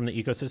else from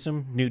the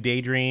ecosystem? New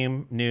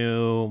Daydream,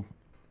 new.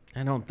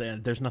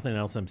 There's nothing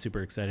else I'm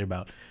super excited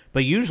about.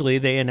 But usually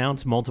they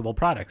announce multiple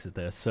products at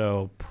this,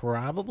 so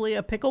probably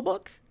a pickle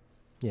book.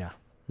 Yeah,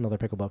 another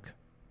pickle book.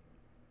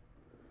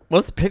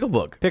 What's the pickle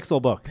book?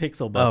 Pixel book.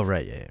 Pixel book. Oh,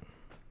 right. Yeah.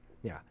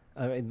 Yeah,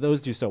 I mean, those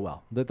do so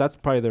well. That's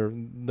probably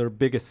their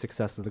biggest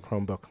success of the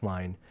Chromebook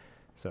line.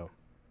 So,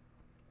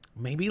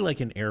 Maybe like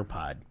an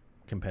AirPod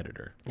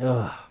competitor.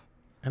 ugh.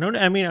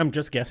 I'm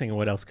just guessing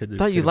what else could. I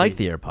thought you could liked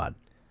be. the AirPod.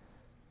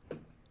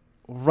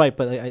 Right,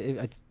 but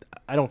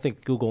I don't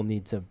think Google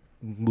needs to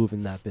move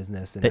in that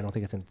business, and I don't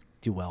think it's going to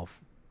do well.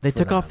 They for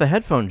took off them. the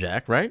headphone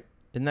jack, right?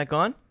 Isn't that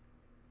gone?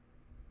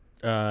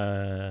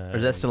 Or Or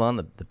is that still on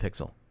the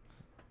Pixel?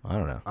 I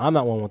don't know. I'm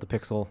not one with the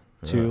Pixel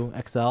 2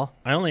 XL.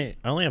 I only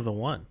have the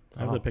one.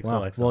 I have the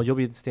Pixel Wow. XL. Well, you'll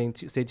be stay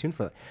tuned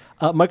for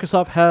that.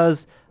 Microsoft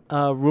has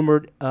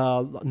rumored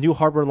new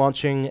hardware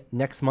launching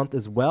next month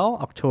as well,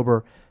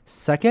 October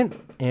 2nd,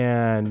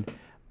 and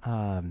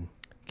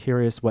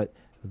curious what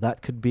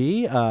that could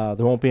be. There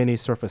won't be any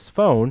Surface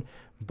Phone,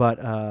 but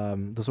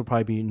this will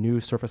probably be new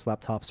Surface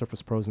laptops,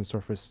 Surface Pros, and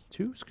Surface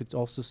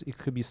 2s. It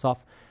could be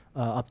soft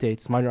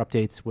updates, minor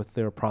updates with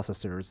their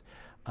processors.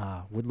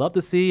 Would love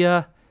to see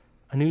a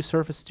new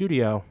Surface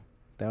Studio.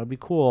 That would be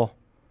cool.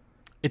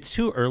 It's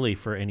too early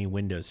for any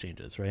Windows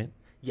changes, right?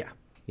 Yeah.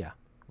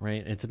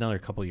 Right. It's another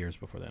couple years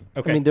before then.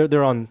 Okay. I mean,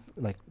 they're on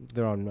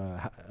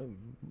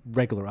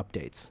regular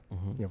updates,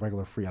 Mhm.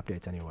 regular free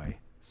updates anyway.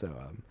 So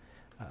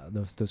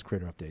those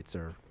creator updates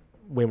are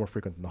way more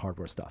frequent than the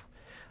hardware stuff.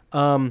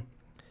 God,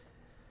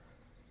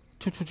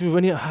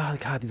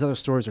 these other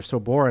stories are so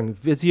boring.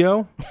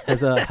 Vizio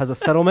has a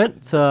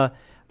settlement.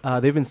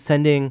 They've been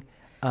sending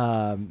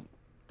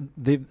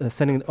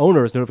sending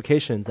owners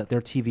notifications that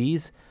their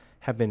TVs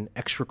have been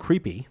extra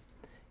creepy.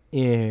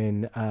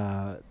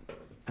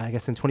 I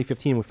guess in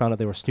 2015, we found out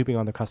they were snooping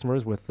on their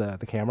customers with the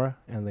camera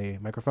and the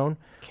microphone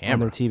on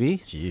their TV.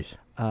 Jeez.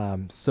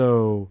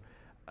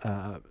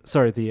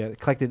 The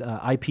collected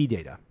IP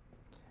data.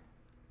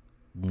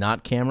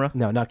 Not camera?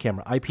 No, not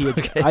camera.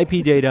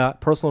 IP data,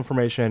 personal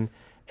information.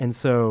 And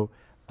so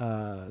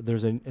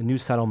there's a new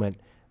settlement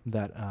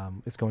that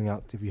is going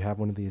out if you have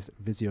one of these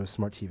Vizio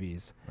smart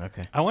TVs.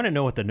 Okay. I want to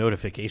know what the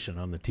notification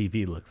on the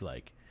TV looks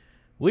like.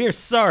 We are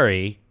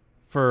sorry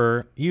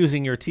for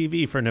using your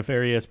TV for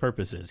nefarious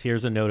purposes.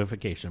 Here's a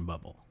notification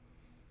bubble.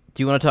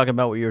 Do you want to talk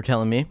about what you were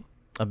telling me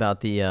about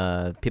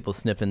the people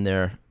sniffing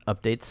their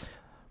updates?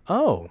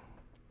 Oh.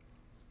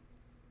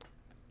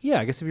 Yeah,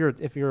 I guess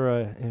if you're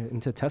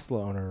into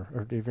Tesla owner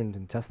or even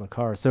in Tesla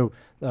cars, so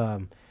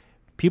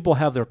people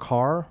have their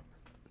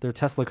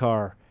Tesla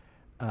car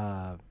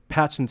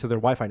patched into their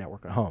Wi-Fi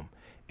network at home,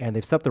 and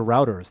they've set the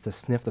routers to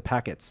sniff the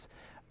packets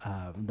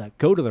that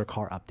go to their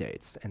car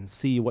updates and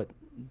see what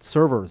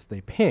servers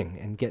they ping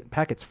and get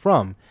packets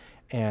from,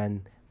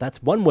 and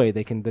that's one way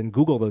they can then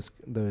Google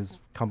those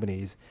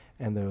companies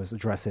and those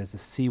addresses to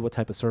see what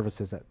type of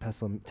services that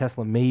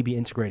Tesla may be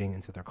integrating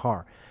into their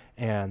car.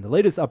 And the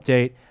latest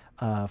update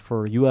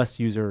for U.S.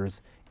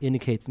 users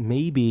indicates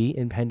maybe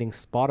impending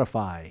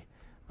Spotify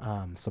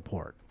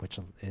support, which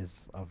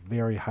is a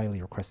very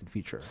highly requested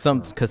feature.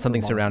 Because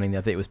something for surrounding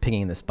that, it was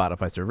pinging the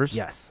Spotify servers.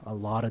 Yes, a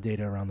lot of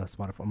data around the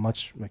Spotify,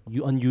 much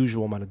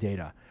unusual amount of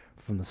data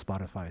from the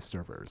Spotify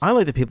servers. I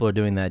like that people are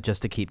doing that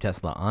just to keep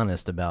Tesla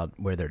honest about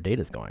where their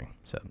data's going.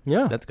 So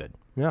Yeah. that's good.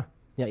 Yeah.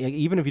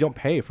 Even if you don't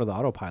pay for the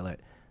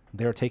autopilot,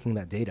 they're taking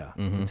that data,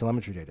 the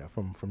telemetry data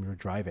from your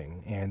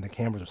driving, and the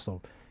cameras are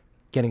still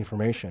getting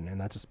information, and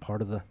that's just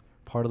part of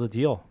the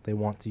deal they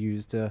want to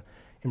use to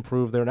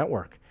improve their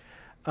network.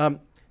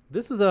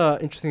 This is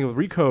interesting.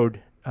 Recode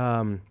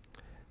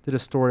did a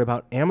story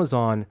about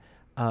Amazon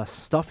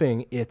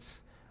stuffing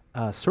its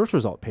search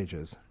result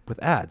pages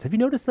with ads. Have you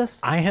noticed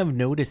this? I have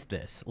noticed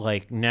this.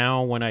 Like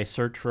now when I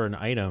search for an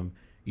item,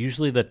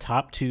 usually the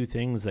top 2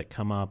 things that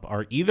come up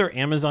are either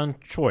Amazon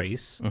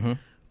choice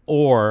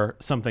or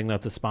something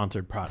that's a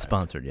sponsored product.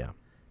 Sponsored, yeah.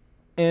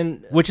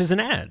 And which is an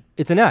ad.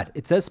 It's an ad.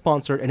 It says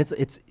sponsored, and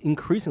it's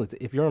increasingly,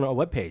 if you're on a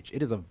web page,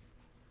 it is a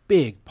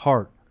big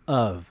part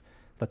of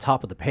the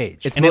top of the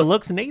page. And it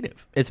looks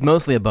native. It's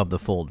mostly above the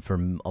fold for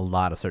a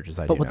lot of searches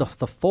I do. But with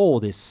the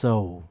fold is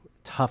so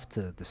tough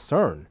to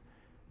discern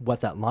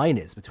what that line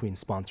is between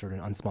sponsored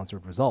and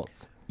unsponsored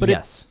results. But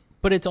yes.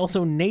 But it's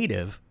also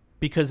native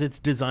because it's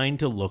designed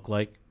to look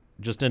like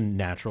just a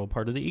natural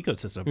part of the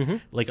ecosystem.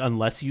 Like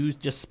unless you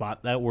just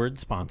spot that word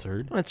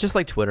sponsored. Well, it's just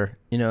like Twitter.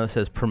 It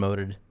says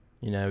promoted.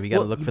 You got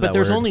to look for that word. But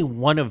there's only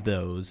one of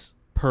those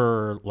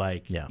per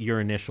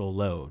your initial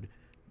load.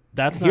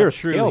 That's not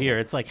true here.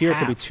 It's like here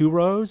half. It could be 2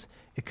 rows.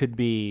 It could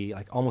be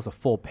like almost a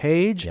full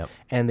page,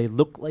 and they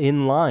look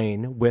in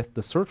line with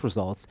the search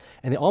results,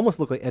 and they almost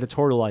look like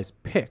editorialized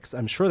picks.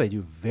 I'm sure they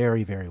do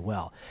very, very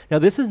well. Now,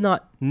 this is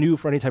not new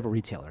for any type of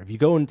retailer. If you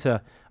go into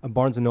a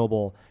Barnes &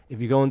 Noble,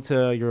 if you go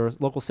into your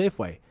local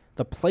Safeway,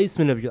 the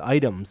placement of your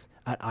items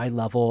at eye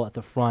level, at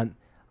the front,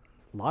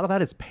 a lot of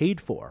that is paid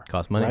for.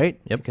 Cost money.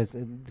 Right? Yep. Because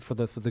for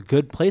the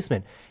good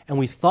placement. And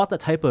we thought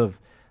that type of,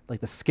 like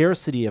the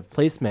scarcity of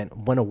placement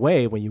went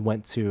away when you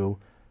went to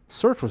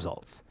search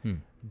results.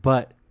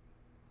 But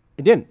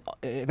it didn't.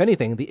 If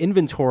anything, the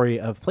inventory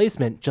of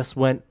placement just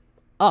went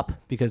up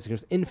because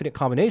there's infinite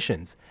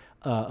combinations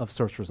of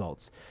search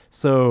results.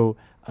 So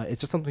it's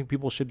just something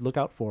people should look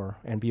out for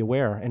and be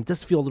aware. And it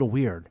does feel a little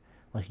weird.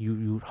 Like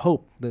you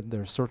hope that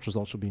their search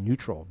results should be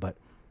neutral, but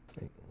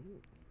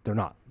they're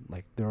not.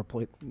 Like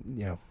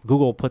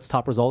Google puts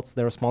top results.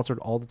 They're sponsored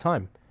all the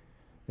time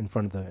in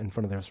front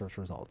of their search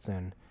results.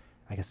 And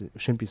I guess it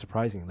shouldn't be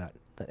surprising that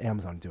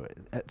Amazon do it.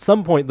 At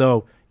some point,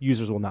 though,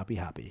 users will not be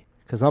happy.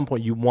 Because at some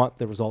point, you want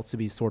the results to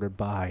be sorted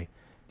by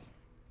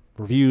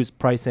reviews,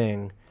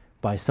 pricing,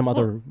 by some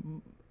other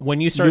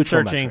when you start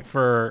neutral searching metric.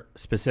 for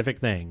specific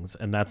things,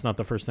 and that's not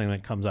the first thing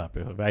that comes up.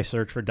 If I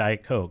search for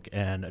Diet Coke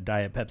and a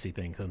Diet Pepsi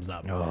thing comes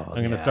up, I'm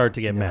going to start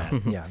to get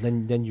mad. Yeah,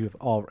 then you have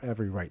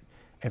every right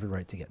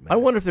to get mad. I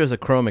wonder if there's a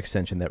Chrome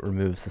extension that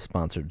removes the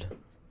sponsored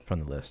from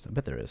the list. I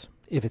bet there is.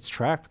 If it's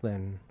tracked,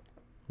 then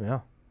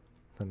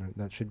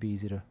that should be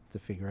easy to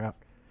figure out.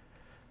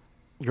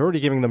 You're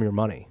already giving them your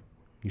money.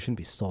 You shouldn't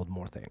be sold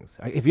more things.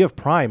 If you have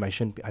Prime, I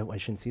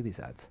shouldn't see these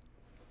ads.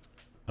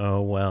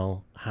 Oh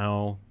well,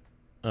 how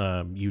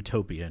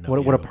utopian.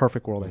 What a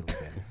perfect world I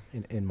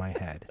live in my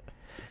head.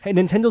 Hey,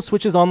 Nintendo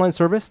Switch's online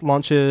service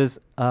launches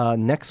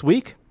next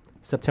week,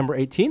 September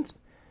 18th.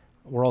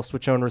 We're all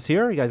Switch owners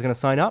here. You guys going to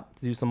sign up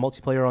to do some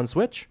multiplayer on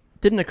Switch?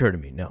 Didn't occur to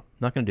me. No,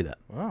 not going to do that.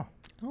 Oh,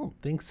 I don't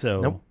think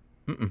so.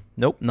 Nope.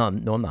 Nope. No,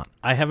 I'm not.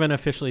 I haven't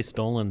officially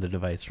stolen the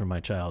device from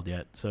my child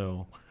yet,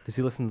 so does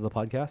he listen to the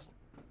podcast?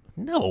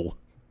 no.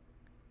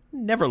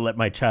 Never let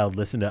my child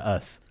listen to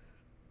us.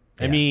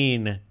 Yeah. I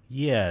mean,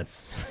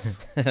 yes.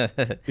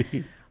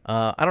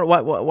 I don't.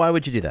 Why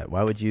would you do that?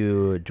 Why would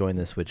you join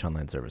the Switch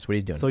online service? What are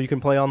you doing? So you can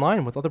play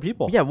online with other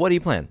people. Yeah. What are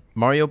you playing?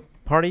 Mario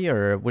Party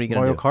or what are you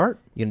going to do? Mario Kart?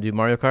 You going to do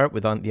Mario Kart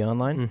with the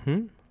online?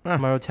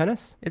 Mm-hmm. Mario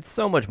Tennis? It's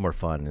so much more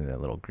fun in that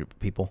little group of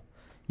people.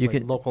 You Like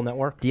can local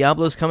network?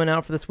 Diablo's coming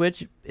out for the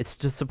Switch. It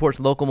just supports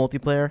local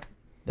multiplayer.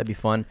 That'd be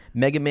fun.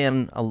 Mega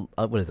Man,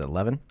 what is it,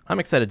 11? I'm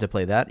excited to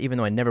play that, even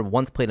though I never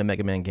once played a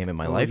Mega Man game in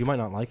my life. You might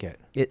not like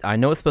it. I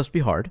know it's supposed to be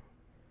hard,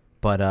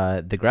 but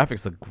the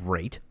graphics look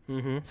great.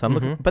 Mm-hmm. So I'm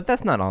looking, but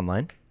that's not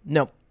online.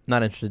 Nope,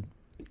 not interested.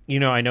 You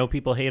know, I know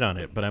people hate on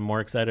it, but I'm more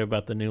excited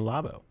about the new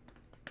Labo.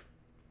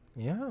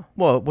 Yeah.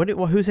 Well,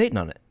 who's hating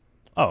on it?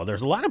 Oh,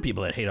 there's a lot of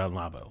people that hate on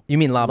Labo. You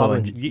mean Labo?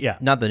 Labo, yeah.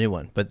 Not the new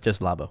one, but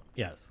just Labo.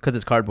 Yes. Because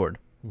it's cardboard.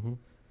 Mm-hmm.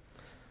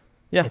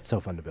 Yeah. It's so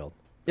fun to build.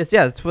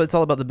 It's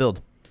all about the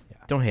build. Yeah.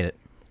 Don't hate it.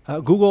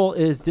 Google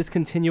is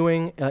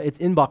discontinuing its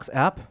Inbox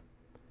app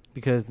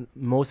because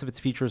most of its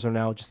features are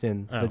now just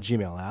in the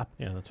Gmail app.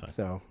 Yeah, that's fine.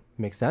 So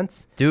makes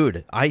sense.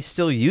 Dude, I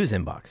still use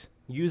Inbox.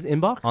 Use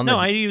Inbox? No,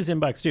 I use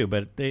Inbox too,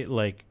 but they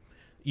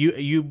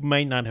you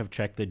might not have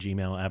checked the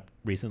Gmail app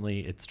recently.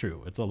 It's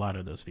true. It's a lot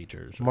of those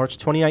features. March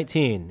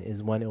 2019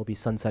 is when it will be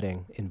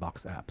sunsetting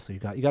Inbox app. So you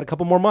got a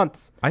couple more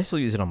months. I still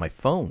use it on my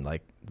phone.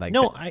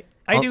 No,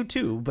 I do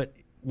too, but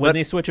when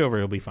they switch over,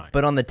 it'll be fine.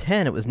 But on the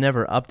 10, it was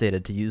never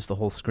updated to use the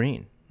whole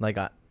screen.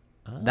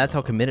 That's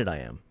how committed I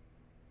am.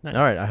 Nice.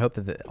 All right. I hope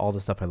that all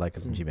the stuff I like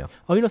is in Gmail.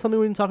 Oh, you know something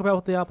we didn't talk about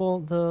with the Apple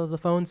the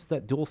phones,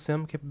 that dual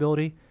SIM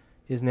capability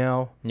is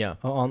now Yeah.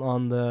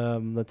 on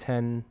the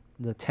 10,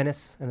 the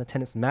Tennis and the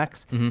Tennis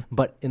Max. Mhm.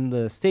 But in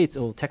the States, it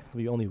will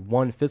technically be only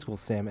one physical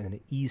SIM and an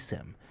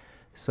eSIM.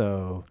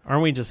 So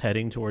Aren't we just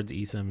heading towards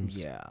eSIMs?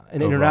 yeah,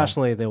 and overall?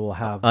 internationally they will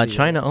have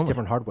China only.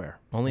 different hardware.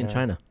 Only in Yeah.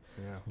 China,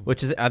 Yeah.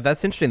 which is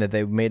that's interesting that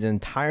they made an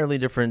entirely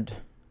different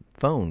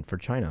phone for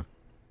China.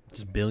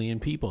 Just billion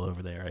people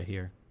over there, I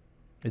hear.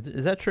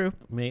 Is that true?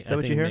 Is that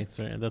what you hear?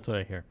 That's what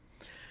I hear.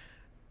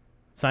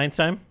 Science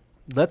time?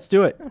 Let's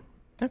do it.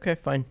 Okay,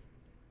 fine.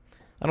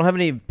 I don't have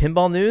any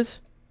pinball news.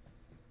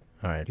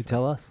 All right. You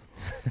tell us.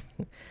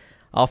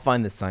 I'll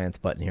find the science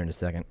button here in a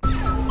second.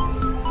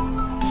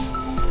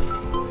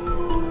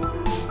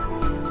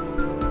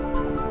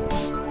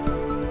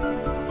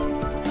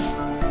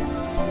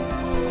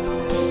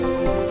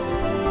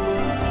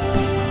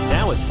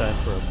 Now it's time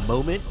for a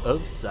moment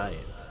of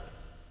science.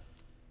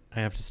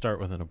 I have to start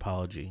with an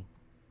apology.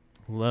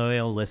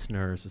 Loyal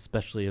listeners,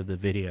 especially of the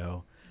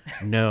video,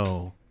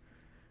 know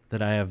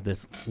that I have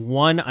this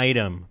one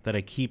item that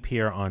I keep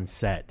here on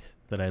set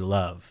that I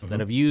love, that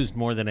I've used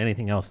more than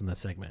anything else in this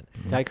segment.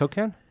 Diet Coke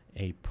can?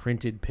 A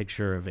printed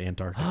picture of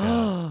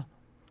Antarctica.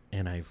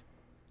 And I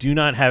do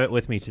not have it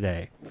with me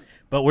today.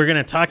 But we're going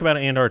to talk about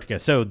Antarctica.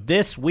 So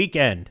this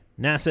weekend,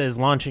 NASA is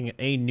launching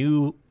a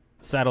new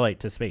satellite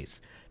to space.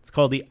 It's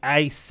called the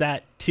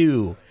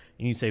ISAT-2.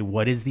 And you say,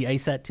 what is the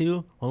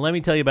ISAT-2? Well, let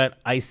me tell you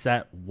about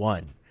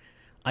ISAT-1.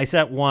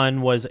 ISAT-1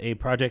 was a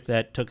project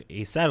that took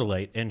a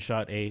satellite and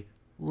shot a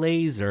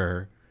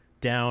laser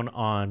down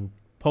on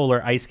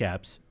polar ice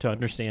caps to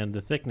understand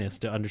the thickness,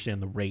 to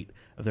understand the rate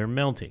of their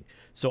melting.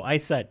 So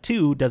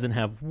ISAT-2 doesn't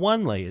have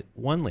one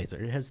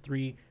laser. It has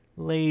 3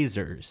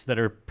 lasers that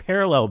are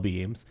parallel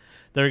beams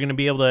that are going to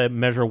be able to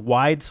measure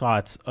wide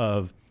swaths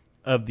of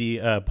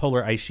the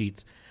polar ice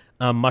sheets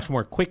much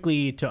more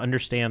quickly, to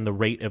understand the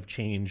rate of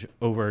change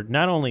over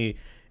not only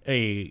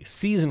a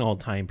seasonal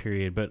time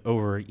period, but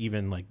over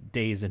even like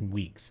days and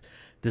weeks.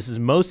 This is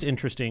most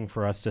interesting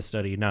for us to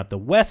study not the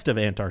west of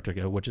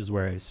Antarctica, which is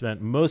where I've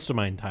spent most of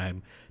my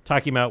time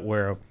talking about,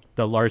 where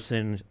the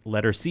Larsen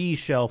letter C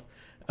shelf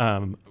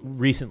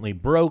recently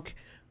broke,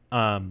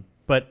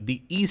 but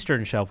the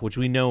eastern shelf, which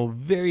we know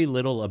very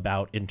little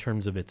about in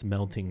terms of its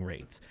melting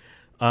rates.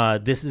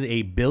 This is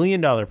a $1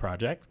 billion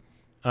project.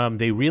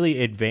 They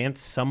really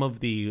advanced some of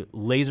the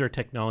laser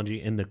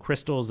technology in the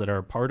crystals that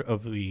are part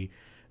of the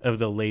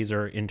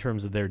laser in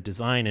terms of their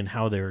design and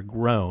how they're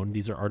grown.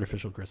 These are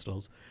artificial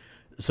crystals,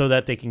 so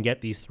that they can get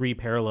these 3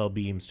 parallel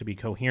beams to be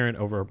coherent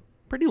over a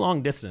pretty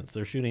long distance.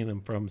 They're shooting them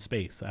from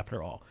space,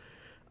 after all.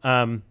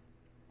 I'm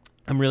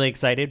really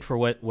excited for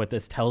what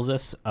this tells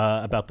us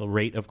about the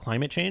rate of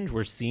climate change.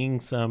 We're seeing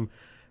some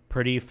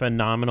pretty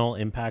phenomenal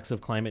impacts of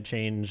climate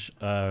change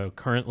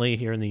currently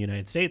here in the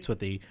United States, with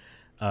the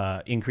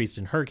increase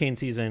in hurricane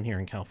season here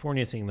in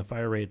California, seeing the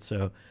fire rates.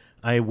 So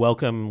I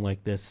welcome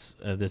this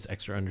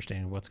extra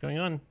understanding of what's going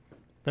on.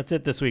 That's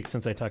it this week,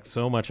 since I talked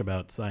so much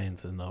about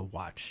science in the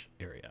watch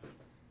area.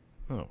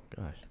 Oh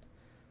gosh,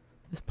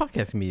 this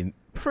podcast can be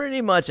pretty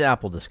much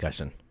Apple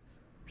discussion.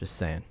 Just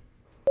saying.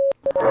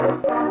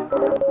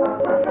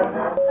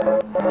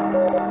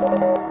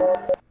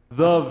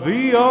 The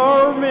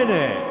VR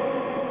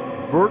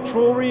Minute.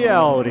 Virtual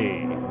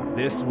reality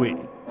this week.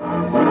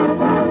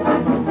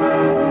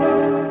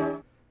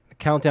 The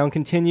countdown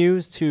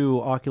continues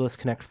to Oculus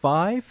Connect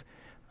 5.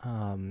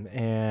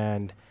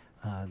 And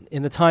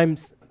in the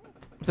times...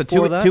 So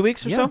for 2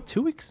 weeks or yeah, so?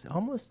 2 weeks,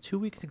 almost 2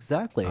 weeks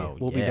exactly. Oh,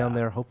 we'll be down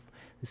yeah. there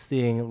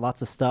seeing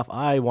lots of stuff.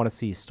 I want to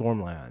see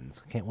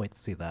Stormlands. Can't wait to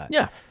see that.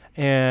 Yeah.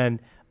 And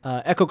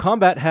Echo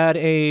Combat had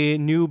a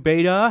new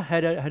beta,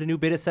 had a new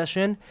beta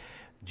session.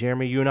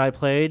 Jeremy, you and I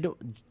played.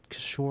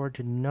 Kishore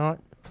did not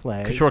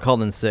play. Kishore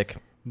called in sick.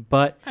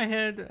 But I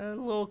had a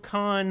little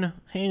con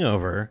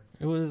hangover.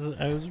 I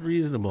was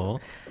reasonable.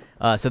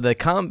 So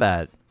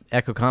the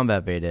Echo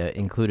Combat beta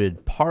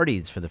included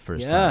parties for the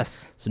first time.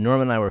 yes. So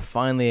Norman and I were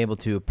finally able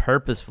to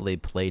purposefully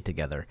play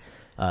together.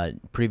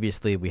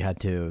 Previously, we had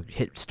to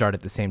hit start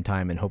at the same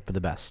time and hope for the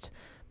best.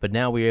 But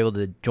now we were able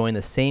to join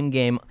the same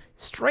game.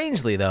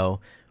 Strangely, though,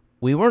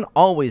 we weren't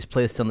always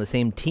placed on the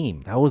same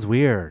team. That was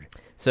weird.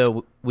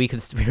 So we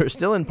were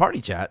still in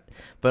party chat,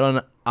 but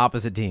on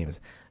opposite teams.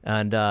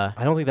 And I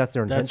don't think that's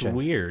their That's intention.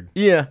 weird.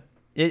 yeah,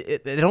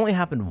 it only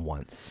happened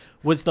once.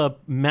 Was the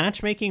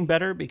matchmaking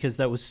better, because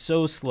that was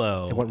so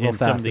slow It went real in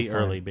some fast of the this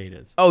time. early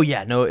bebetas? Oh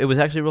yeah, no, it was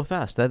actually real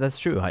fast. That's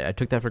true. I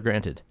took that for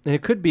granted. And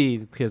it could be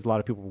because a lot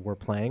of people were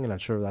playing, and I'm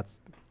sure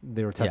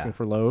they were testing Yeah.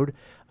 for load.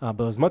 But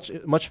it was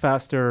much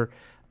faster.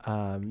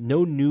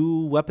 No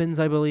new weapons,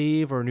 I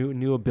believe, or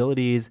new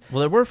abilities.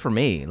 Well, there were for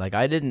me. Like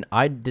I didn't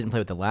play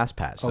with the last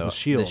patch. Oh, so the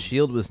shield. The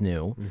shield was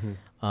new.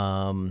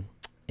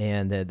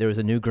 And there was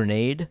a new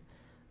grenade.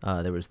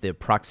 There was the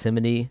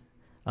proximity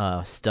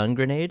stun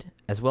grenade,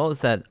 as well as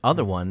that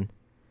other one.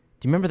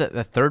 Do you remember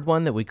that third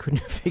one that we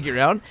couldn't figure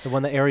out? The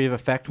one, the area of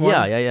effect one?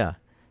 Yeah.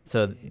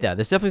 So yeah,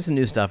 there's definitely some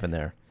new stuff in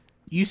there.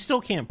 You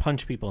still can't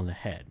punch people in the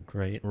head,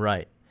 right?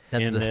 Right.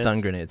 That's in the this. stun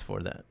grenades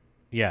for that.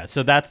 Yeah,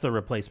 so that's the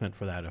replacement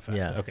for that effect.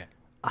 Yeah. Okay.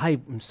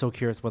 I'm so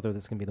curious whether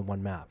this is going to be the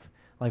one map.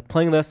 Like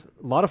playing this,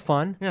 a lot of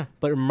fun. Yeah.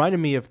 But it reminded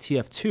me of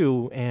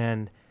TF2,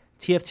 and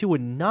TF2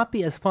 would not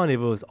be as fun if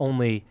it was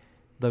only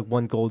the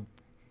one gold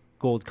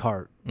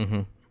cart,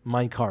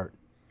 mine cart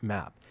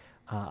map.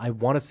 I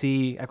want to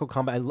see Echo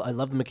Combat. I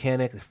love the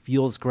mechanic. It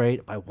feels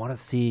great. But I want to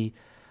see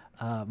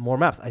more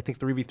maps. I think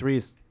 3v3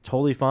 is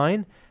totally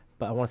fine,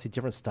 but I want to see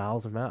different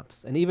styles of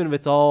maps. And even if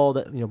it's all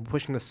that,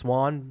 pushing the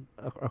swan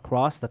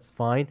across, that's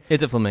fine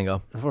It's a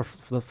flamingo. for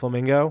the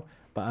flamingo.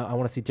 But I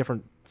want to see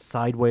different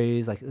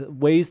sideways, like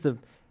ways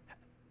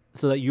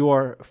so that you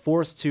are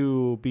forced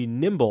to be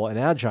nimble and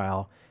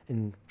agile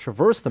and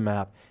traverse the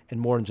map and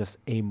more than just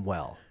aim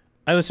well.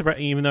 I was surprised,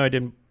 even though I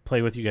didn't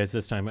play with you guys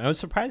this time, I was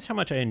surprised how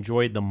much I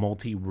enjoyed the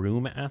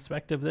multi-room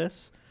aspect of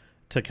this,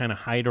 to kind of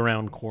hide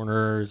around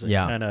corners and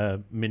kind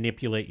of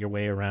manipulate your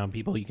way around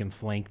people. You can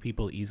flank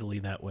people easily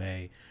that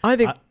way. I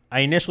think I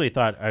initially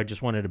thought I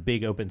just wanted a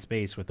big open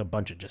space with a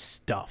bunch of just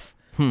stuff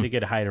to get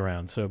to hide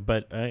around. So,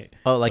 but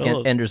like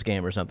Ender's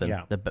Game or something.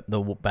 Yeah. The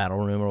battle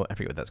room, or I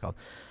forget what that's called.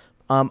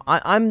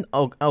 I'm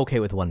okay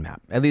with one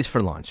map, at least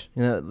for launch.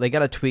 They got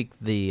to tweak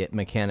the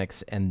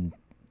mechanics, and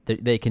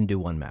they can do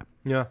one map.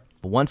 Yeah.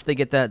 But once they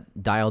get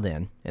that dialed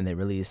in and they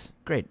release,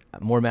 great,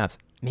 more maps.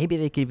 Maybe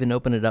they could even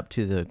open it up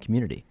to the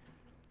community.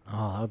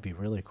 Oh, that would be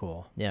really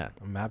cool. Yeah.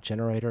 A map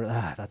generator.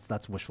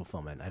 That's wish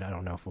fulfillment. I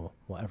don't know if we'll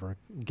ever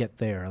get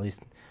there. At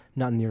least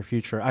not in the near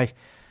future.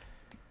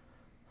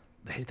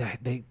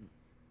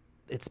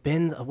 It's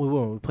been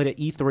we played at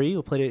E3.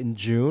 We played it in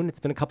June. It's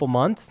been a couple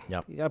months.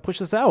 Yep. You gotta push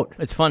this out.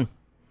 It's fun.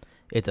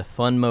 It's a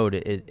fun mode.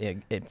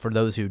 It for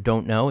those who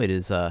don't know, it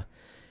is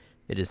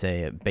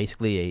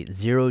basically a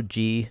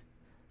 0G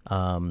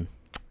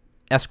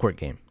escort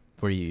game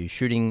where you're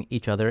shooting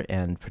each other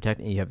and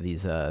protecting. You have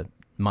these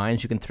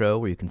mines you can throw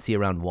where you can see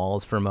around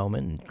walls for a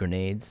moment, and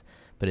grenades.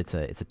 But it's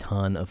a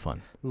ton of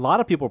fun. A lot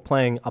of people are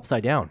playing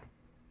upside down,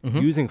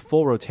 using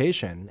full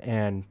rotation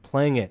and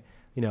playing it.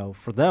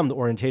 For them, the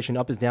orientation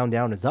up is down,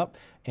 down is up,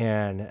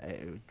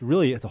 and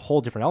really it's a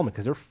whole different element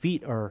because their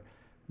feet are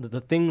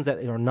the things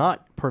that are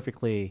not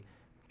perfectly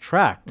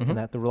tracked and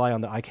that they rely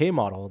on the IK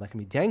model that can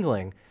be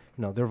dangling.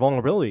 Their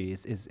vulnerability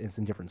is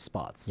in different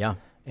spots. Yeah,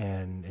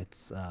 and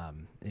it's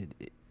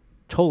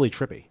totally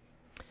trippy.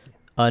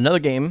 Another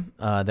game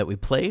that we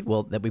played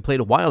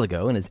a while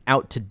ago and is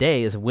out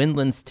today is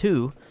Windlands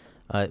 2,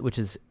 which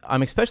is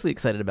I'm especially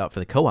excited about for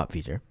the co-op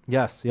feature.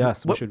 Yes,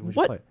 we should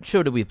play. What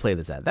show did we play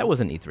this at? That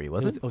wasn't E3,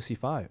 was it? It was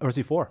OC5 or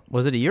OC4.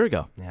 Was it a year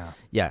ago? Yeah.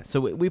 Yeah, so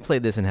we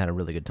played this and had a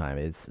really good time.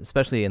 It's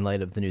especially in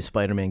light of the new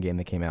Spider-Man game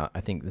that came out.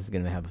 I think this is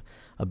going to have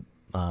a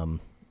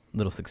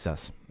little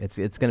success.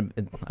 It's going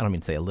to. I don't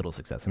mean to say a little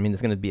success. I mean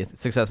it's going to be a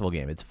successful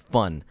game. It's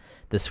fun.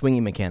 The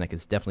swinging mechanic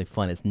is definitely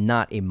fun. It's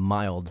not a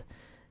mild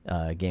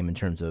game in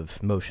terms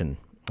of motion.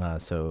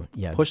 So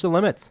yeah, Push the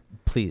limits.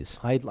 please.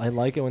 I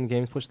like it when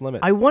games push the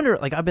limits. I wonder,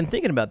 like I've been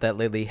thinking about that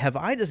lately. Have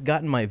I just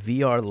gotten my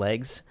VR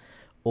legs,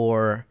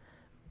 or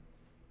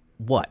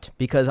what?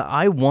 Because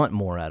I want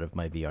more out of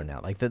my VR now.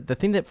 Like the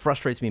thing that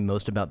frustrates me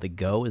most about the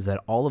Go is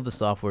that all of the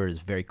software is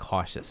very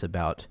cautious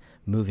about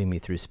moving me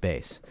through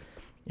space,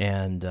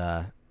 and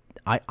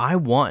I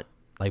want,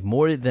 like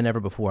more than ever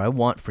before, I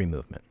want free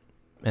movement,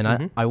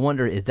 and I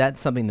wonder, is that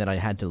something that I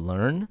had to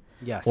learn?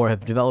 Yes. Or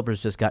have developers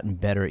just gotten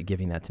better at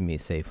giving that to me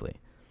safely?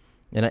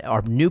 And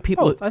are new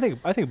people? Both. I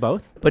think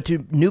both. But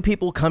to new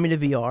people coming to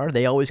VR,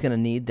 they always going to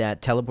need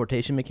that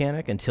teleportation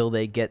mechanic until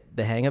they get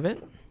the hang of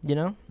it.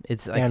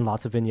 It's like, And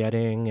lots of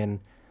vignetting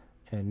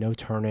and no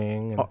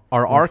turning. And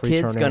are no our free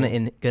kids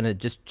turning. gonna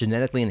just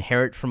genetically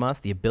inherit from us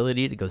the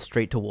ability to go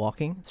straight to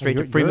walking, straight to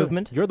You're- free you're-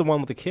 movement? You're the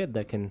one with the kid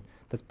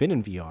that's been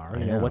in VR.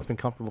 I know. What's been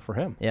comfortable for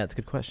him. Yeah, it's a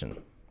good question.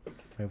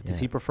 Right? Does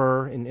Yeah. he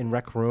prefer in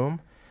Rec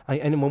Room?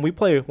 And when we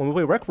play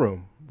Rec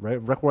Room,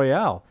 right, Rec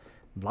Royale,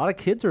 a lot of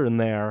kids are in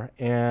there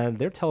and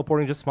they're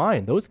teleporting just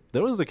fine. Those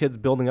are the kids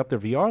building up their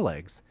VR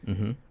legs,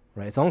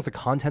 right? As long as the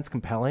content's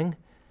compelling,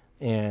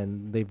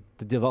 and the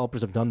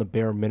developers have done the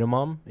bare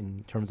minimum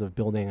in terms of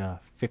building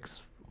a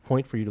fixed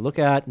point for you to look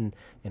at and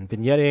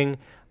vignetting,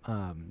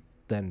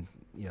 then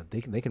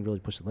they can really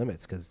push the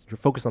limits because you're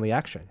focused on the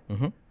action.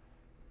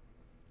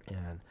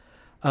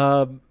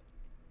 And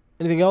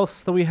anything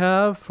else that we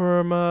have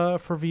for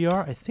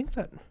VR? I think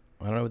that.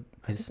 I don't know.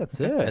 I think that's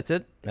it. That's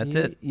it. That's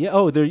it. Yeah.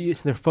 Oh,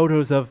 they're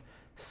photos of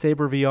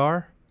Saber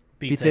VR,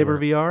 Beat Saber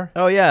VR.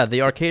 Oh yeah,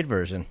 the arcade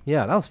version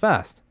Yeah, that was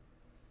fast.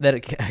 that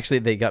actually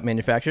they got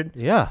manufactured.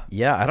 Yeah.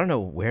 Yeah, I don't know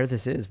where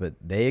this is, but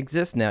they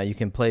exist now. You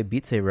can play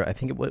Beat Saber. I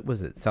think what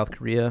was it? South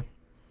Korea,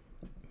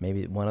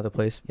 maybe one other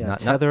place. Yeah. Not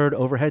Tethered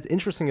overheads.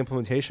 Interesting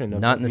implementation of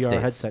Not in a the VR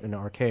States. headset in an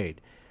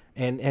arcade.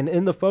 And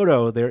in the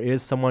photo there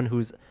is someone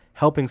who's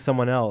helping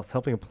someone else,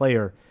 helping a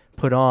player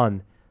put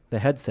on the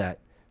headset,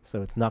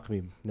 so it's not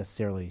going to be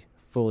necessarily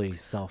fully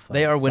self.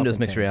 They are Windows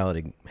mixed self-contained.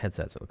 reality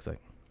headsets. It looks like.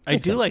 I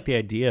Makes do sense. like the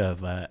idea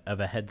of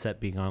a headset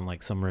being on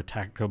like some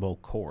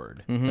retractable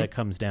cord that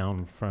comes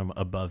down from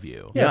above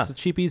you. Yeah, it's a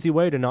cheap, easy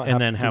way to not And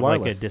then to have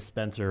wireless. like a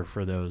dispenser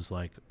for those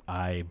like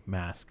eye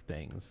mask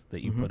things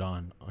that you put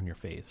on your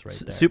face right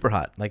there. Super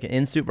Hot. Like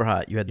in Super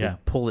Hot, you had Yeah. to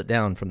pull it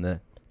down from the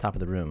top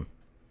of the room.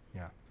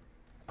 Yeah.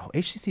 Oh,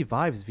 HTC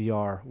Vive's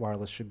VR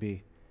wireless should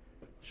be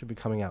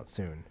coming out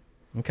soon.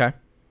 Okay.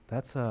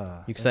 That's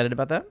You excited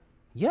about that?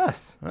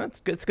 Yes. That's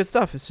good. It's good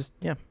stuff. It's just,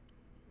 yeah.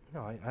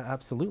 No, I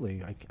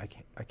absolutely.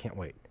 I can't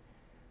wait.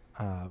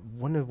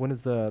 When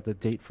is the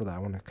date for that? I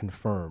want to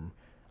confirm.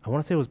 I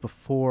want to say it was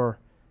before.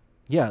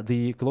 Yeah,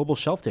 the global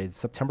shelf date is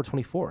September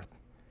 24th.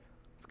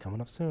 It's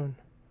coming up soon.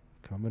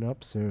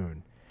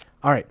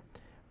 All right.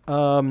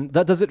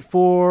 That does it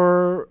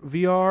for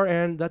VR,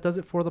 and that does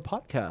it for the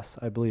podcast,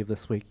 I believe,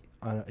 this week.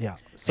 Yeah.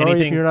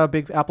 Sorry if you're not a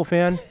big Apple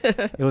fan.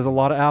 It was a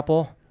lot of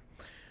Apple.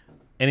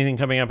 Anything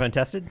coming up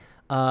untested?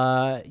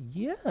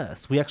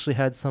 Yes, we actually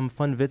had some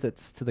fun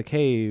visits to the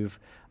cave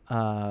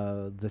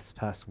this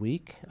past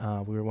week.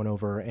 We went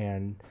over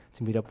and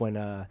to meet up when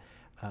the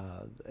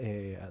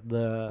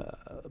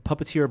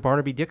puppeteer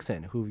Barnaby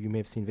Dixon, who you may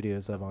have seen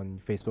videos of on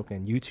Facebook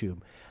and YouTube,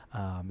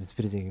 is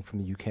visiting from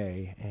the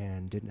UK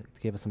and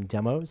gave us some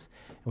demos,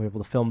 and we were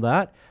able to film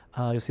that.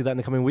 You'll see that in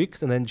the coming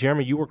weeks. And then,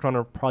 Jeremy, you worked on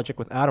a project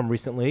with Adam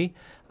recently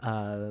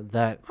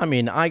that... I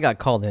mean, I got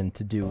called in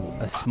to do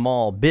a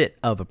small bit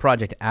of a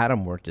project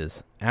Adam worked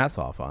his ass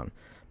off on.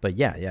 But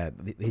yeah,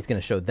 he's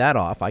going to show that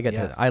off.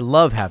 I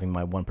love having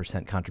my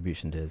 1%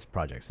 contribution to his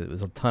projects. It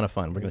was a ton of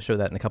fun. We're going to show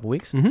that in a couple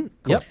weeks. Mm-hmm.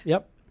 Cool.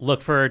 Yep.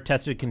 Look for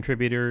tested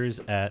contributors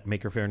at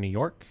Maker Faire New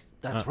York.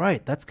 That's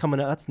right. That's coming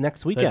up. That's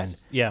next weekend.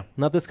 Yeah.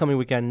 Not this coming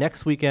weekend.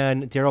 Next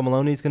weekend, Daryl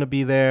Maloney's going to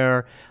be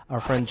there. Our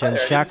friend Jen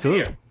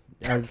Schachter.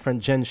 Our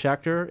friend Jen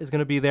Schachter is going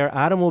to be there.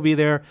 Adam will be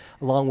there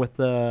along with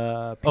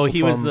the people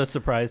he was from- the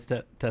surprise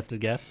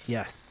tested guest?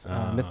 Yes.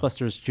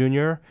 Mythbusters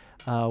Jr.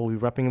 Will be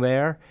repping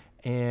there.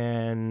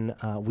 And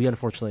we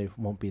unfortunately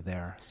won't be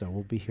there. So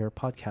we'll be here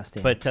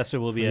podcasting. But Testa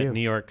will be for at you. New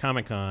York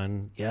Comic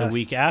Con the Yes.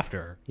 week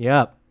after.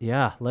 Yeah.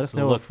 Let us So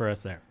know. look for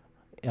us there.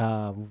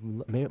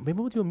 Maybe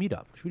we'll do a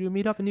meetup. Should we do a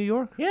meetup in New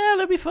York? Yeah,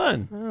 that'd be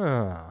fun.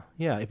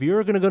 Yeah. If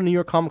you're going to go to New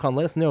York Comic Con,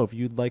 let us know if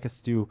you'd like us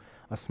to do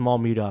a small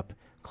meetup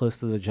close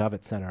to the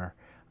Javits Center.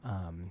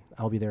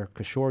 I'll be there.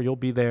 Kishore, you'll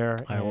be there.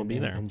 I will be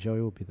there. And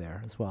Joey will be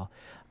there as well.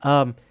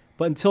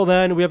 But until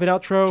then, we have an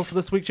outro for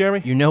this week,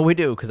 Jeremy. You know we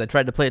do, because I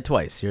tried to play it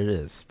twice. Here it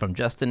is. From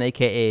Justin,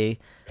 a.k.a.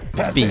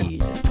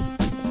 Speed.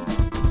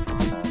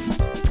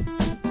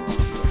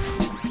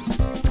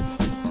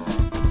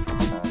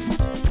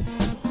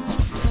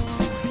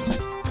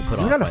 Put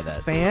You're off not by a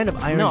that. fan of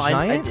Iron No,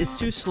 Giant? it's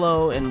too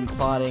slow and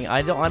plodding.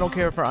 I don't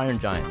care for Iron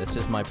Giant. That's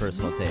just my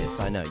personal taste.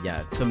 I know,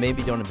 yeah. So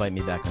maybe don't invite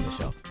me back on the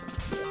show.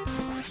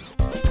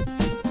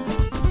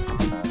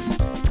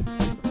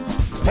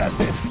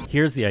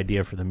 Here's the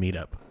idea for the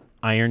meetup.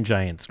 Iron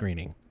Giant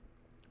screening.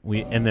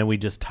 And then we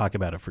just talk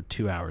about it for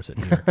 2 hours at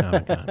New York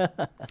Comic Con.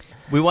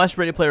 We watched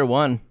Ready Player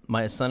One.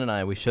 My son and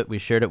I, we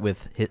shared it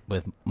with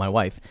my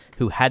wife,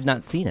 who had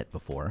not seen it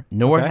before,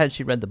 nor Okay. had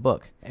she read the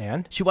book.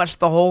 And? She watched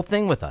the whole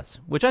thing with us,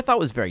 which I thought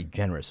was very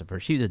generous of her.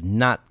 She did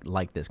not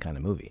like this kind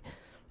of movie.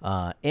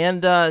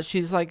 And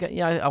she's like,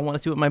 yeah, I want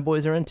to see what my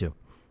boys are into.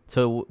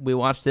 So we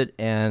watched it,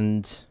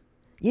 and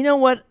you know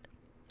what?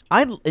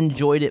 I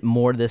enjoyed it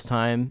more this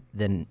time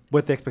than...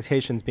 With the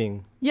expectations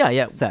being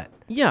Yeah. set.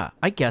 Yeah,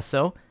 I guess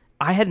so.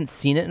 I hadn't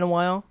seen it in a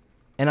while,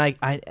 and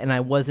I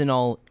wasn't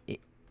all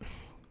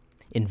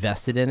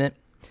invested in it.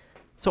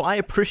 So I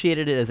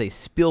appreciated it as a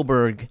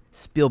Spielberg,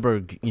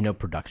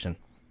 production,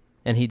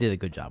 and he did a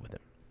good job with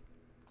it.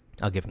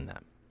 I'll give him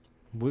that.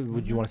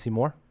 Would you want to see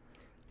more?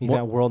 You More-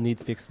 think that world needs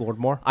to be explored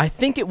more? I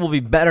think it will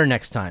be better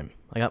next time.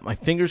 I got my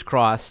fingers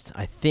crossed.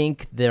 I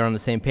think they're on the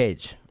same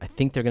page. I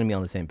think they're going to be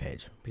on the same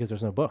page. Because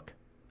there's no book.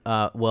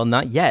 Well,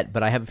 not yet,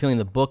 but I have a feeling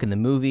the book and the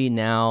movie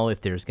now,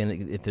 if there's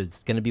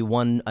gonna be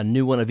a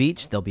new one of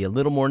each, they'll be a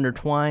little more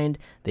intertwined.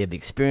 They have the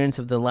experience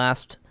of the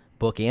last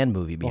book and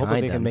movie Well, behind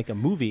hopefully they them. can make a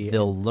movie.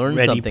 They'll learn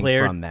Ready something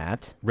Player- from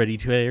that Ready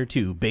Player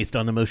 2, based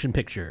on the motion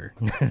picture.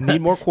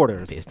 Need more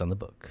quarters. based on the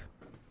book.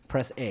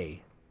 Press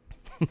A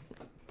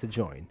to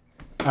join.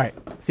 All right.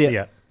 See ya. See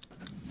ya.